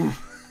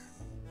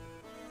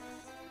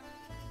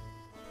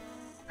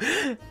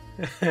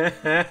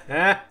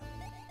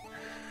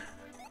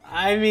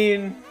 I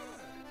mean...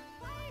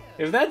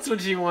 If that's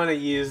what you want to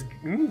use,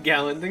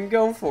 Gallant, then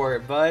go for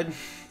it, bud.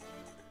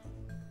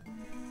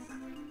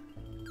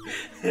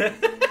 There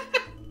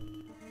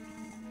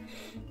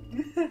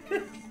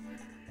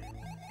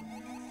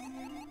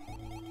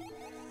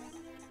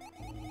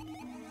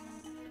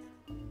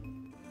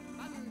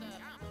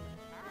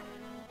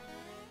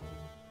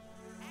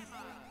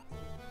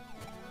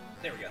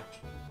we go.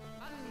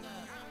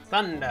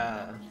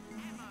 Thunder.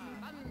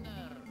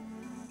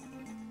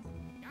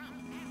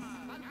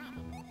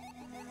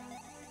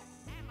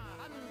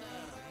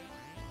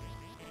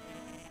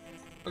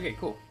 Okay,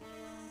 cool.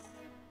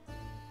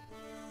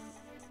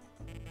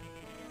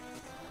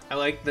 I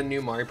like the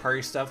new Mario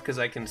Party stuff because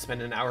I can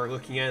spend an hour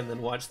looking at it and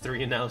then watch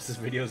 3 analysis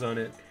videos on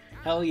it.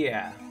 Hell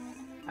yeah.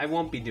 I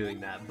won't be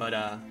doing that,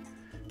 but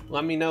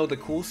let me know the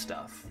cool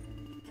stuff.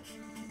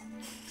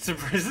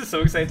 Surprises,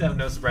 so excited to have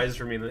no surprises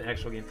for me in the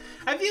actual game.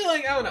 I feel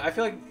like, I don't know, I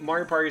feel like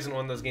Mario Party isn't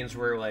one of those games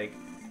where, like,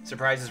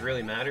 surprises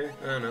really matter.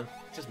 I don't know,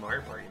 it's just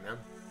Mario Party, man.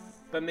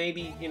 But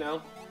maybe, you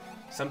know,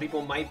 some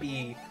people might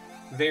be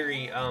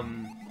very,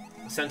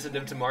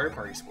 sensitive to Mario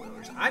Party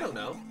spoilers. I don't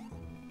know.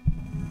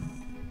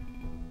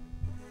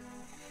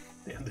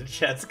 Damn, the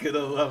chat's gonna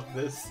love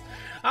this.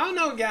 I don't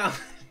know, Gal.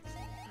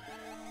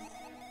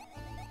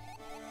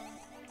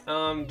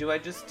 Do I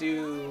just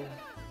do...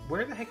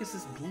 Where the heck is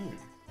this beam?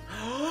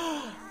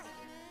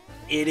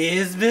 It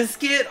is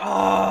Biscuit!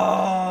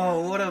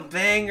 Oh, what a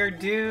banger,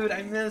 dude!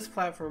 I miss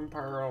Platform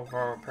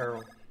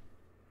Peril.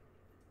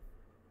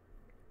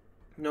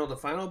 No, the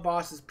final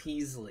boss is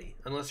Peasley.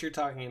 Unless you're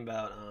talking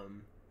about,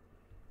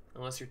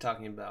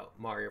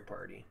 Mario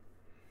Party.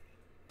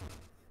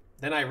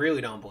 Then I really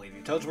don't believe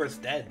you. Toadsworth's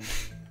dead.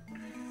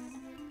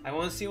 I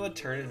want to see what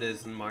turn it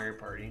is in Mario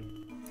Party.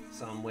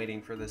 So I'm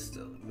waiting for this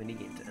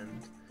minigame to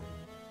end.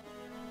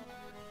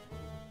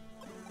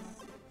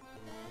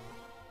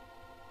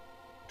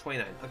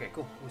 $29. Okay,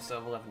 cool. We still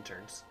have 11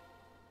 turns.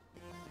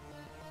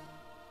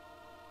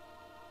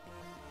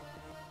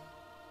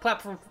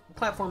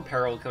 Platform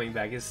Peril coming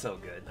back is so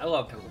good. I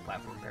love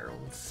Platform Peril.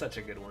 It's such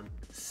a good one.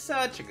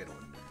 Such a good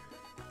one.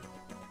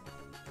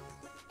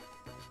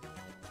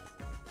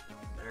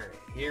 Alright,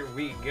 here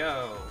we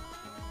go.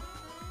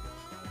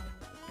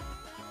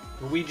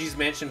 Luigi's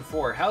Mansion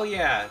 4. Hell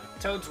yeah!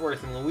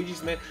 Toadsworth and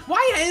Luigi's Mansion.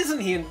 Why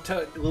isn't he in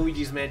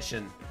Luigi's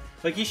Mansion?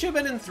 Like, he should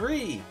have been in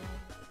 3.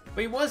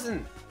 But he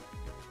wasn't.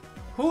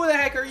 Who the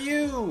heck are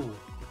you?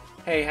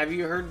 Hey, have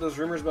you heard those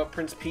rumors about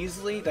Prince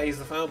Peasley? That he's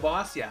the final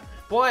boss? Yeah.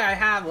 Boy, I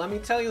have. Let me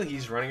tell you,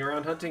 he's running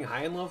around hunting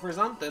high and low for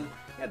something.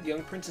 Yeah, the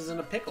young prince is in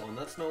a pickle, and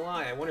that's no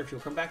lie. I wonder if he'll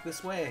come back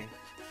this way.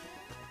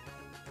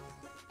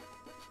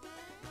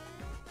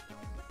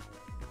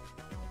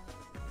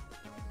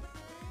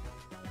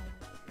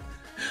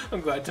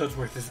 I'm glad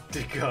Toadsworth is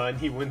gone.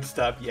 He wouldn't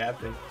stop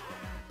yapping.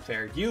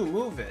 Fair. You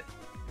move it.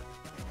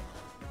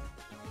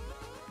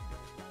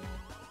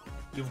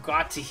 You've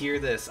got to hear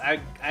this.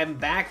 I'm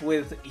back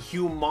with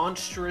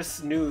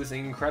monstrous news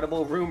and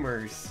incredible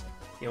rumors.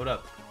 Yo, what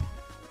up?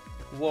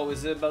 Whoa,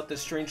 is it about the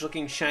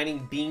strange-looking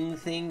shining bean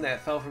thing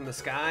that fell from the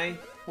sky?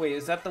 Wait,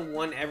 is that the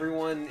one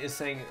everyone is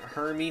saying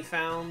Hermie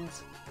found?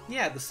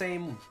 Yeah, the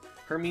same.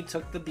 Hermie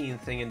took the bean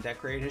thing and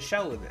decorated his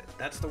shell with it.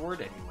 That's the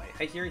word anyway.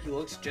 I hear he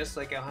looks just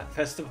like a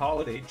festive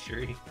holiday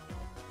tree.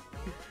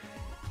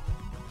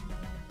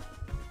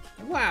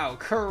 Wow,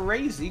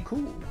 crazy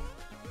cool.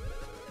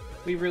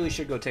 We really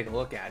should go take a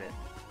look at it.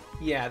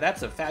 Yeah,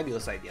 that's a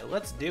fabulous idea.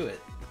 Let's do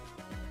it.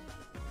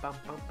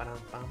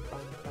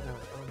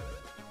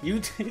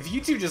 If you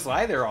two just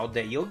lie there all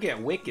day, you'll get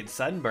wicked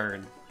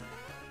sunburn.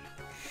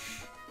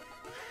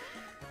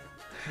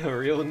 A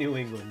real New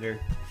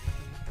Englander.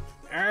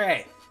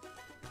 Alright.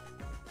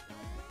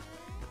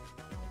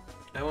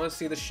 I want to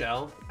see the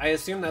shell. I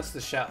assume that's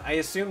the shell. I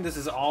assume this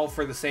is all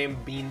for the same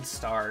bean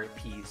star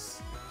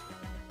piece.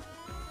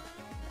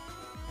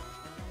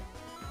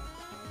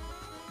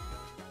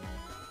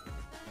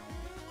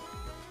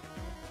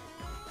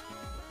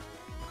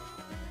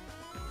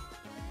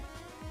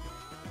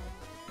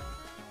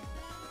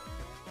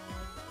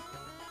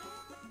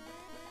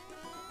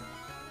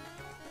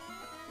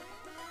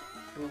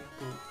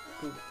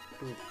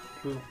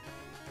 Boop.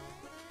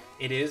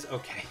 It is?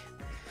 Okay.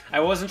 I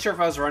wasn't sure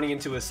if I was running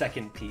into a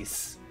second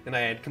piece, and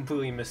I had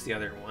completely missed the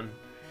other one.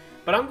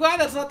 But I'm glad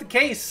that's not the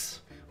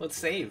case! Let's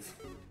save.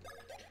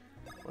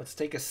 Let's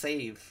take a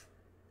save.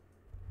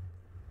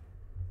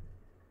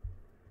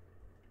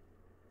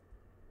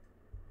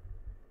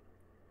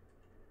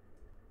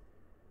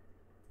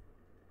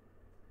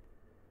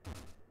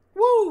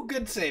 Woo!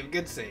 Good save,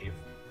 good save.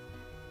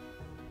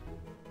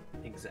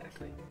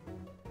 Exactly.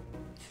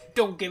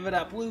 Don't give it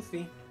up,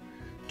 Luffy.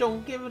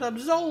 Don't give it up,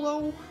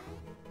 Zolo.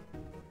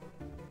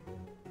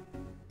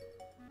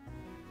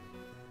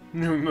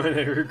 Never mind,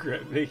 I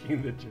regret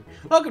making the joke.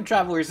 Welcome,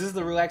 travelers. This is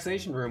the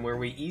relaxation room where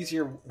we ease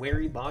your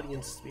weary body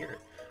and spirit.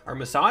 Our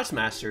massage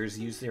masters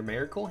use their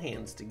miracle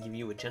hands to give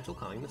you a gentle,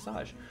 calming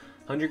massage.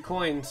 100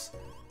 coins.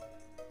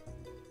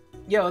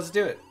 Yeah, let's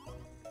do it.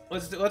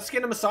 Let's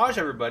get a massage,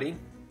 everybody.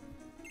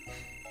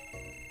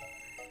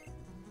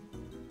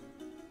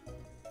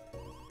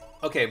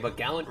 Okay, but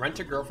Gallant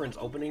Rent-A-Girlfriend's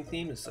opening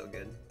theme is so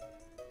good.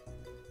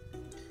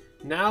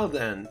 Now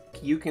then,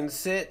 you can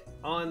sit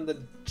on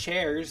the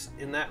chairs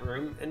in that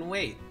room and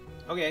wait.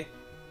 Okay.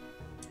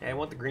 Hey, I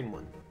want the green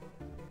one.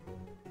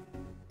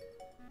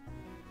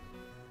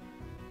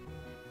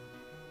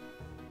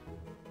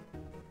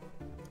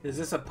 Is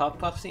this a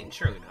puff scene?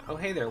 Surely not. Oh,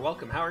 hey there,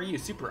 welcome. How are you?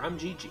 Super, I'm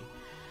Gigi.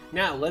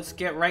 Now, let's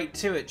get right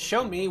to it.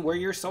 Show me where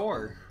you're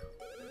sore.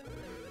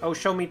 Oh,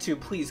 show me too,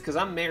 please, because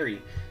I'm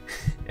Mary.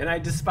 And I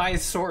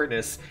despise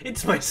soreness.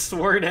 It's my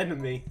sworn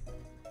enemy.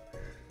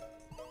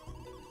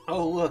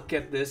 Oh, look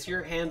at this.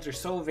 Your hands are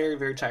so very,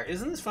 very tired.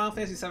 Isn't this Final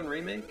Fantasy VII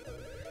Remake?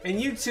 And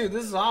you too.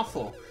 This is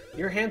awful.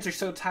 Your hands are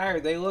so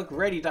tired, they look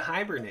ready to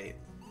hibernate.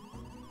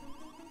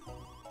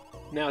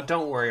 Now,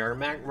 don't worry. Our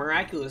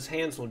miraculous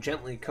hands will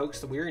gently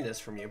coax the weariness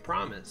from you.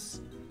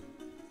 Promise.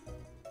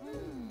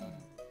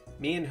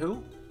 Me and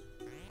who?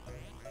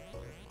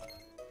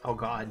 Oh,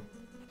 God.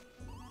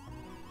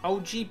 Oh,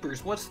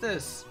 jeepers. What's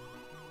this?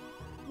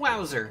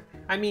 Wowzer.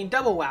 I mean,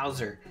 double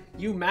wowzer.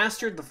 You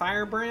mastered the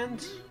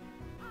firebrand?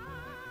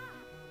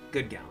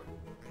 Good, Gallant.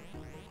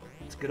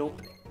 It's a good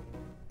opening.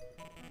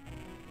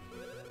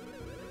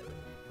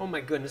 Oh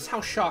my goodness, how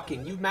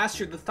shocking. You've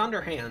mastered the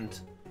Thunder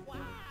Hand.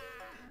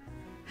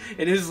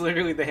 It is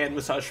literally the hand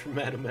massage from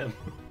Madam M.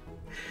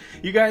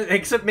 You guys,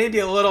 except maybe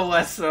a little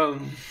less, a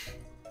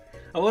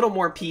little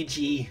more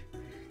PG.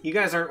 You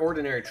guys aren't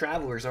ordinary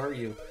travelers, are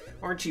you?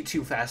 Aren't you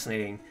too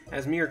fascinating?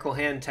 As miracle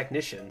hand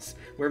technicians,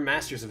 we're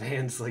masters of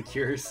hands like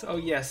yours. Oh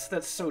yes,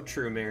 that's so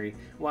true, Mary.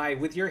 Why,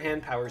 with your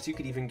hand powers, you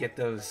could even get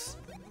those...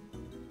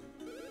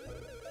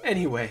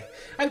 Anyway,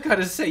 I've got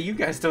to say, you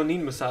guys don't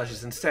need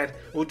massages. Instead,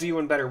 we'll do you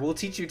one better. We'll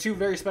teach you 2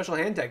 very special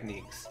hand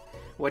techniques.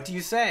 What do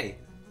you say?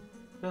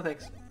 No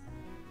thanks.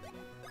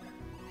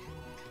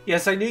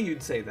 Yes, I knew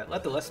you'd say that.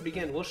 Let the lesson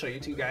begin. We'll show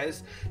you 2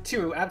 guys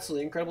 2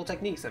 absolutely incredible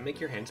techniques that make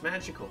your hands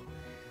magical.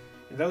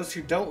 And those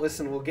who don't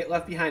listen will get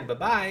left behind.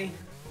 Bye-bye.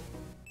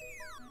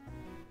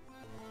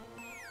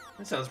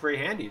 That sounds pretty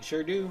handy. It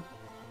sure do.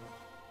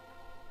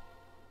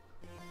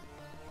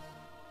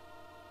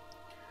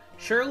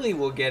 Surely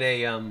we'll get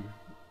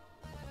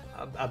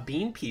a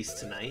bean piece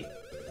tonight.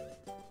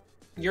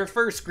 Your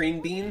first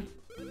green bean.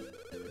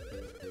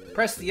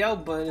 Press the L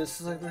button.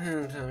 It's like the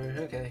hand tower.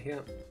 Okay,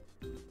 yep.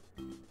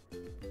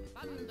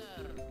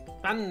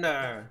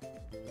 Thunder.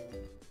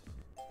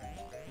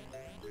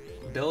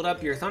 Build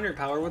up your thunder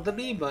power with the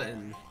B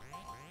button.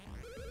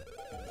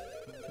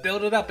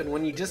 Build it up, and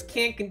when you just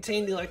can't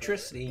contain the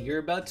electricity, you're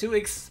about to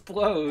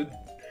explode.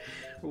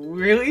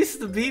 Release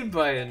the B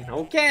button.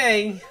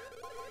 Okay.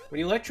 When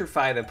you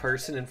electrify the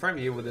person in front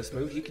of you with this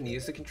move, you can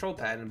use the control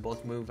pad and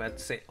both move at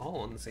the same... Oh,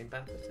 on the same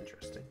path. That's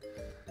interesting.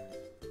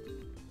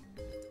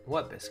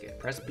 What, Biscuit?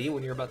 Press B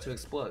when you're about to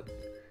explode.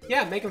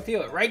 Yeah, make him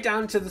feel it. Right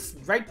down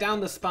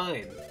the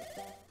spine.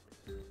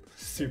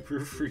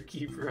 Super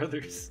freaky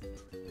brothers.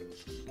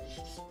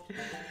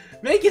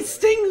 Make it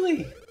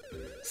stingly!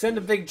 Send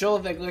a big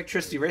jolt of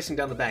electricity racing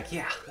down the back.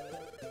 Yeah.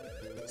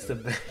 It's the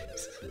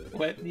best.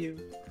 Wet new.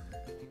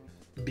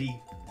 B.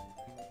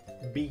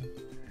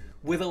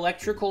 With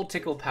electrical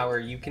tickle power,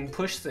 you can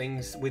push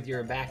things with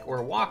your back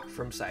or walk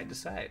from side to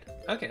side.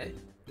 Okay.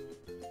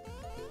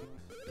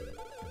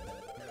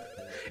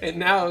 And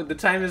now the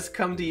time has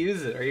come to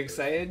use it. Are you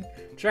excited?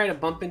 Try to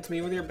bump into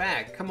me with your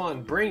back. Come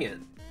on, bring it.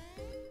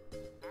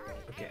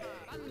 Okay.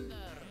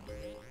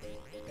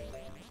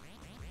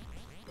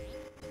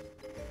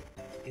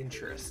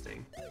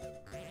 Interesting.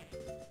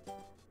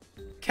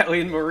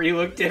 Kelly and Marie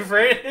look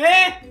different.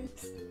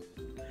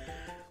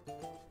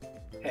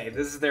 Hey,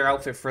 this is their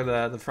outfit for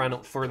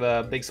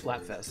the big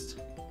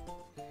Splatfest.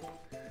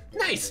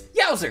 Nice!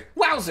 Yowzer!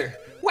 Wowzer!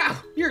 Wow!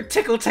 You're a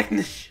tickle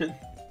technician!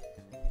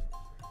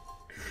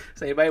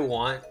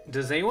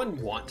 Does anyone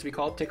want to be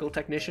called tickle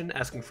technician?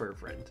 Asking for a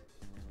friend.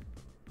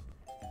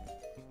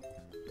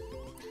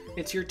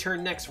 It's your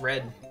turn next,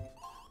 Red.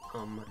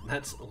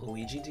 That's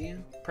Luigi to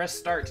you? Press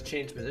start to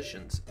change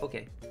positions.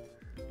 Okay.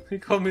 You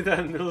called me that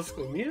in middle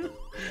school. Yeah?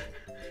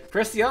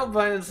 Press the L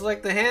button and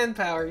select the hand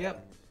power.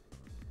 Yep.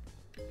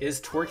 Is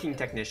twerking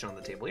technician on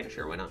the table? Yeah,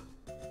 sure, why not?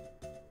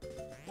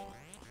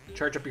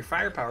 Charge up your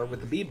firepower with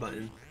the B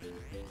button.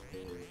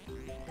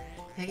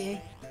 Okay.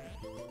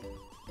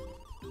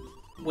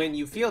 When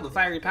you feel the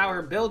fiery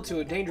power build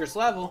to a dangerous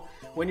level,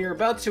 when you're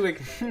about to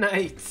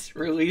ignite,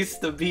 release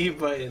the B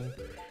button.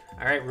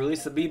 Alright,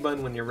 release the B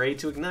button when you're ready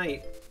to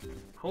ignite.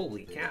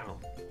 Holy cow.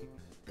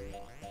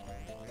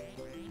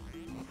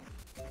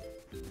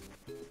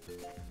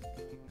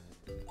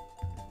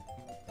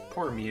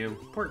 Poor Mew.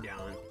 Poor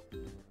Gallant.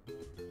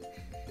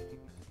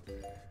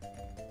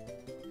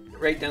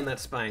 Right down that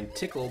spine.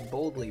 Tickle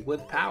boldly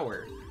with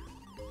power.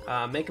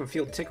 Make him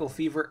feel tickle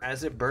fever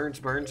as it burns,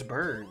 burns,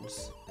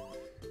 burns.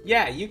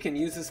 Yeah, you can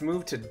use this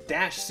move to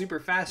dash super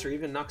fast or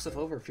even knock stuff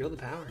over. Feel the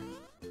power.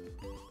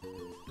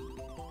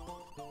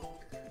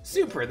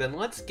 Super, then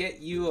let's get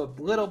you a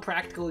little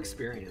practical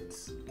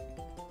experience.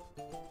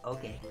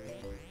 Okay.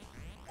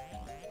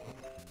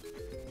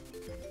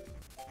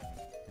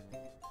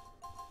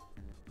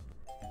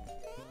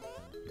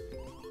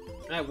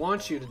 I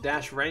want you to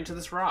dash right into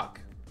this rock.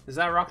 Is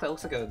that a rock that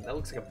looks like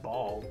a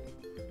ball?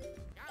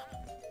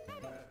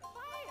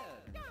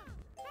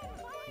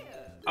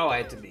 Oh, I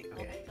had to be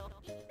okay.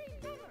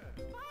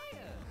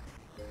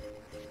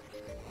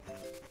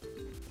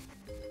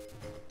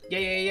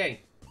 Yay, yay,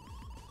 yay.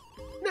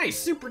 Nice,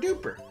 super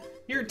duper.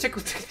 You're a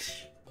tickle.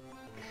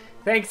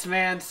 Thanks,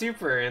 man,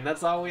 super, and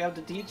that's all we have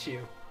to teach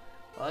you.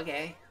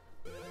 Okay.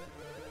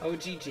 Oh,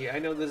 Gigi, I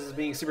know this is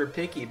being super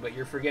picky, but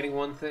you're forgetting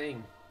one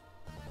thing.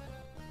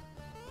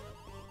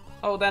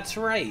 Oh, that's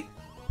right.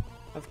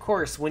 Of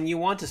course, when you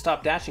want to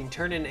stop dashing,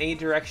 turn in a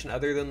direction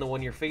other than the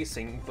one you're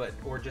facing,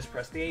 or just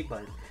press the A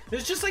button.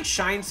 There's just like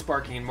shine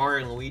sparking in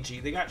Mario and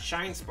Luigi. They got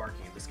shine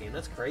sparking in this game.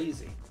 That's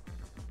crazy.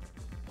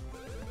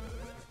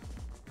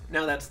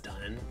 Now that's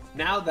done.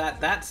 Now that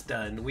that's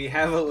done, we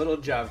have a little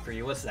job for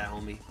you. What's that,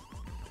 homie?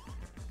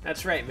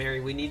 That's right, Mary.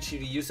 We need you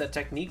to use that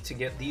technique to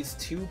get these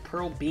 2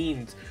 pearl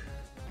beans.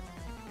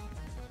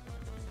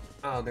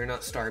 Oh, they're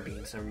not star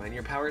beans. Never mind.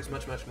 Your power is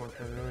much, much more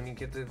powerful when you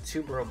get the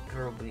 2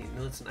 pearl beans.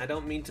 Listen, I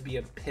don't mean to be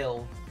a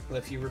pill, but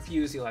if you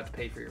refuse, you'll have to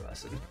pay for your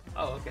lesson.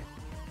 Oh, okay.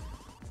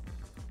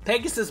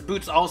 Pegasus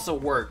boots also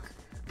work,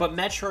 but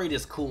Metroid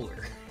is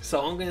cooler,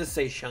 so I'm gonna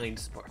say Shine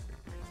Spark.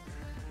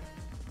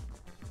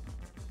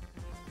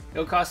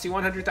 It'll cost you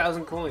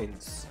 100,000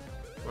 coins.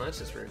 Well, that's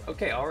just rude.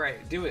 Okay,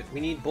 alright, do it. We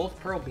need both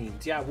pearl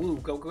beans. Yeah, woo,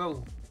 go,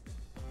 go.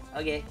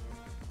 Okay.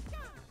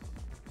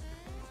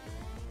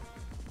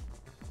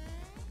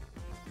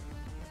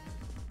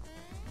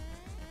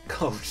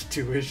 College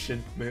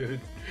tuition mood.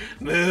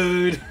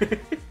 Mood!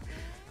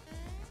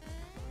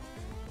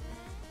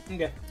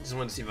 Okay, just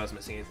wanted to see if I was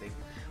missing anything.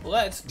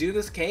 Let's do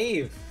this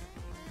cave.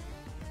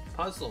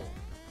 Puzzle.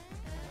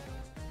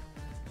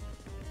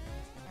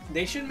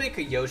 They should make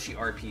a Yoshi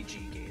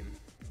RPG game.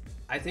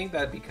 I think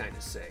that'd be kind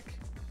of sick.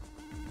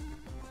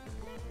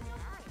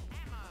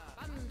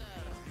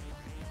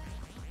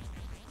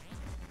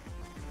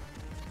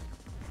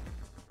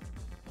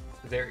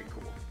 Very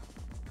cool.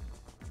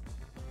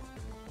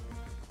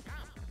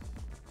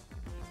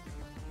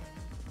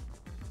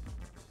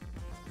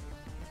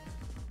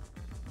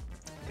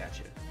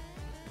 Gotcha.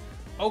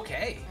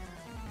 Okay.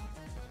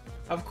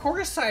 Of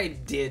course I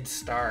did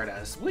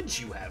Stardust. Would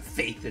you have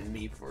faith in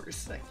me for a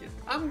second?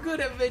 I'm good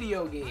at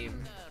video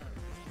games.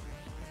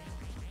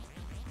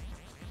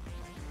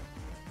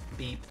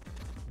 Beep.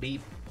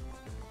 Beep.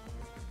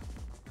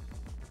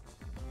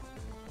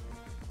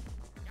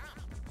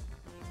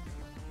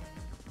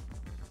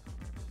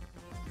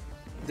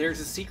 There's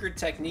a secret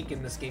technique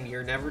in this game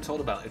you're never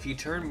told about. If you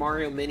turn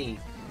Mario Mini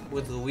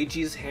with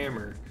Luigi's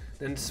hammer,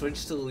 then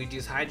switch to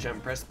Luigi's high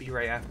jump, press B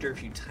right after.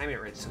 If you time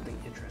it right, something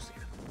interesting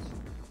happens.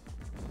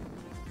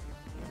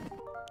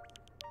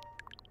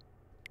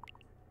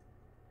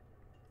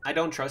 I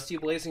don't trust you,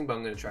 Blazing, but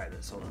I'm gonna try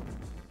this. Hold on.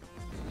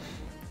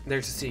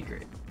 There's a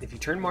secret. If you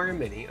turn Mario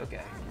Mini,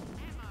 okay.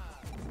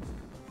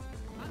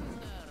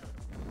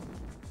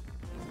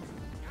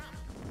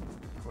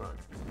 Hold on.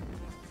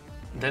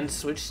 Then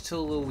switch to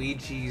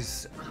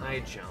Luigi's high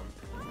jump.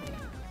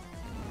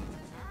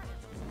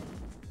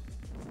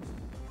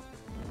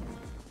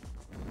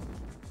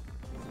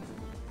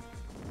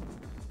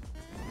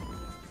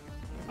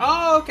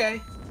 Oh,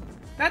 okay.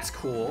 That's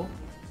cool.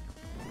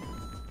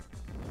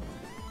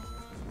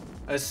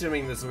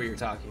 Assuming this is what you're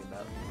talking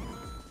about.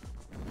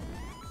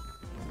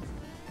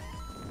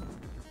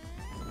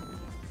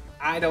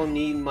 I don't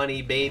need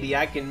money, baby.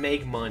 I can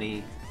make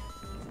money.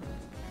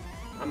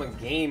 I'm a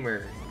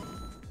gamer.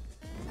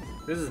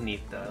 This is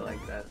neat, though. I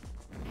like that.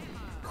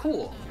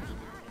 Cool.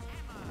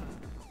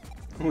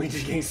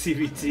 Luigi getting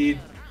CBT'd.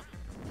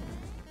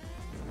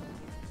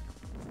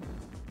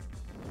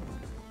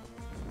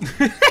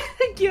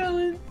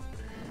 Killing.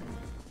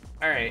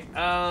 Alright,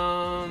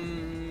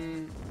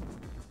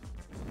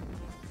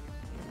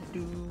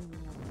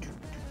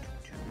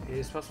 it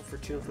is possible for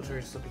 2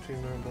 infiltrators to slip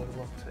between them and blow the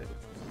block type.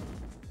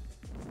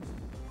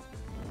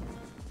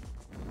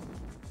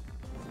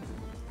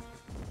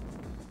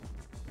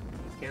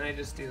 Can I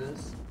just do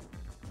this?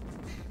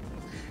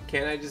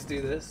 Can I just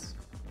do this?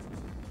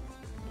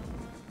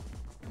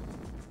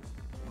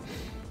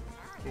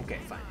 Okay,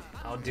 fine.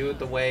 I'll do it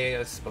the way I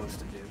was supposed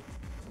to do.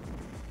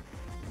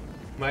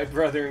 My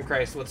brother in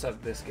Christ, what's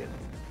up, Biscuit?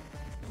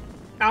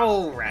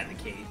 I'll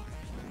eradicate.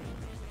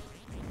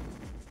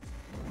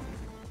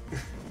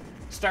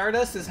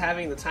 Stardust is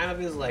having the time of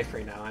his life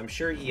right now. I'm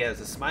sure he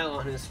has a smile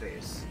on his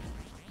face.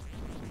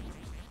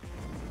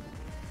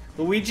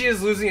 Luigi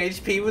is losing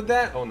HP with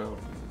that? Oh no.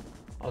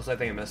 Also, I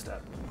think I messed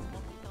up.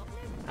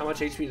 How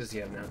much HP does he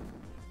have now?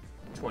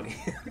 20.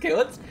 Okay,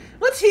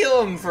 let's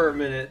heal him for a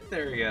minute.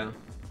 There we go.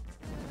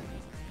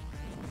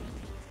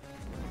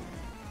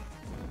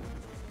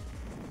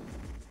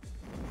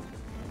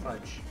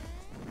 Fudge.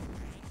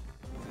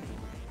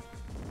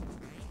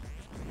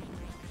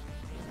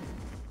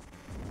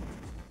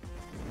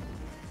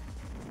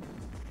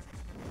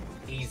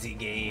 Easy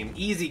game.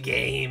 Easy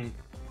game.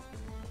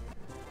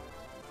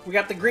 We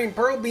got the green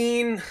Pearl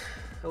Bean.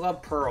 I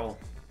love Pearl.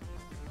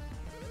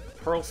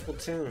 Pearl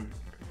Splatoon.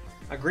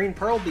 A green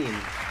Pearl Bean.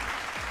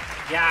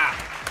 Yeah.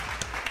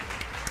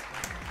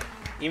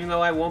 Even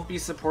though I won't be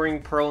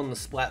supporting Pearl in the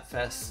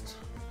Splatfest,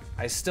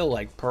 I still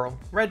like Pearl.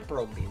 Red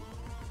Pearl Bean.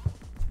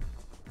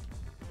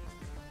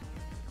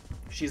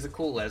 She's a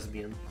cool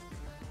lesbian.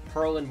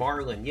 Pearl and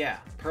Marlin. Yeah,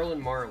 Pearl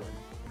and Marlin.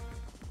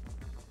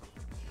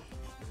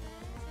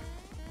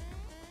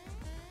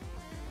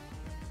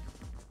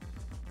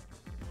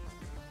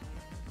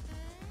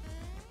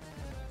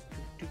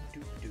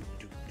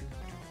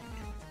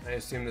 I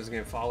assume this is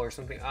gonna fall or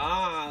something.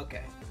 Ah,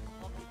 okay.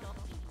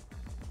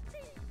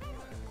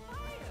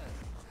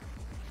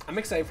 I'm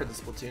excited for the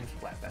Splatoon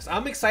Splatfest.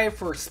 I'm excited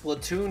for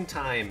Splatoon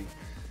time.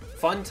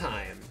 Fun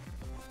time.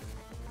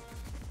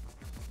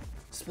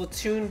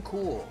 Splatoon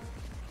cool.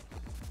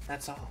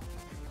 That's all.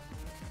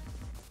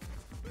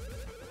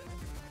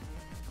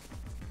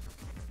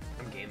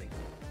 I'm gaming.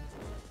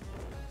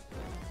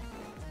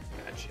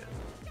 Gotcha.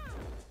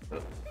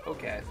 Oh,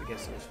 okay, I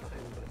guess it was fine,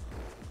 but...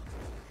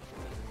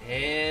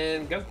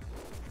 And go.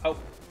 Oh,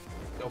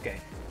 okay.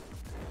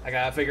 I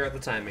gotta figure out the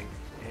timing.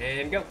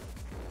 And go.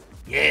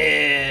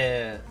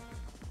 Yeah!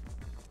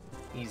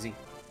 Easy.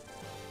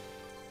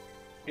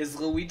 Is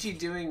Luigi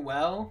doing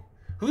well?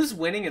 Who's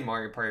winning in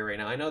Mario Party right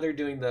now? I know they're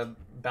doing the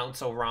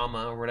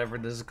Bounce-O-Rama or whatever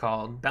this is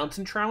called. Bounce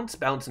and Trounce?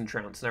 Bounce and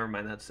Trounce. Never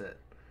mind, that's it.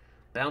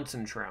 Bounce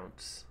and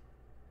Trounce.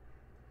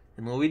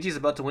 And Luigi's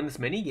about to win this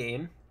mini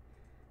game.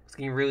 It's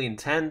getting really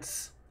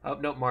intense. Oh,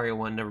 nope, Mario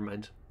won. Never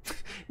mind.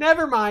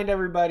 Never mind,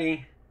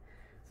 everybody.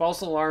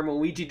 False alarm.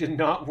 Luigi did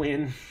not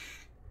win.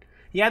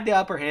 He had the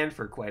upper hand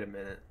for quite a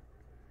minute.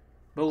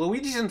 But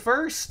Luigi's in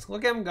first.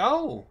 Look at him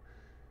go.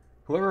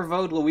 Whoever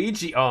voted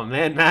Luigi. Oh,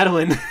 man,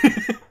 Madeline.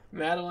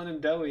 Madeline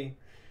and Doey.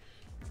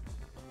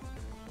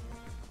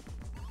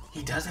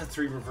 He does have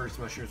 3 reverse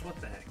mushrooms. What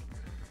the heck?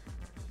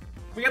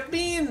 We got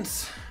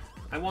beans.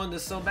 I wanted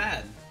this so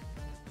bad.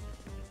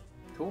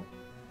 Cool.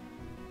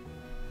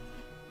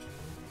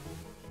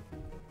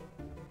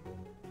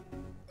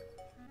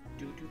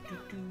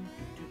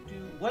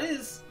 What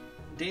is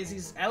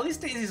Daisy's? At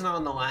least Daisy's not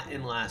on the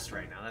in last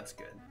right now. That's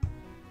good.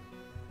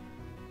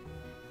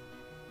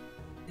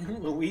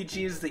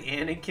 Luigi is the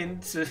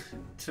Anakin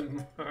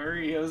to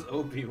Mario's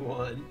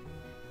Obi-Wan.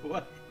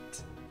 What?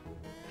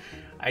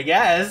 I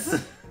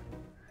guess.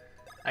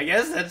 I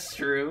guess that's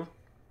true.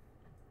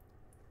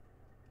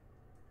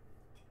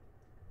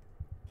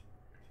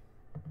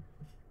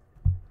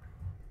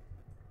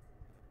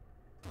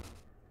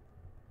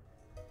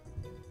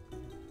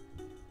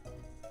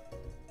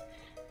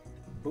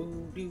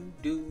 Boo doo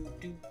doo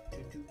doo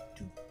doo doo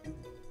doo doo.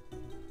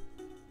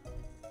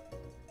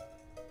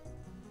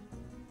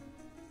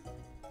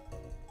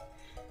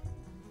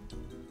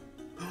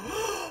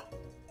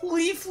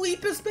 Leaf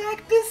Leap is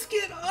back,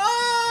 Biscuit!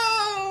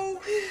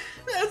 Oh!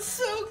 That's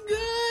so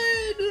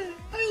good!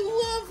 I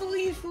love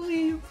Leaf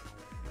Leap!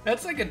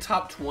 That's like a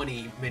top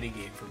 20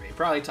 minigame for me.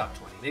 Probably top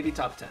 20, maybe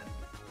top 10.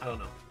 I don't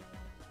know.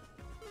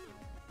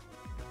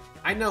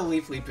 I know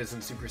Leaf Leap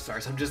isn't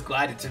Superstars. I'm just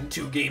glad it's in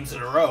 2 games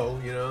in a row,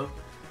 you know?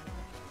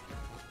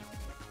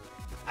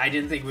 I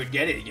didn't think we'd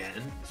get it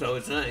again, so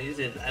it's nice.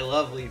 I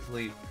love Leaf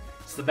Leap.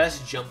 It's the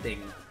best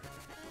jumping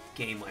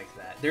game like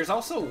that. There's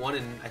also one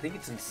in, I think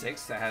it's in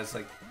 6, that has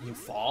like, you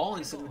fall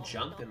instead of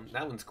jump, and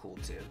that one's cool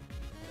too.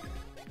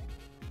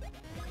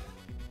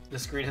 The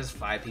screen has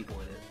 5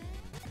 people in it.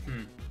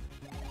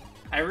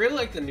 I really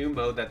like the new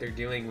mode that they're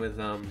doing with,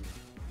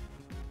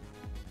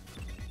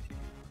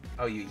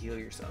 oh, you heal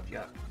yourself,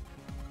 yuck.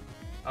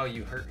 Oh,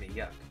 you hurt me,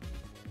 yuck.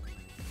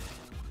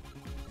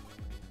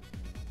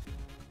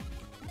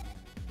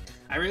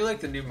 I really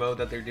like the new mode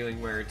that they're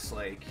doing where it's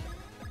like,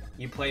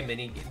 you play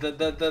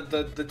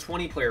the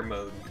 20 player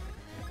mode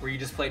where you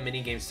just play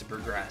mini games to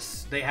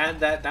progress. They had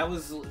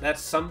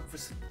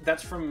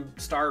that's from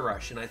Star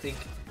Rush, and I think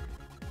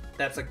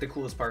that's like the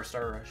coolest part of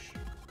Star Rush.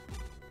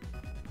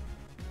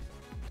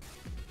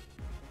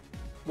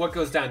 What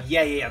goes down?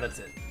 Yeah, that's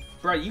it.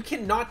 Bro, you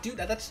cannot do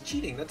that. That's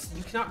cheating.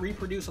 You cannot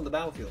reproduce on the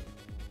battlefield.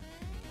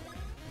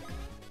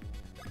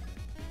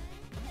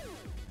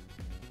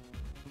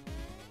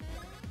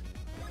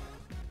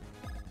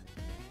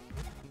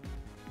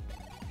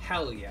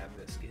 Hell yeah,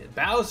 Biscuit.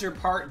 Bowser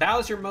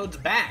mode's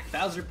back.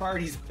 Bowser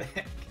Party's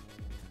back.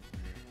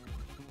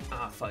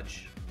 Ah,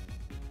 fudge.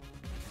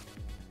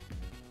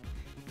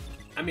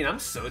 I mean, I'm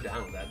so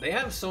down with that. They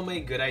have so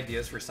many good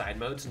ideas for side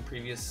modes in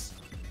previous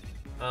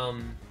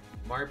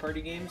Mario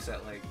Party games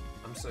that, like,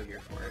 I'm so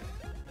here for it.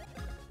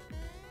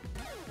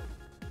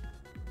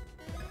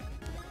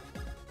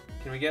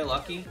 Can we get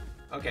lucky?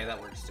 Okay,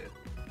 that works too.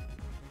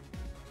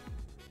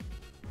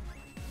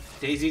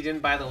 Daisy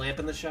didn't buy the lamp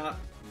in the shop?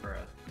 Bruh.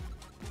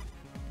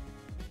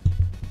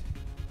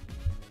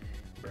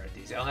 Bruh,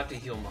 Daisy. I'll have to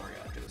heal Mario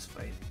after this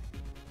fight.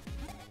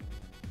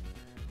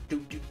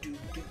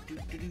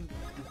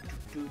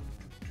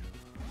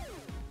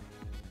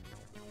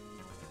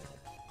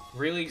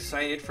 Really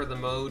excited for the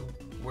mode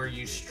where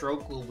you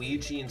stroke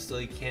Luigi until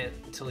he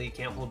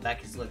can't hold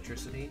back his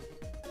electricity.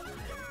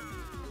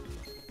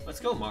 Let's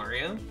go,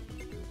 Mario.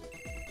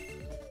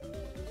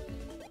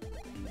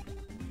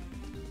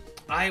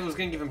 I was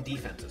gonna give him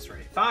defenses,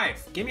 right?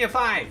 5! Give me a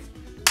 5!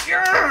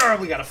 Yeah!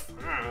 We got a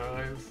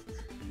 5.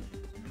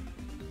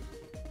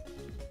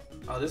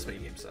 Oh, this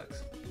minigame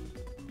sucks.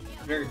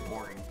 It's very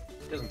boring.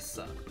 It doesn't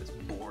suck, but it's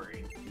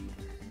boring.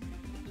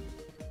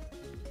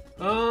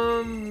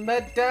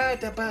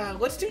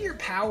 Let's do your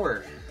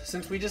power.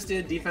 Since we just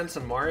did defense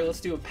on Mario,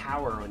 let's do a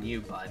power on you,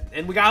 bud.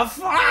 And we got a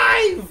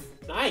 5!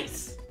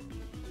 Nice!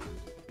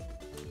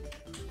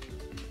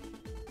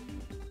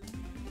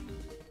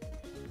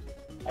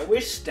 I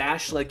wish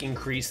Stash, like,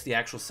 increased the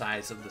actual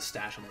size of the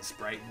Stash on the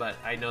sprite, but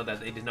I know that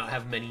they did not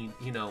have many,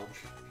 you know,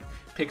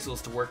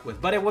 pixels to work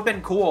with. But it would have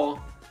been cool.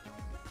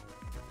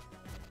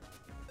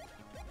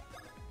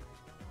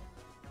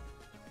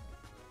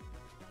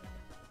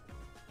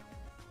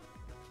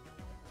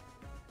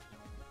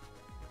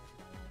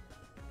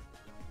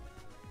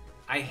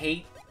 I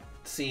hate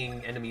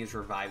seeing enemies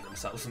revive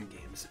themselves in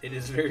games. It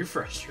is very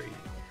frustrating.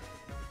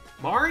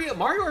 Mario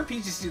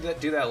RPGs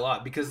do that a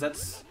lot, because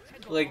that's...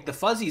 Like, the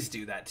fuzzies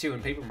do that, too,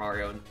 in Paper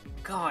Mario, and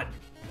God,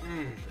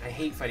 I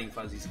hate fighting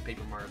fuzzies in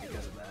Paper Mario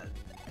because of that.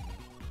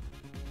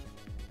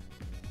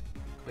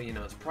 But, you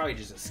know, it's probably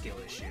just a skill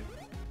issue.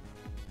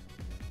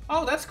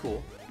 Oh, that's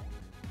cool.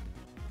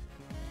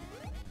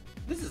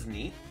 This is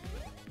neat.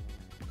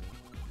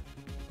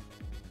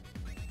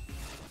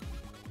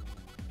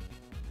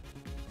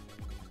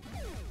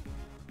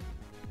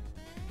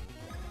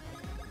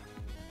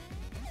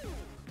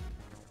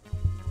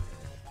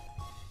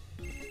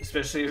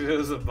 Especially if it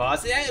was a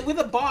boss. Yeah, with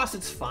a boss,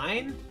 it's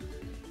fine.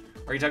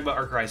 Are you talking about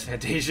Arc-Rise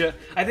Fantasia?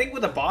 I think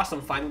with a boss, I'm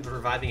fine with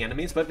reviving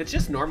enemies, but if it's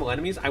just normal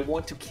enemies, I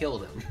want to kill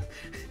them.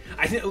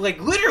 Like,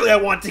 literally, I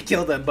want to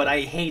kill them, but I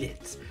hate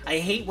it. I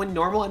hate when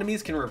normal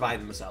enemies can revive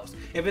themselves.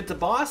 If it's a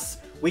boss,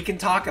 we can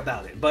talk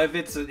about it. But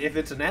if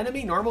it's an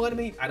enemy, normal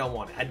enemy, I don't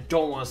want it. I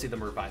don't want to see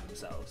them revive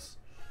themselves.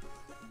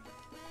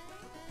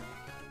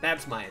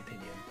 That's my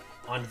opinion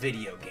on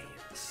video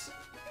games.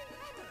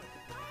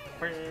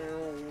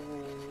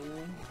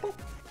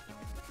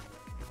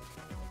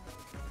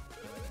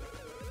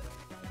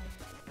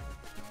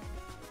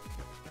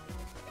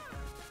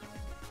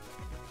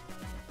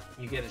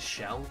 You get a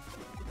shell?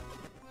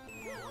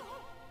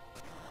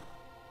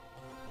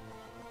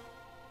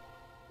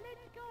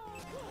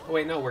 Oh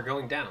wait, no, we're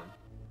going down.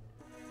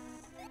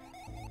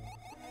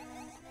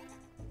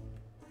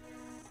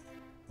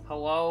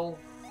 Hello?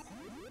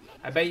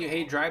 I bet you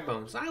hate dry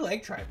bones. I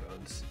like dry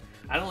bones.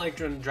 I don't like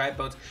dry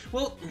bones.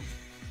 Well,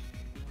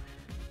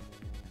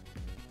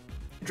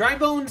 dry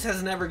bones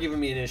has never given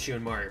me an issue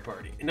in Mario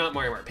Party. Not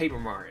Mario Party, Paper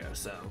Mario,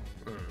 so.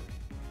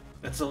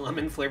 That's a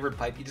lemon flavored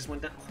pipe you just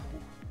went down.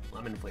 Ooh,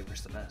 lemon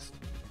flavor's the best.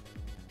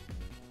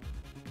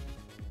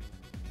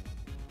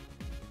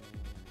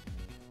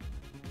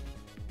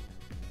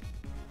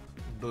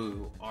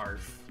 Boo,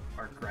 arf,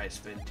 Arc-Rise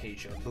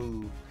Fantasia,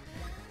 boo.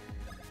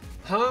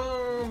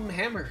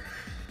 Hammer.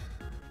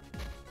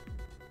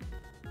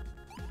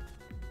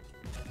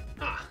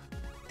 Ah,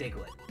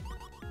 Diglett.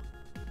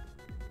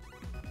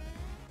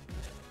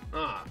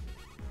 Ah,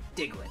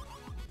 Diglett.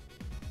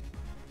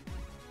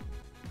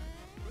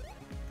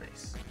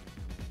 Nice.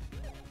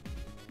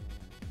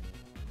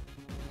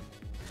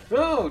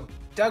 Oh,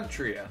 Doug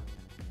Trio.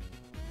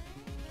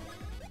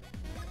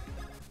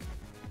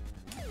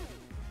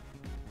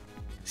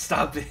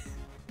 Stop it.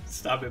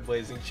 Stop it,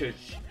 Blazing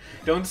Shush.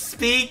 Don't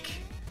speak!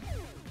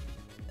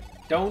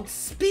 Don't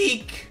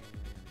speak!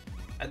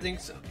 I think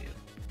so, yeah.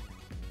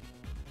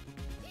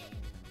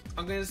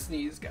 I'm gonna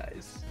sneeze,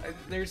 guys.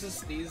 There's a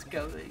sneeze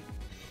coming.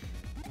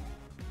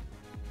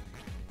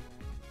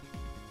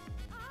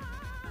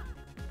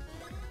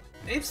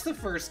 It's the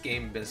first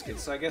game, Biscuit,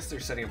 so I guess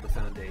they're setting up the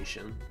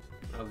foundation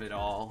of it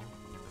all.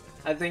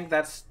 I think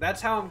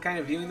that's how I'm kind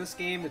of viewing this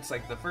game. It's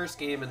like the first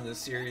game in this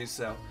series,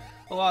 so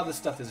a lot of the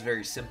stuff is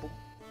very simple,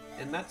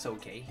 and that's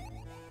okay.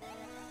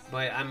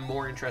 But I'm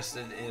more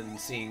interested in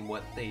seeing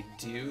what they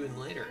do in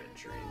later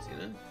entries, you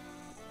know?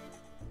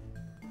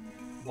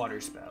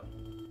 Water spout.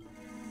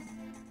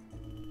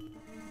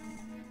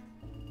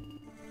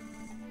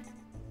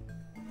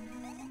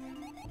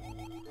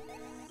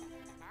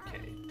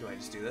 Okay, do I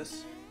just do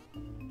this?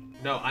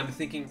 No, I'm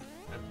thinking...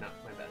 I'm not,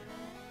 my bad.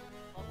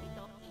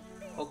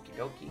 Okie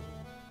dokie.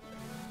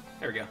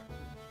 There we go.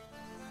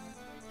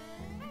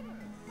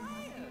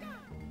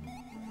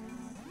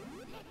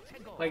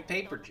 Like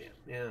Paper Jam.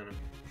 Yeah, I don't know.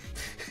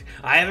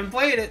 I haven't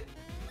played it!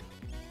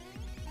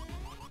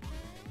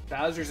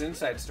 Bowser's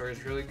Inside Story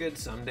is really good.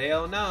 Someday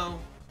I'll know.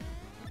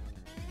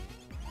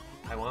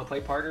 I want to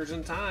play Partners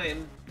in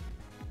Time.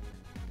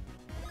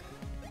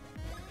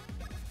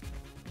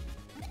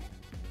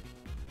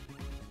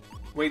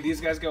 Wait,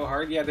 these guys go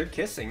hard? Yeah, they're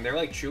kissing. They're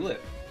like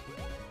Tulip.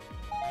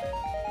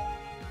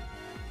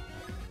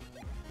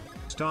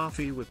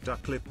 Starfy with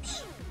duck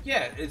lips.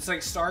 Yeah, it's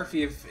like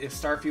Starfy if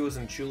Starfy was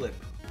in Tulip.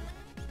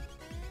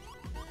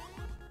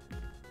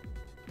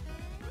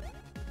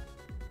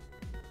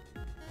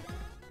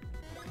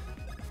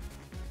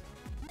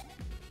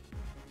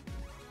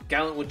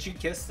 Gallant, would you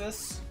kiss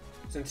this?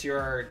 Since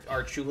you're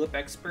our Tulip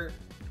expert?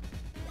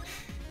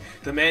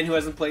 The man who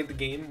hasn't played the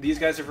game. These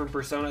guys are from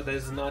Persona. That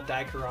is not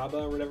Daikaraba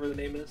or whatever the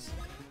name is.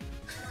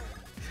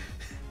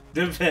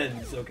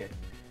 Depends. Okay.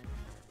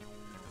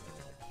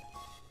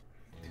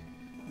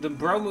 The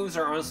bro moves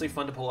are honestly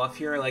fun to pull off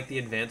here. I like the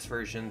advanced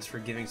versions for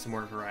giving some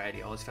more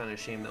variety. I always found it a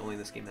shame that only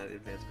this game had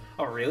advanced.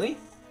 Oh, really?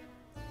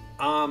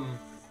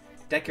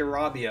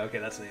 Decarabia. Okay,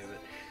 that's the name of it.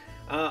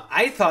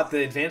 I thought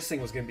the advanced thing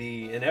was going to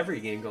be in every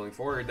game going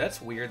forward. That's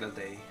weird that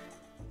they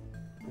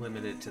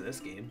limited it to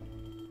this game.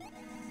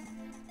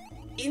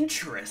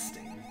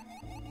 Interesting.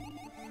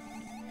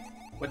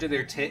 What do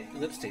their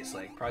lips taste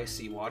like? Probably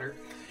seawater.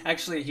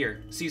 Actually,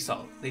 here, sea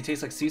salt. They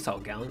taste like sea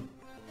salt, Gallant.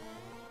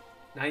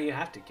 Now you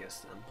have to kiss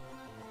them.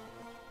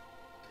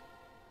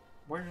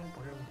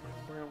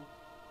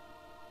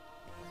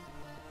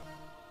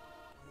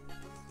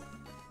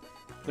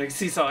 Like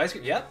sea salt ice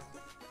cream? Yep.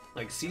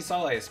 Like sea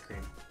salt ice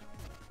cream.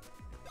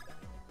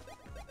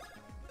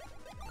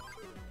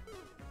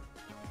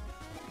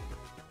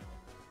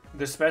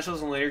 The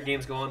specials and later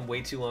games go on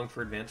way too long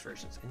for advanced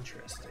versions.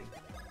 Interesting.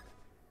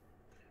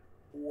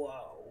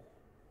 Whoa.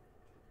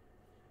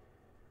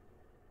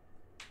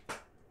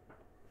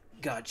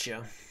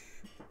 Gotcha.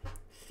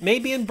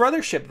 Maybe in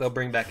Brothership they'll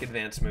bring back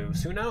advanced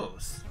moves. Who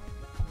knows?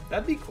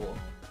 That'd be cool.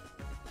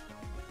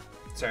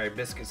 Sorry,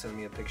 Biscuit sent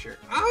me a picture.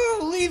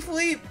 Oh, Leaf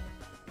Leap!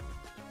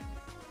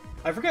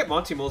 I forget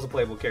Monty Mole's a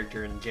playable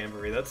character in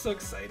Jamboree. That's so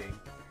exciting.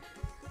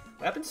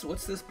 What happens?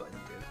 What's this button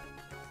do?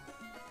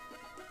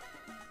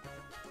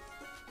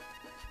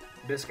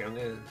 Biscuit,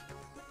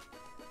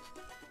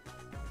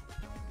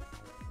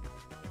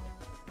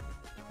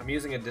 I'm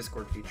using a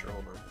Discord feature.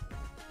 Hold on.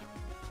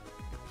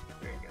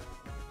 There you go.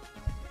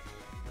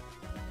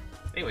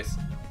 Anyways.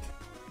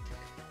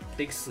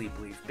 Big sleep,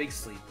 Leaf. Big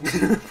sleep.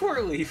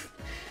 Poor Leaf.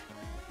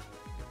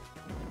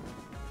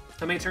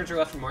 How many turns are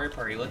left in Mario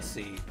Party? Let's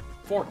see.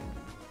 4.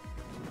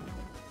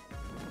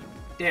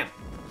 Damn.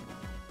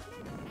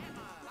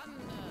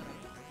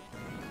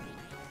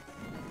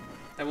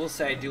 I will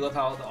say, I do love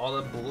how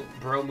all the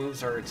bro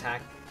moves are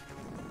attack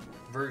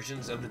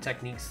versions of the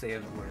techniques they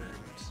have learned.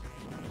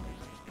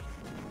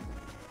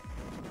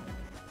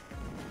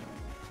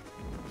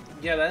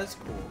 Yeah, that is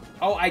cool.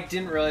 Oh, I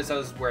didn't realize that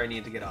was where I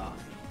needed to get off.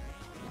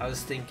 I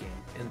was thinking,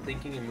 and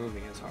thinking and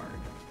moving is hard.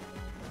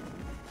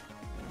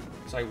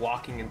 So like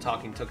walking and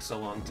talking took so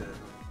long to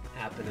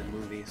happen in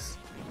movies.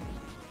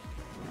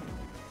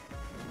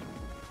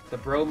 The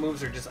bro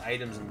moves are just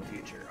items in the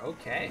future.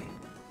 Okay.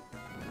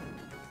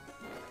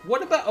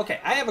 What about...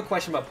 Okay, I have a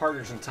question about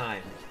Partners in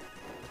Time.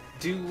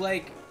 Do you,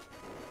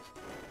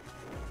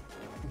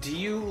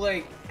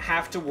 like,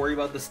 have to worry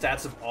about the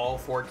stats of all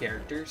 4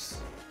 characters?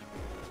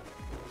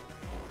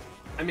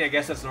 I mean, I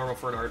guess that's normal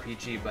for an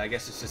RPG, but I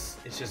guess it's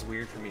just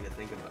weird for me to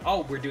think about.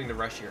 Oh, we're doing the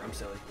rush here. I'm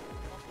silly.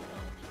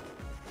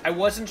 I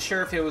wasn't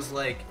sure if it was,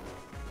 like...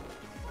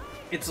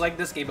 It's like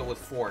this game, but with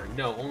 4.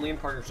 No, only in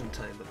Partners in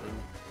Time, but then...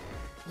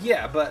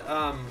 Yeah, but,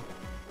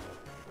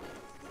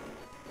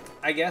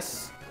 I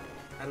guess...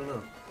 I don't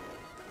know.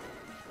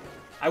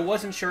 I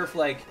wasn't sure if,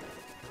 like,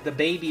 the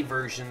baby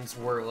versions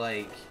were,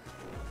 like,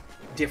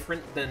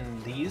 different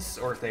than these,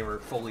 or if they were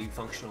fully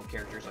functional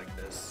characters like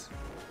this.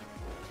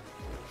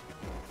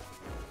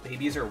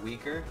 Babies are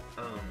weaker?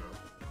 I don't know.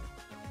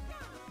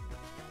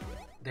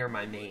 They're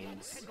my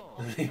mains.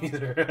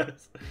 Damn.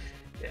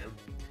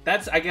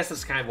 I guess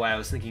that's kind of why I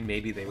was thinking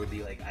maybe they would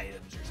be, like,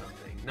 items or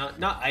something.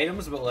 Not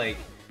items, but, like...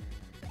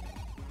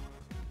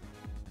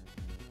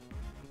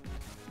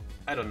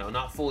 I don't know,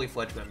 not fully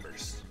fledged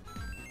members.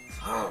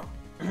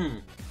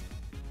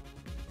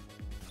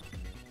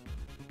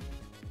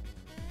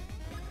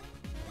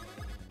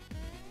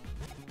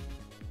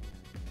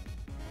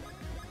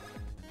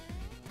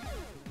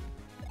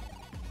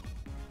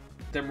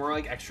 They're more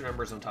like extra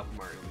numbers on top of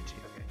Mario Luigi.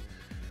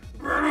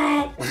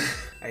 Okay.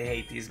 I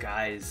hate these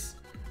guys.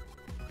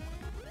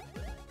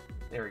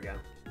 There we go.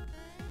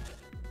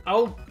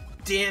 Oh,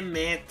 damn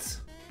it.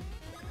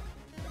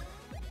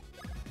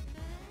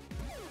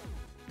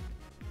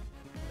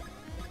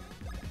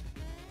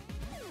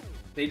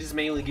 They just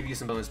mainly give you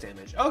some bonus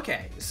damage.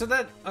 Okay, so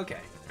that... Okay,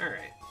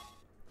 alright.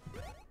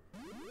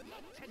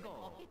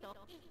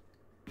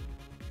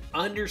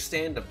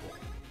 Understandable.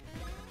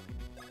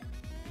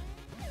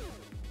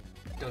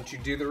 Don't you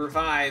do the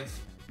revive.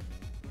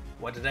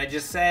 What did I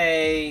just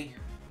say?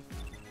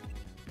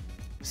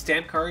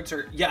 Stamp cards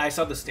are... Yeah, I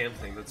saw the stamp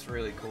thing. That's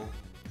really cool.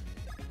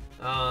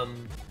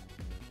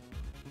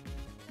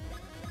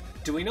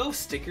 Do we know if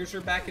stickers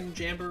are back in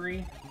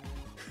Jamboree?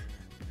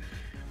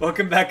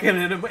 Welcome back in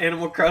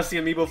Animal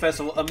Crossing Amiibo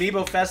Festival.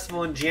 Amiibo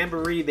Festival and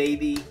Jamboree,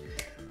 baby.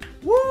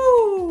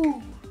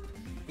 Woo!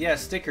 Yeah,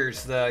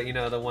 stickers. The, you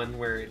know, the one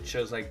where it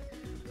shows, like,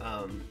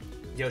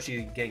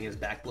 Yoshi getting his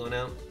back blown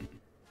out.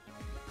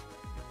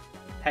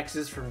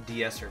 Hexes from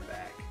DS are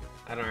back.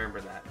 I don't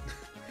remember that.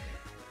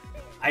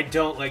 I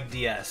don't like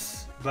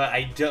DS, but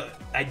I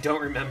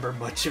don't remember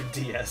much of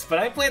DS. But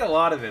I played a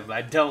lot of it, but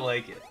I don't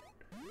like it.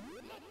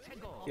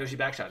 Yoshi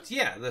Backshots.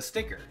 Yeah, the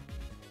sticker.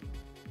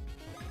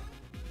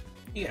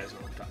 You guys know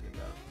what I'm talking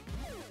about.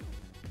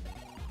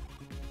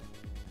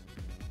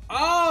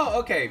 Oh,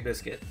 okay,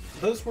 Biscuit.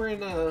 Those were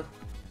in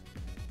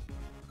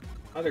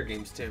other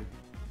games too.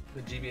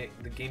 The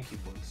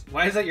GameCube ones.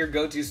 Why is that your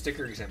go-to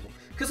sticker example?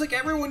 Because like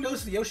everyone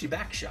knows the Yoshi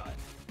Backshot,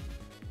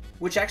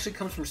 which actually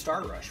comes from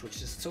Star Rush,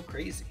 which is so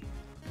crazy.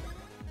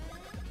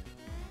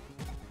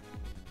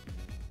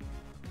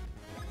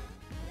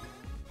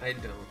 I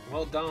don't.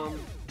 Well, Dom,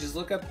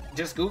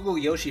 just Google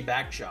Yoshi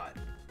Backshot.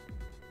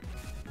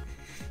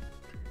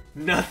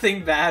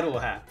 Nothing bad will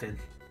happen.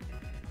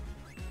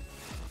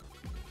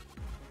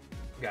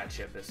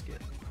 Gotcha,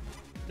 Biscuit.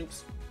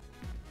 Oops.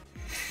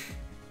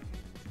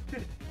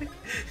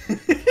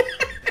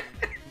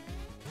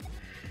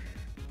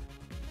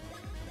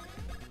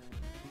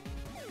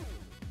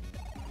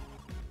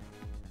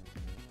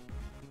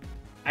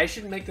 I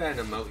should make that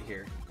an emote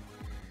here.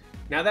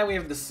 Now that we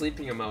have the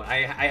sleeping emote,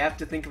 I have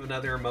to think of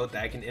another emote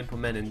that I can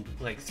implement in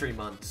like 3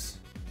 months.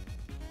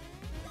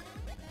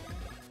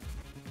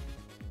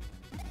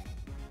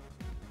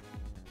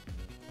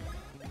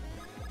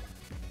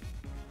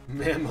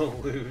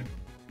 Mammalude.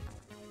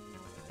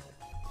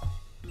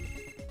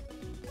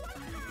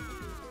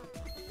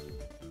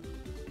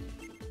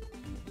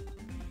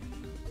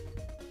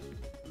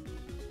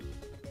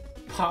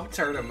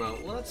 Pop-Tart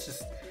emote. Well, that's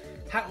just...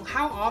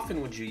 How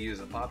often would you use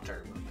a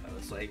Pop-Tart emote, though?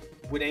 It's like,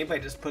 would anybody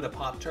just put a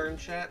Pop-Tart in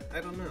chat? I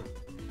don't know.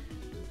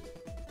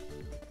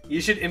 You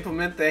should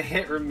implement the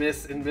hit or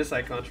miss and miss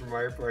icons from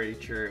Mario Party.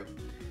 True.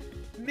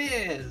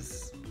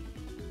 Miss!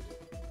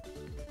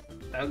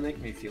 That would make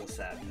me feel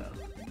sad, though.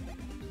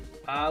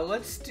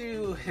 Let's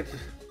do...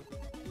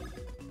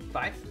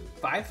 5?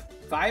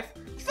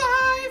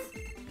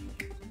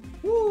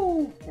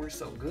 Woo! We're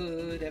so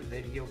good at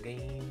video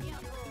games.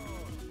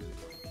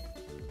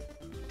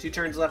 2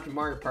 turns left in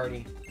Mario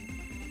Party.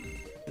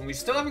 And we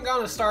still haven't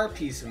gotten a star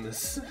piece in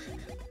this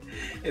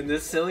in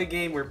this silly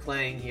game we're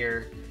playing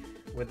here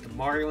with the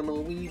Mario and the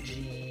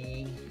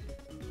Luigi.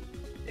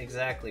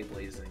 Exactly,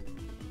 Blazing.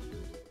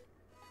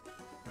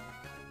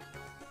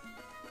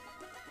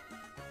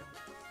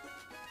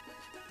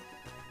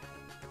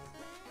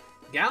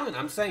 Gallon,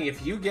 I'm saying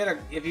if you get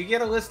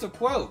a list of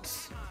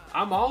quotes,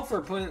 I'm all for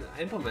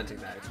implementing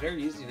that. It's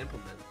very easy to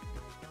implement.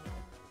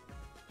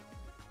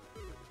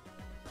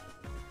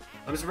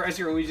 I'm surprised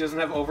your Luigi doesn't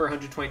have over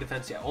 120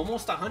 defense yet.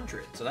 Almost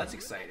 100, so that's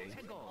exciting.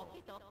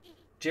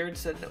 Jared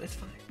said, no, it's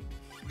fine.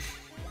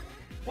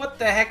 What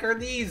the heck are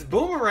these?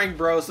 Boomerang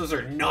Bros? Those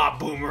are not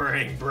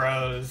Boomerang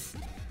Bros.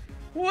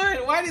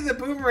 What? Why do the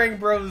Boomerang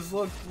Bros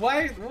look...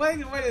 Why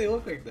do they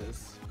look like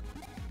this?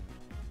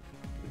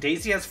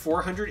 Daisy has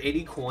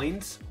 480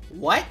 coins?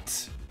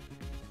 What?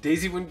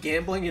 Daisy went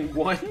gambling and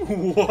won?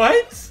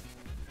 What?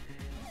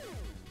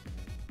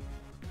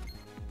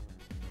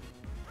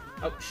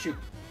 Oh, shoot.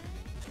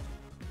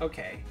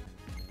 Okay.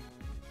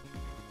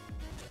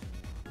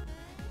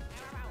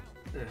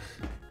 Ugh.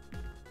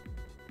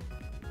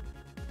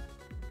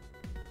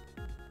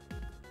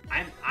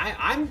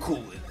 I'm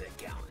cool with it,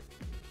 Gallon.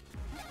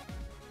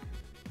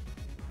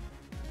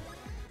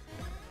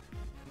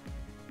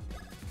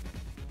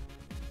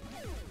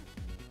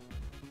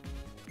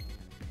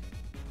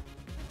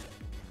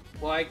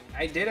 Well,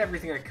 I did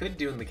everything I could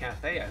do in the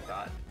cafe, I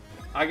thought.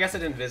 I guess I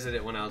didn't visit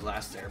it when I was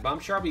last there, but I'm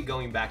sure I'll be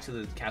going back to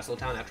the Castle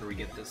Town after we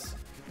get this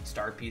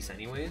star piece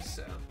anyways,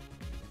 so.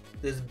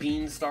 This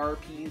Bean Star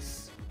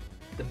piece.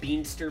 The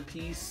Beanster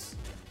piece.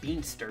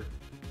 Beanster.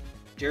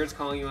 Jared's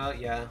calling you out,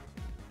 yeah.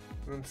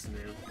 That's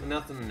new.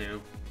 Nothing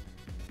new.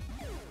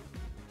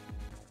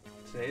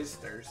 Today's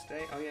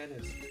Thursday? Oh yeah, it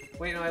is.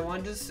 Wait, no, I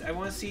want to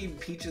see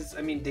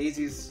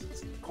Daisy's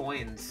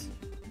coins.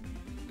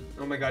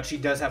 Oh my god, she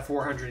does have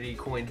 480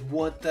 coins.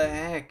 What the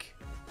heck?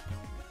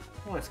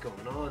 What's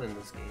going on in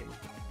this game?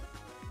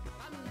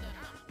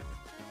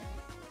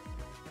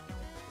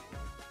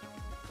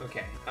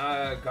 Okay,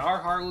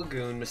 Garhar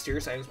Lagoon,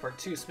 Mysterious Items Part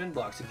 2, Spin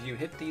Blocks. If you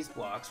hit these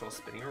blocks while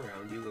spinning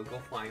around, you will go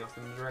flying off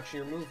in the direction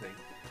you're moving.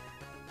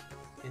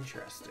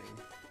 Interesting.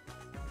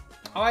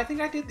 Oh, I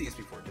think I did these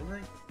before, didn't I?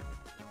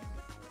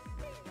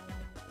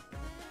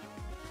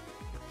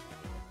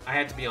 I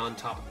had to be on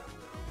top of them,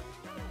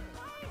 though.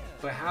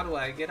 But how do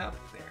I get up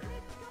there?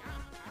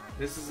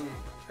 This isn't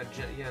a...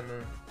 yeah,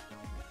 no.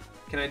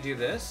 Can I do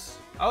this?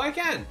 Oh, I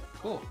can!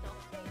 Cool.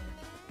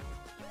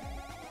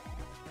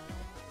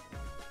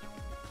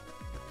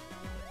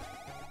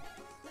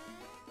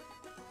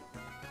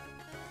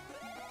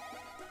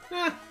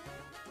 Ah.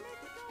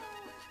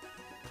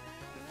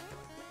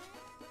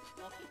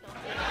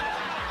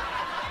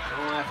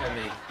 Don't laugh at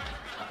me.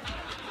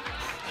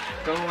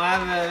 Don't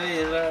laugh at me.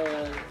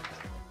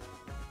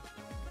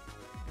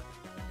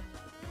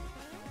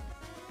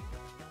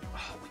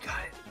 Oh, we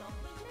got it.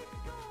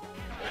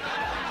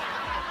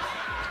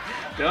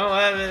 Don't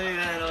laugh at me.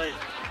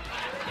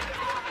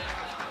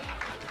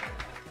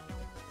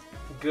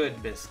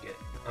 Good Biscuit.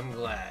 I'm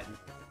glad.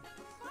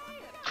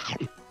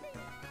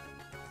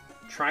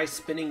 Try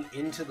spinning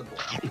into the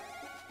block. Hold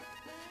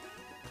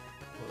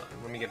on,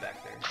 let me get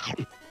back there.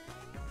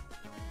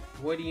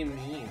 What do you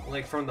mean?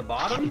 Like from the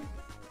bottom?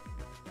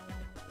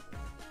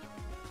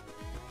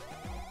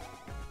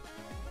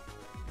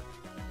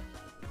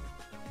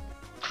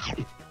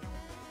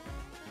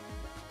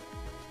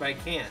 But I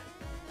can't.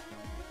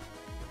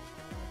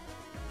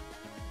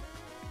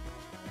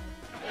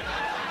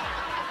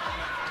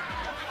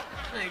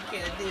 I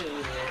can't do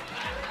it.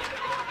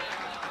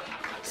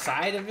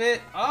 Side of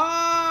it?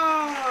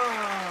 Oh!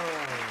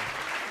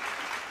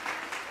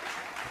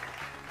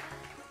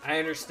 I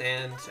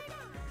understand.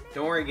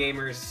 Don't worry,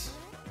 gamers.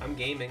 I'm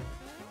gaming.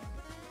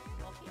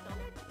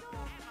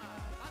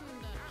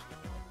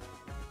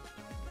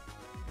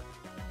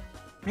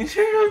 You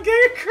sure don't get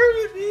a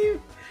Kermit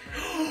meme?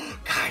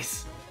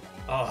 Guys!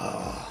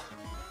 Oh,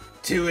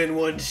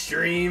 2-in-1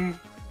 stream.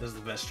 This is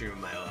the best stream of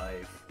my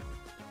life.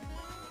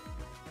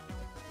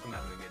 I'm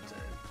having a good time.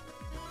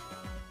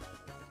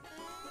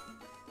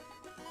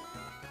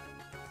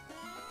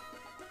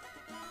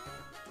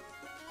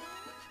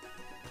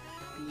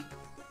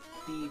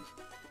 Beep,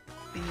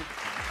 beep,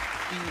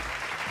 beep,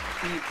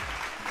 beep,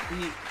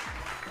 beep,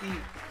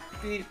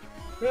 beep,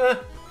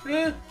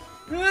 beep,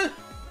 beep.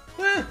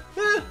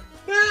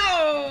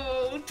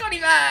 Oh,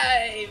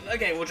 25!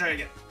 Okay, we'll try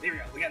again. Here we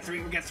go. We got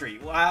three.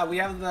 Wow, we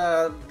have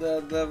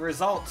the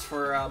results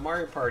for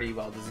Mario Party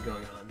while this is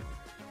going on.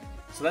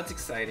 So that's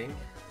exciting.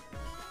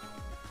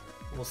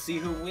 We'll see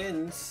who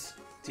wins.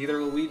 It's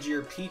either Luigi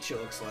or Peach, it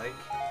looks like.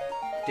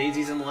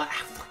 Daisy's in last.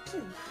 Fuck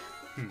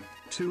you.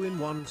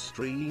 2-in-1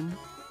 stream?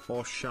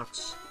 Or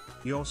shucks,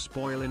 you're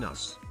spoiling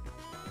us.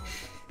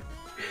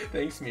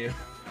 Thanks, Mew.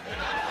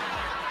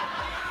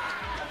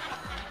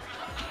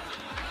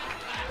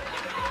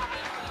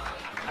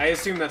 I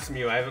assume that's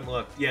Mew. I haven't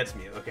looked. Yeah, it's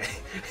Mew. Okay.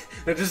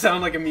 That just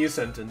sounded like a Mew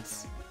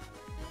sentence.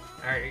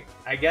 Alright,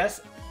 I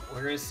guess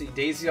we're gonna see.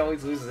 Daisy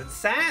always loses. It's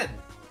sad.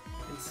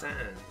 It's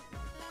sad.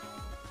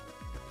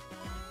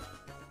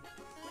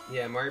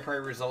 Yeah, Mario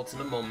Party results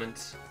in a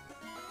moment.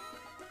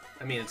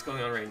 I mean, it's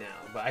going on right now,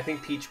 but I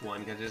think Peach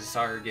won because I just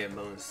saw her get a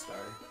bonus star.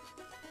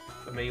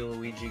 But maybe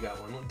Luigi got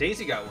one.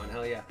 Daisy got one.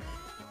 Hell yeah.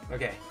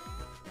 Okay.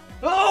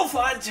 Oh,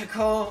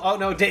 Fonticle! Oh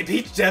no,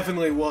 Peach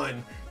definitely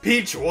won.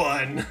 Peach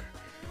won.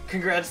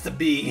 Congrats to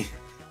B.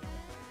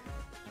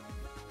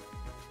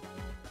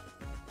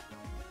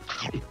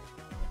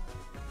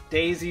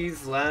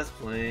 Daisy's last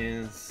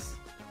place.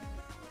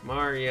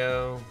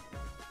 Mario.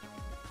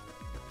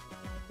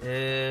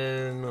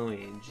 And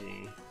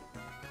Luigi.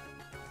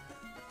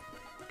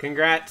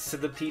 Congrats to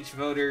the Peach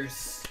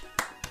voters.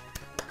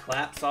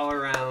 Claps all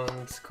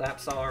around.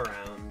 Claps all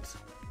around.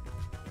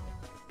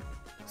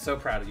 So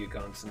proud of you,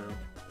 Gonzano.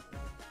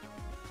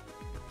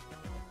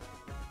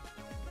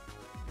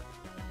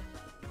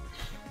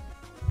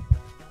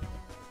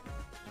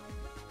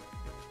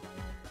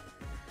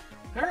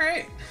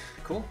 Alright.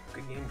 Cool.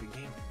 Good game, good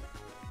game.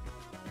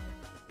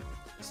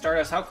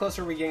 Stardust, how close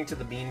are we getting to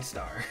the Bean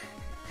Star?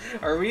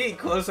 Are we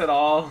close at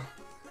all?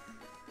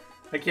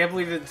 I can't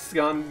believe it's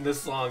gone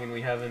this long and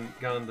we haven't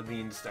gotten the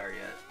Bean Star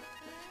yet.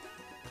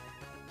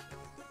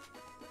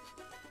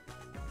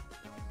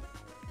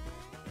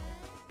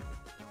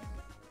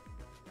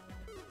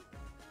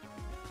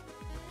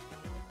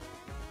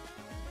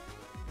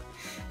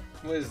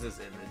 What is this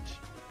image?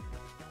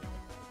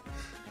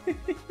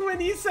 When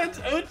he sent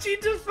Ochi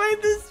to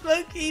find the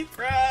smoky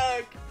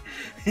frog!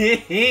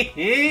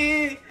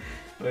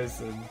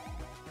 Listen.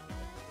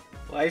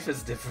 Life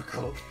is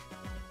difficult.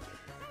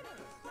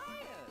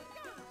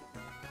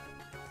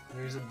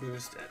 There's a boo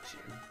statue.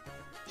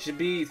 Should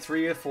be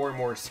 3 or 4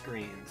 more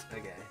screens.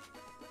 Okay.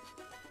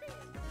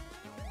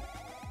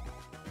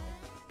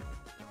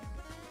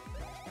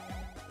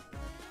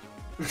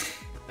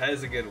 That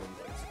is a good one,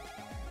 boys.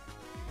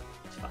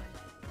 It's fine.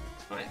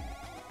 It's fine.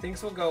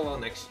 Things will go well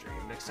next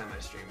stream. Next time I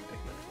stream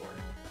Pikmin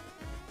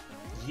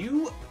 4.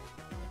 You...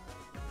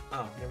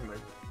 Oh, never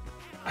mind.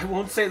 I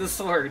won't say the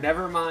slur.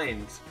 Never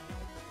mind.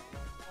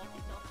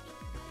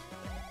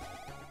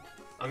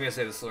 I'm gonna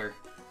say the slur.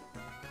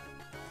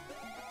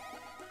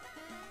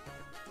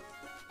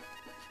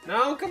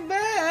 No, come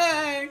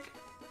back!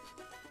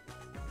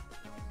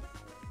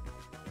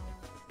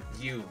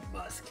 You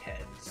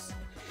muskheads.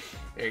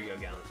 There you go,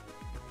 Gallant.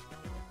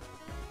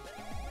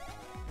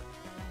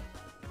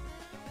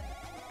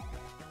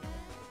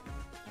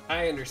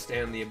 I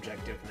understand the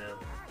objective now.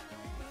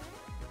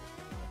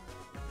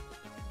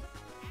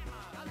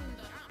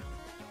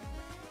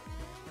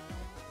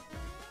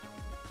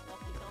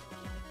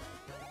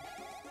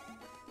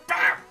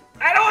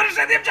 I don't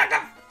understand the objective!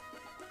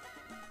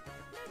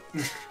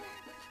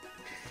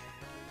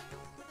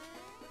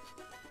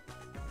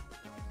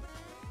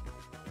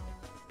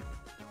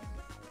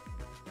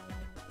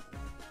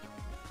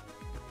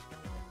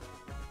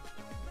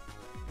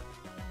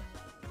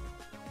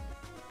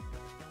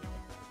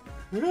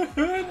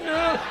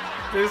 No!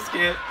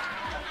 Biscuit!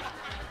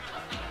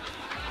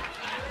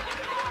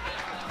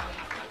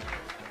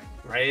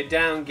 Write it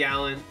down,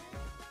 Gallant.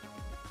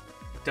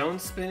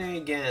 Don't spin it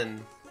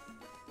again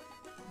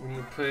when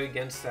you put it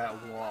against that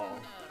wall.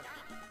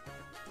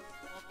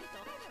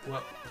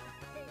 Well,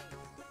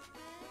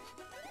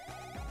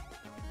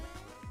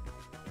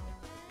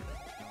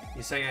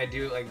 you saying I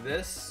do it like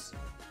this?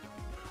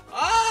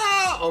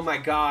 Oh! Oh my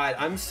god,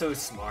 I'm so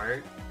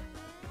smart.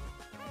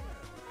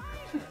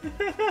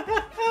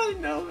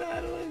 No,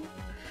 Madeline.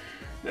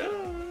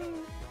 No.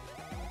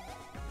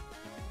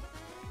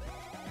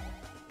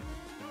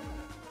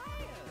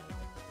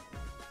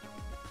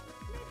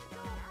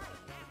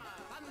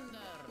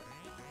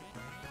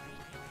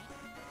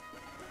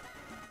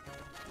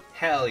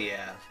 Hell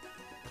yeah.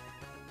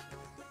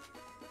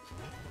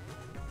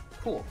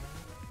 Cool.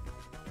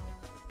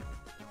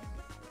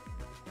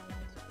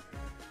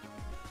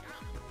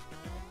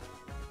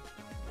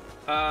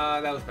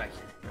 That was back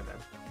here. My bad.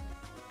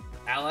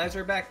 Allies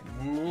are back?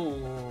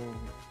 Ooh.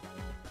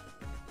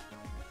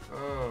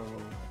 Oh.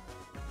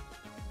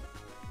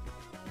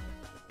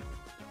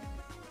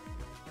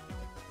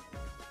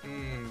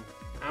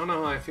 I don't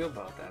know how I feel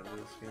about that.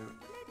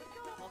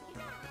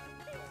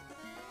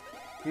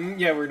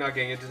 Yeah, we're not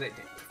getting it today.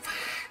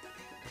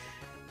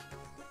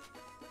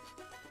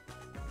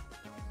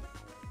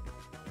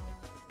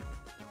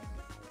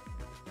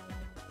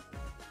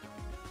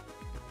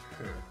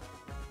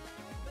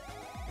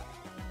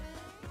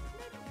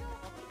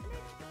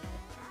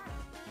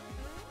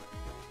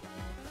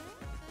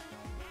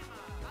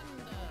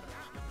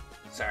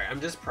 Sorry,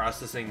 I'm just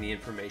processing the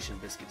information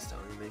Biscuit's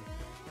telling me.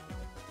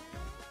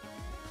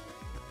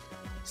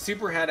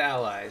 Super had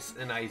allies,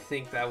 and I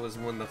think that was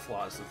one of the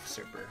flaws of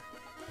Super.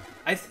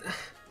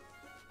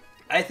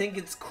 I think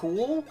it's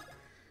cool,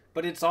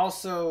 but it's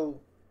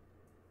also...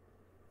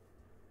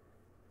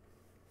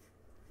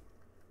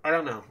 I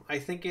don't know. I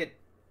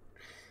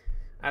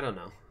don't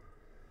know.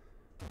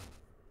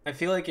 I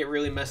feel like it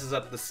really messes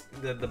up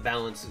the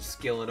balance of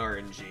skill and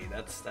RNG.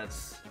 That's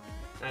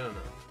I don't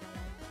know.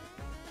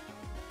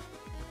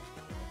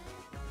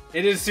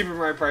 It is Super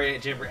Mario Party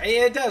 8 Jamboree.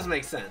 It does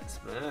make sense,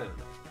 but I don't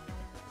know.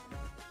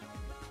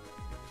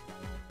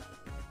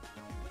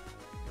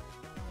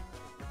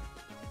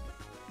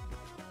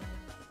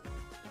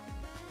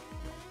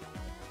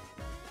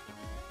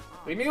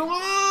 Leave me alone!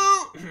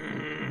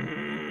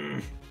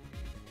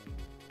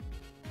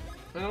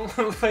 I don't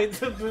want to fight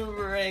the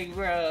Boomerang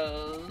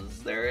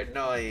Bros. They're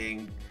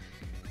annoying.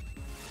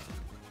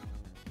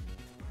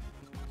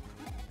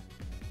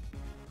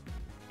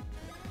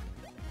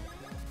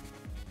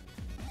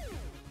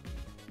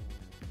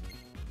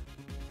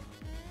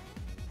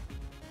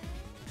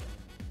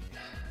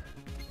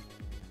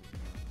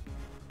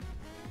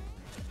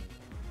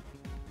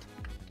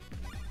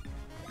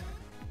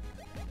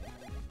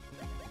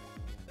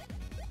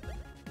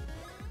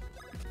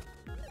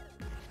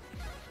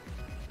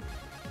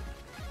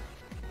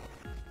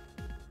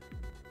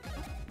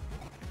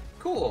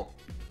 Cool.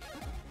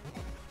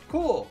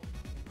 Cool.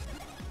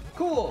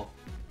 Cool.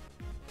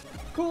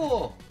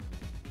 Cool.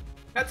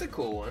 That's a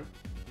cool one.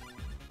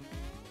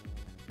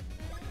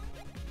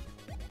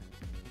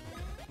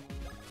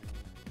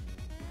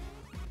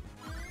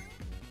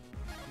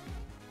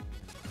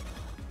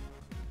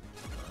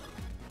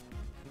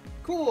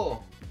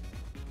 Cool.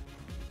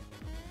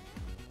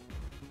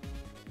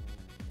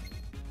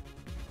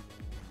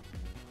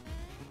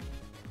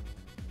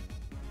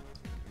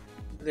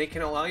 They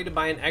can allow you to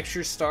buy an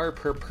extra star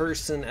per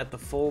person at the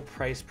full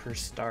price per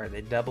star.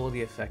 They double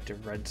the effect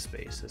of red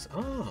spaces.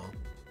 Oh.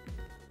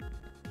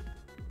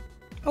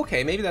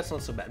 Okay, maybe that's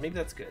not so bad. Maybe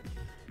that's good.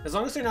 As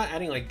long as they're not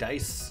adding like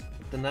dice,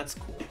 then that's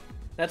cool.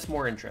 That's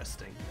more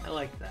interesting. I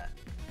like that.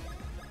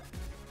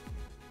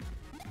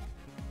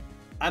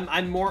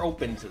 I'm more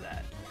open to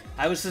that.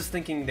 I was just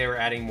thinking they were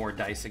adding more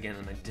dice again,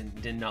 and I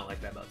did not like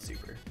that about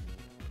Super.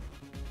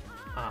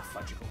 Ah,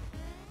 fudgicle.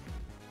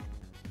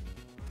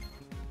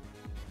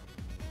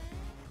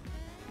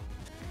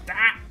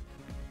 Ah!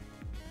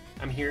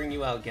 I'm hearing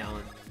you out,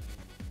 Gallant.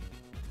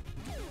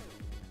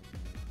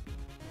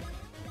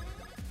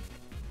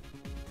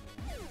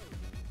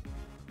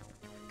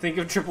 Think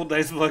of triple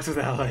dice blocks with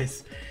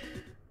allies.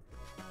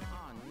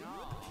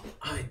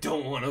 I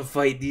don't want to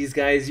fight these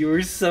guys. You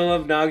were so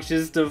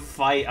obnoxious to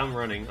fight. I'm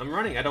running. I'm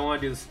running. I don't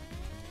want to do this.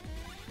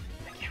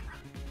 I can't run.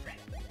 Right.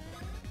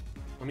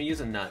 Let me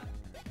use a nut.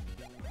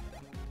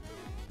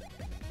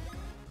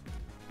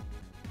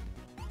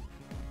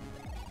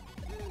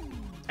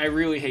 I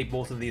really hate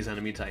both of these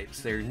enemy types.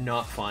 They're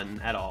not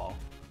fun at all.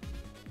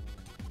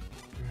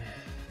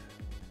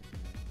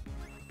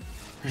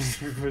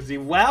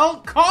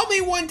 Well, call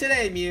me one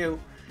today, Mew!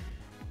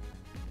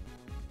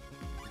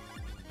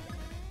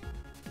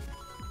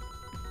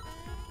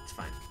 It's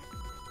fine.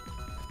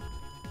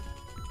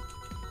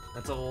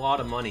 That's a lot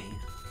of money.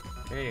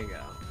 There you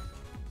go.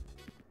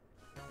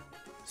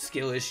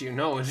 Skill issue.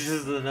 No, it's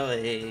just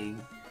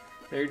annoying.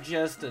 They're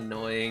just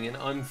annoying and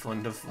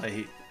unfun to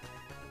fight.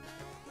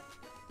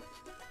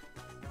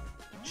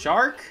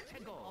 Shark?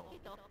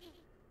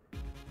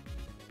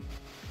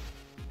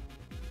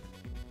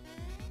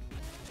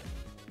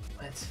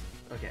 What?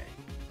 Okay.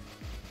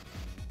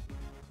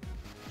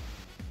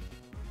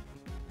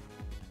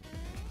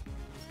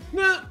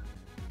 No.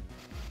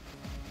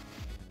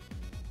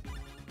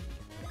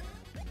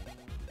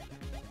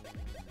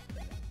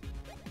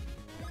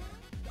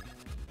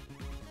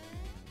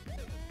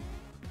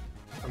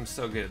 I'm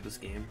so good at this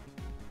game.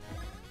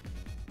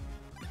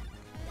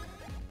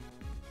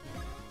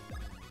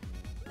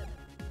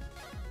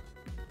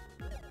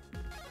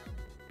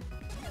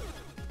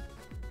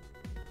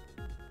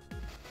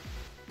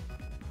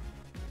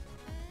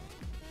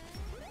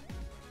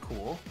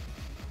 Cool.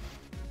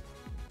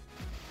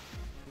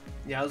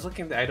 Yeah, I was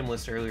looking at the item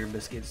list earlier,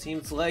 Biscuit.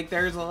 Seems like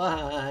there's a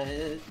lot.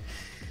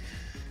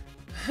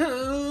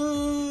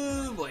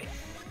 Oh boy.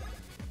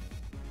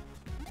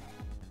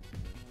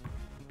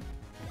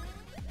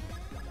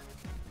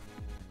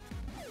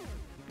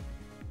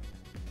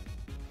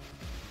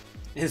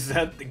 Is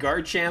that the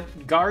Garchamp?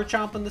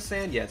 Garchomp in the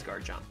sand? Yeah, it's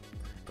Garchomp.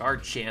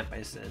 Garchamp,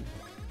 I said.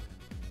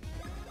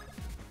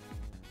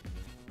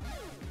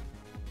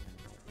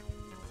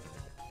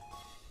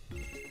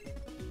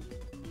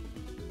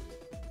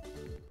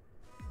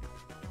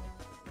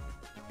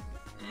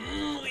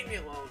 Leave me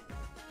alone.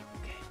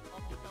 Okay.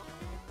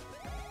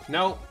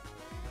 No.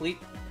 Please.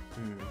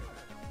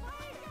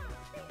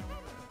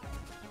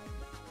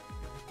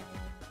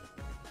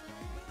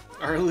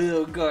 Our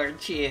little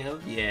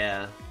Garchamp.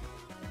 Yeah.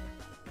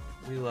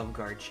 We love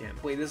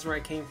Garchamp. Wait, this is where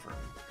I came from.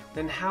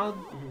 Then how...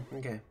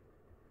 Okay.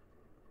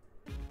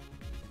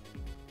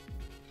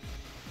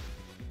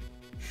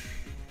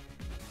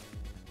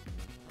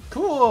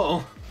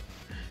 Cool!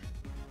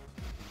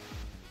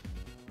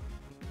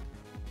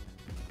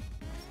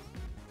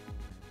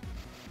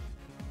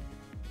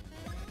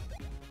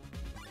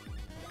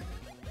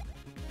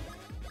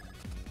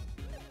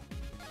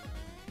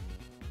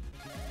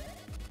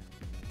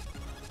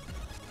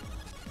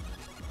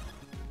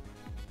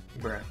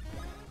 Bruh.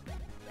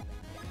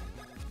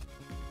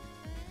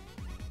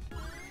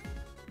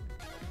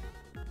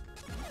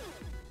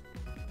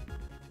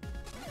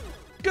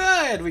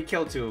 Good! We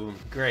killed 2 of them.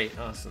 Great,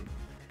 awesome.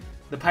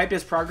 The pipe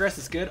is progress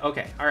is good?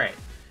 Okay, alright.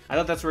 I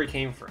thought that's where it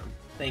came from.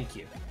 Thank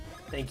you.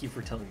 Thank you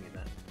for telling me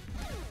that.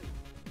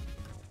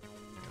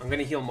 I'm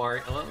gonna heal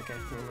Mario. Oh, okay.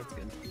 Oh, that's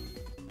good.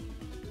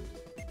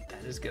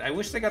 That is good. I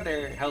wish they got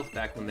their health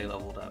back when they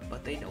leveled up,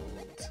 but they don't.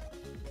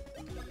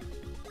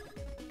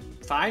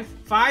 5?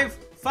 5?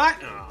 5?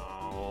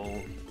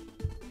 Oh.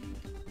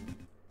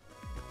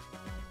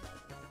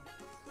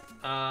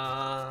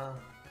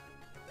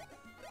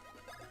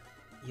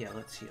 Yeah,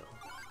 let's heal.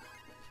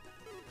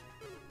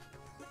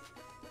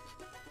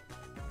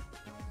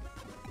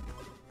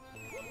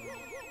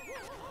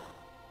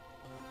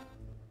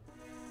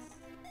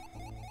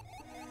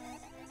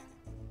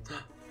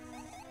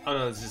 Oh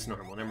no, it's just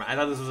normal. Never mind. I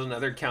thought this was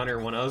another counter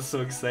one. I was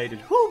so excited.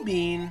 Whoo,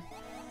 Bean!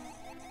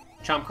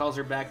 Chomp calls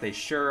are back. They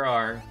sure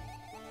are.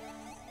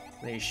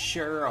 They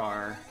sure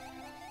are.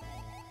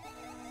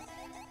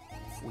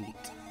 Sweet.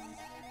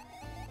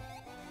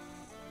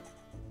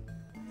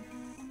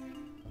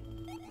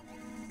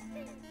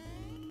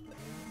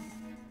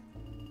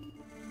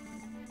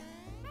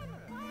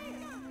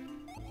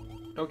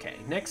 Okay,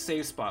 next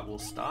save spot will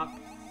stop.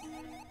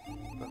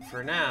 But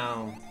for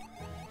now,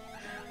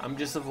 I'm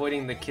just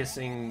avoiding the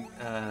kissing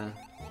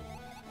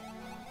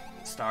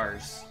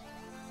stars.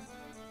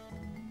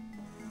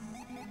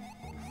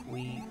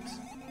 Fleet.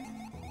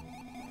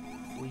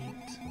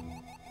 Fleet.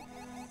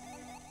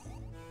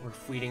 We're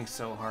fleeting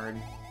so hard.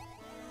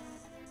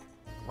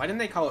 Why didn't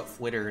they call it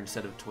Flitter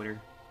instead of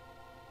Twitter?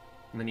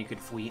 And then you could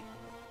fleet.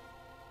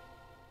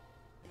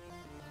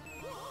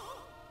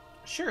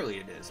 Surely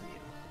it is, Mew.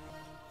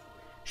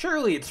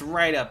 Surely it's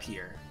right up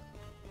here.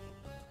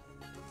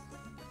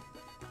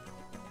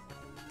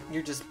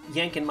 You're just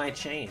yanking my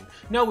chain.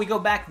 No, we go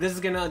back. This is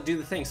gonna do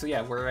the thing. So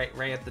yeah, we're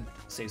right at the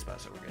save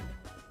spot, so we're good.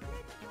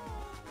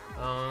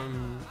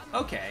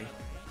 Okay.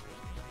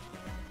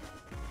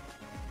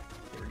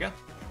 Here we go.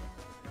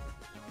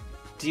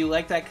 Do you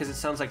like that? Because it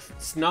sounds like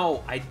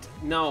no.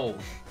 No.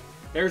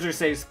 There's our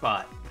save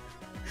spot.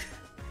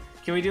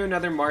 Can we do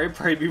another Mario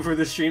Party before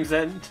the stream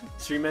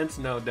ends?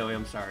 No, Doey,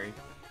 I'm sorry.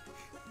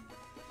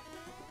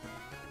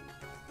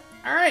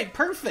 All right,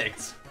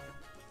 perfect.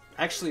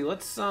 Actually,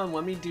 let's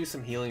let me do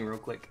some healing real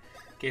quick,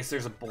 in case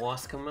there's a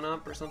boss coming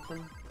up or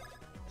something.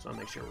 So I'll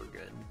make sure we're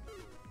good.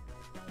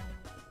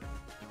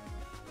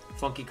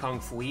 Funky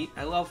Kong Fleet.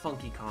 I love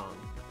Funky Kong.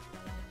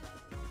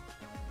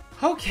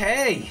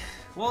 Okay.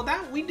 Well,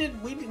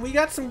 we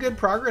got some good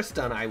progress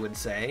done, I would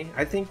say.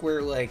 I think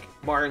we're like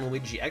Mario and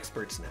Luigi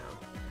experts now.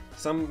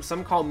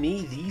 Some call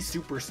me the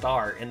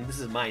superstar, and this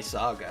is my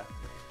Saga.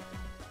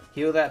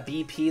 Heal that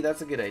BP.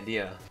 That's a good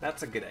idea.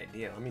 That's a good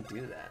idea. Let me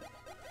do that.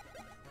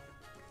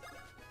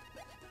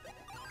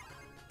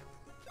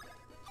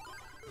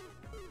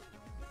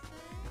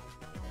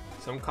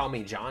 Some call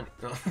me Johnny.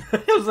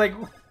 I was like,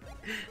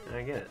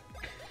 I get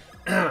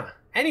it.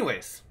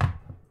 Anyways,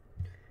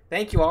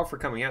 thank you all for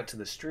coming out to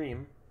the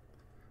stream.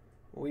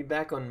 We'll be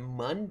back on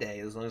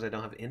Monday, as long as I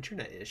don't have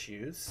internet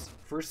issues,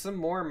 for some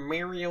more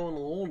Mario and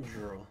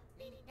Luigi.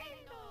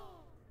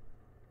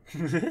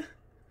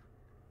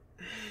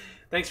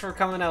 Thanks for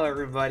coming out,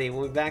 everybody.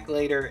 We'll be back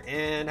later,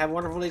 and have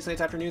wonderful days, nights,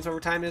 afternoons,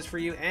 whatever time it is for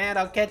you, and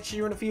I'll catch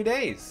you in a few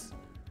days.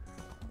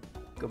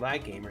 Goodbye,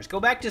 gamers. Go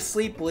back to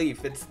sleep,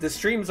 Leaf. The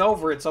stream's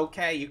over. It's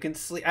okay. You can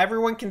sleep.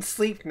 Everyone can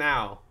sleep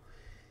now.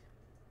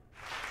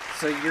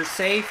 So you're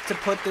safe to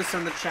put this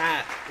in the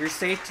chat. You're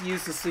safe to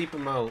use the sleep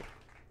emote.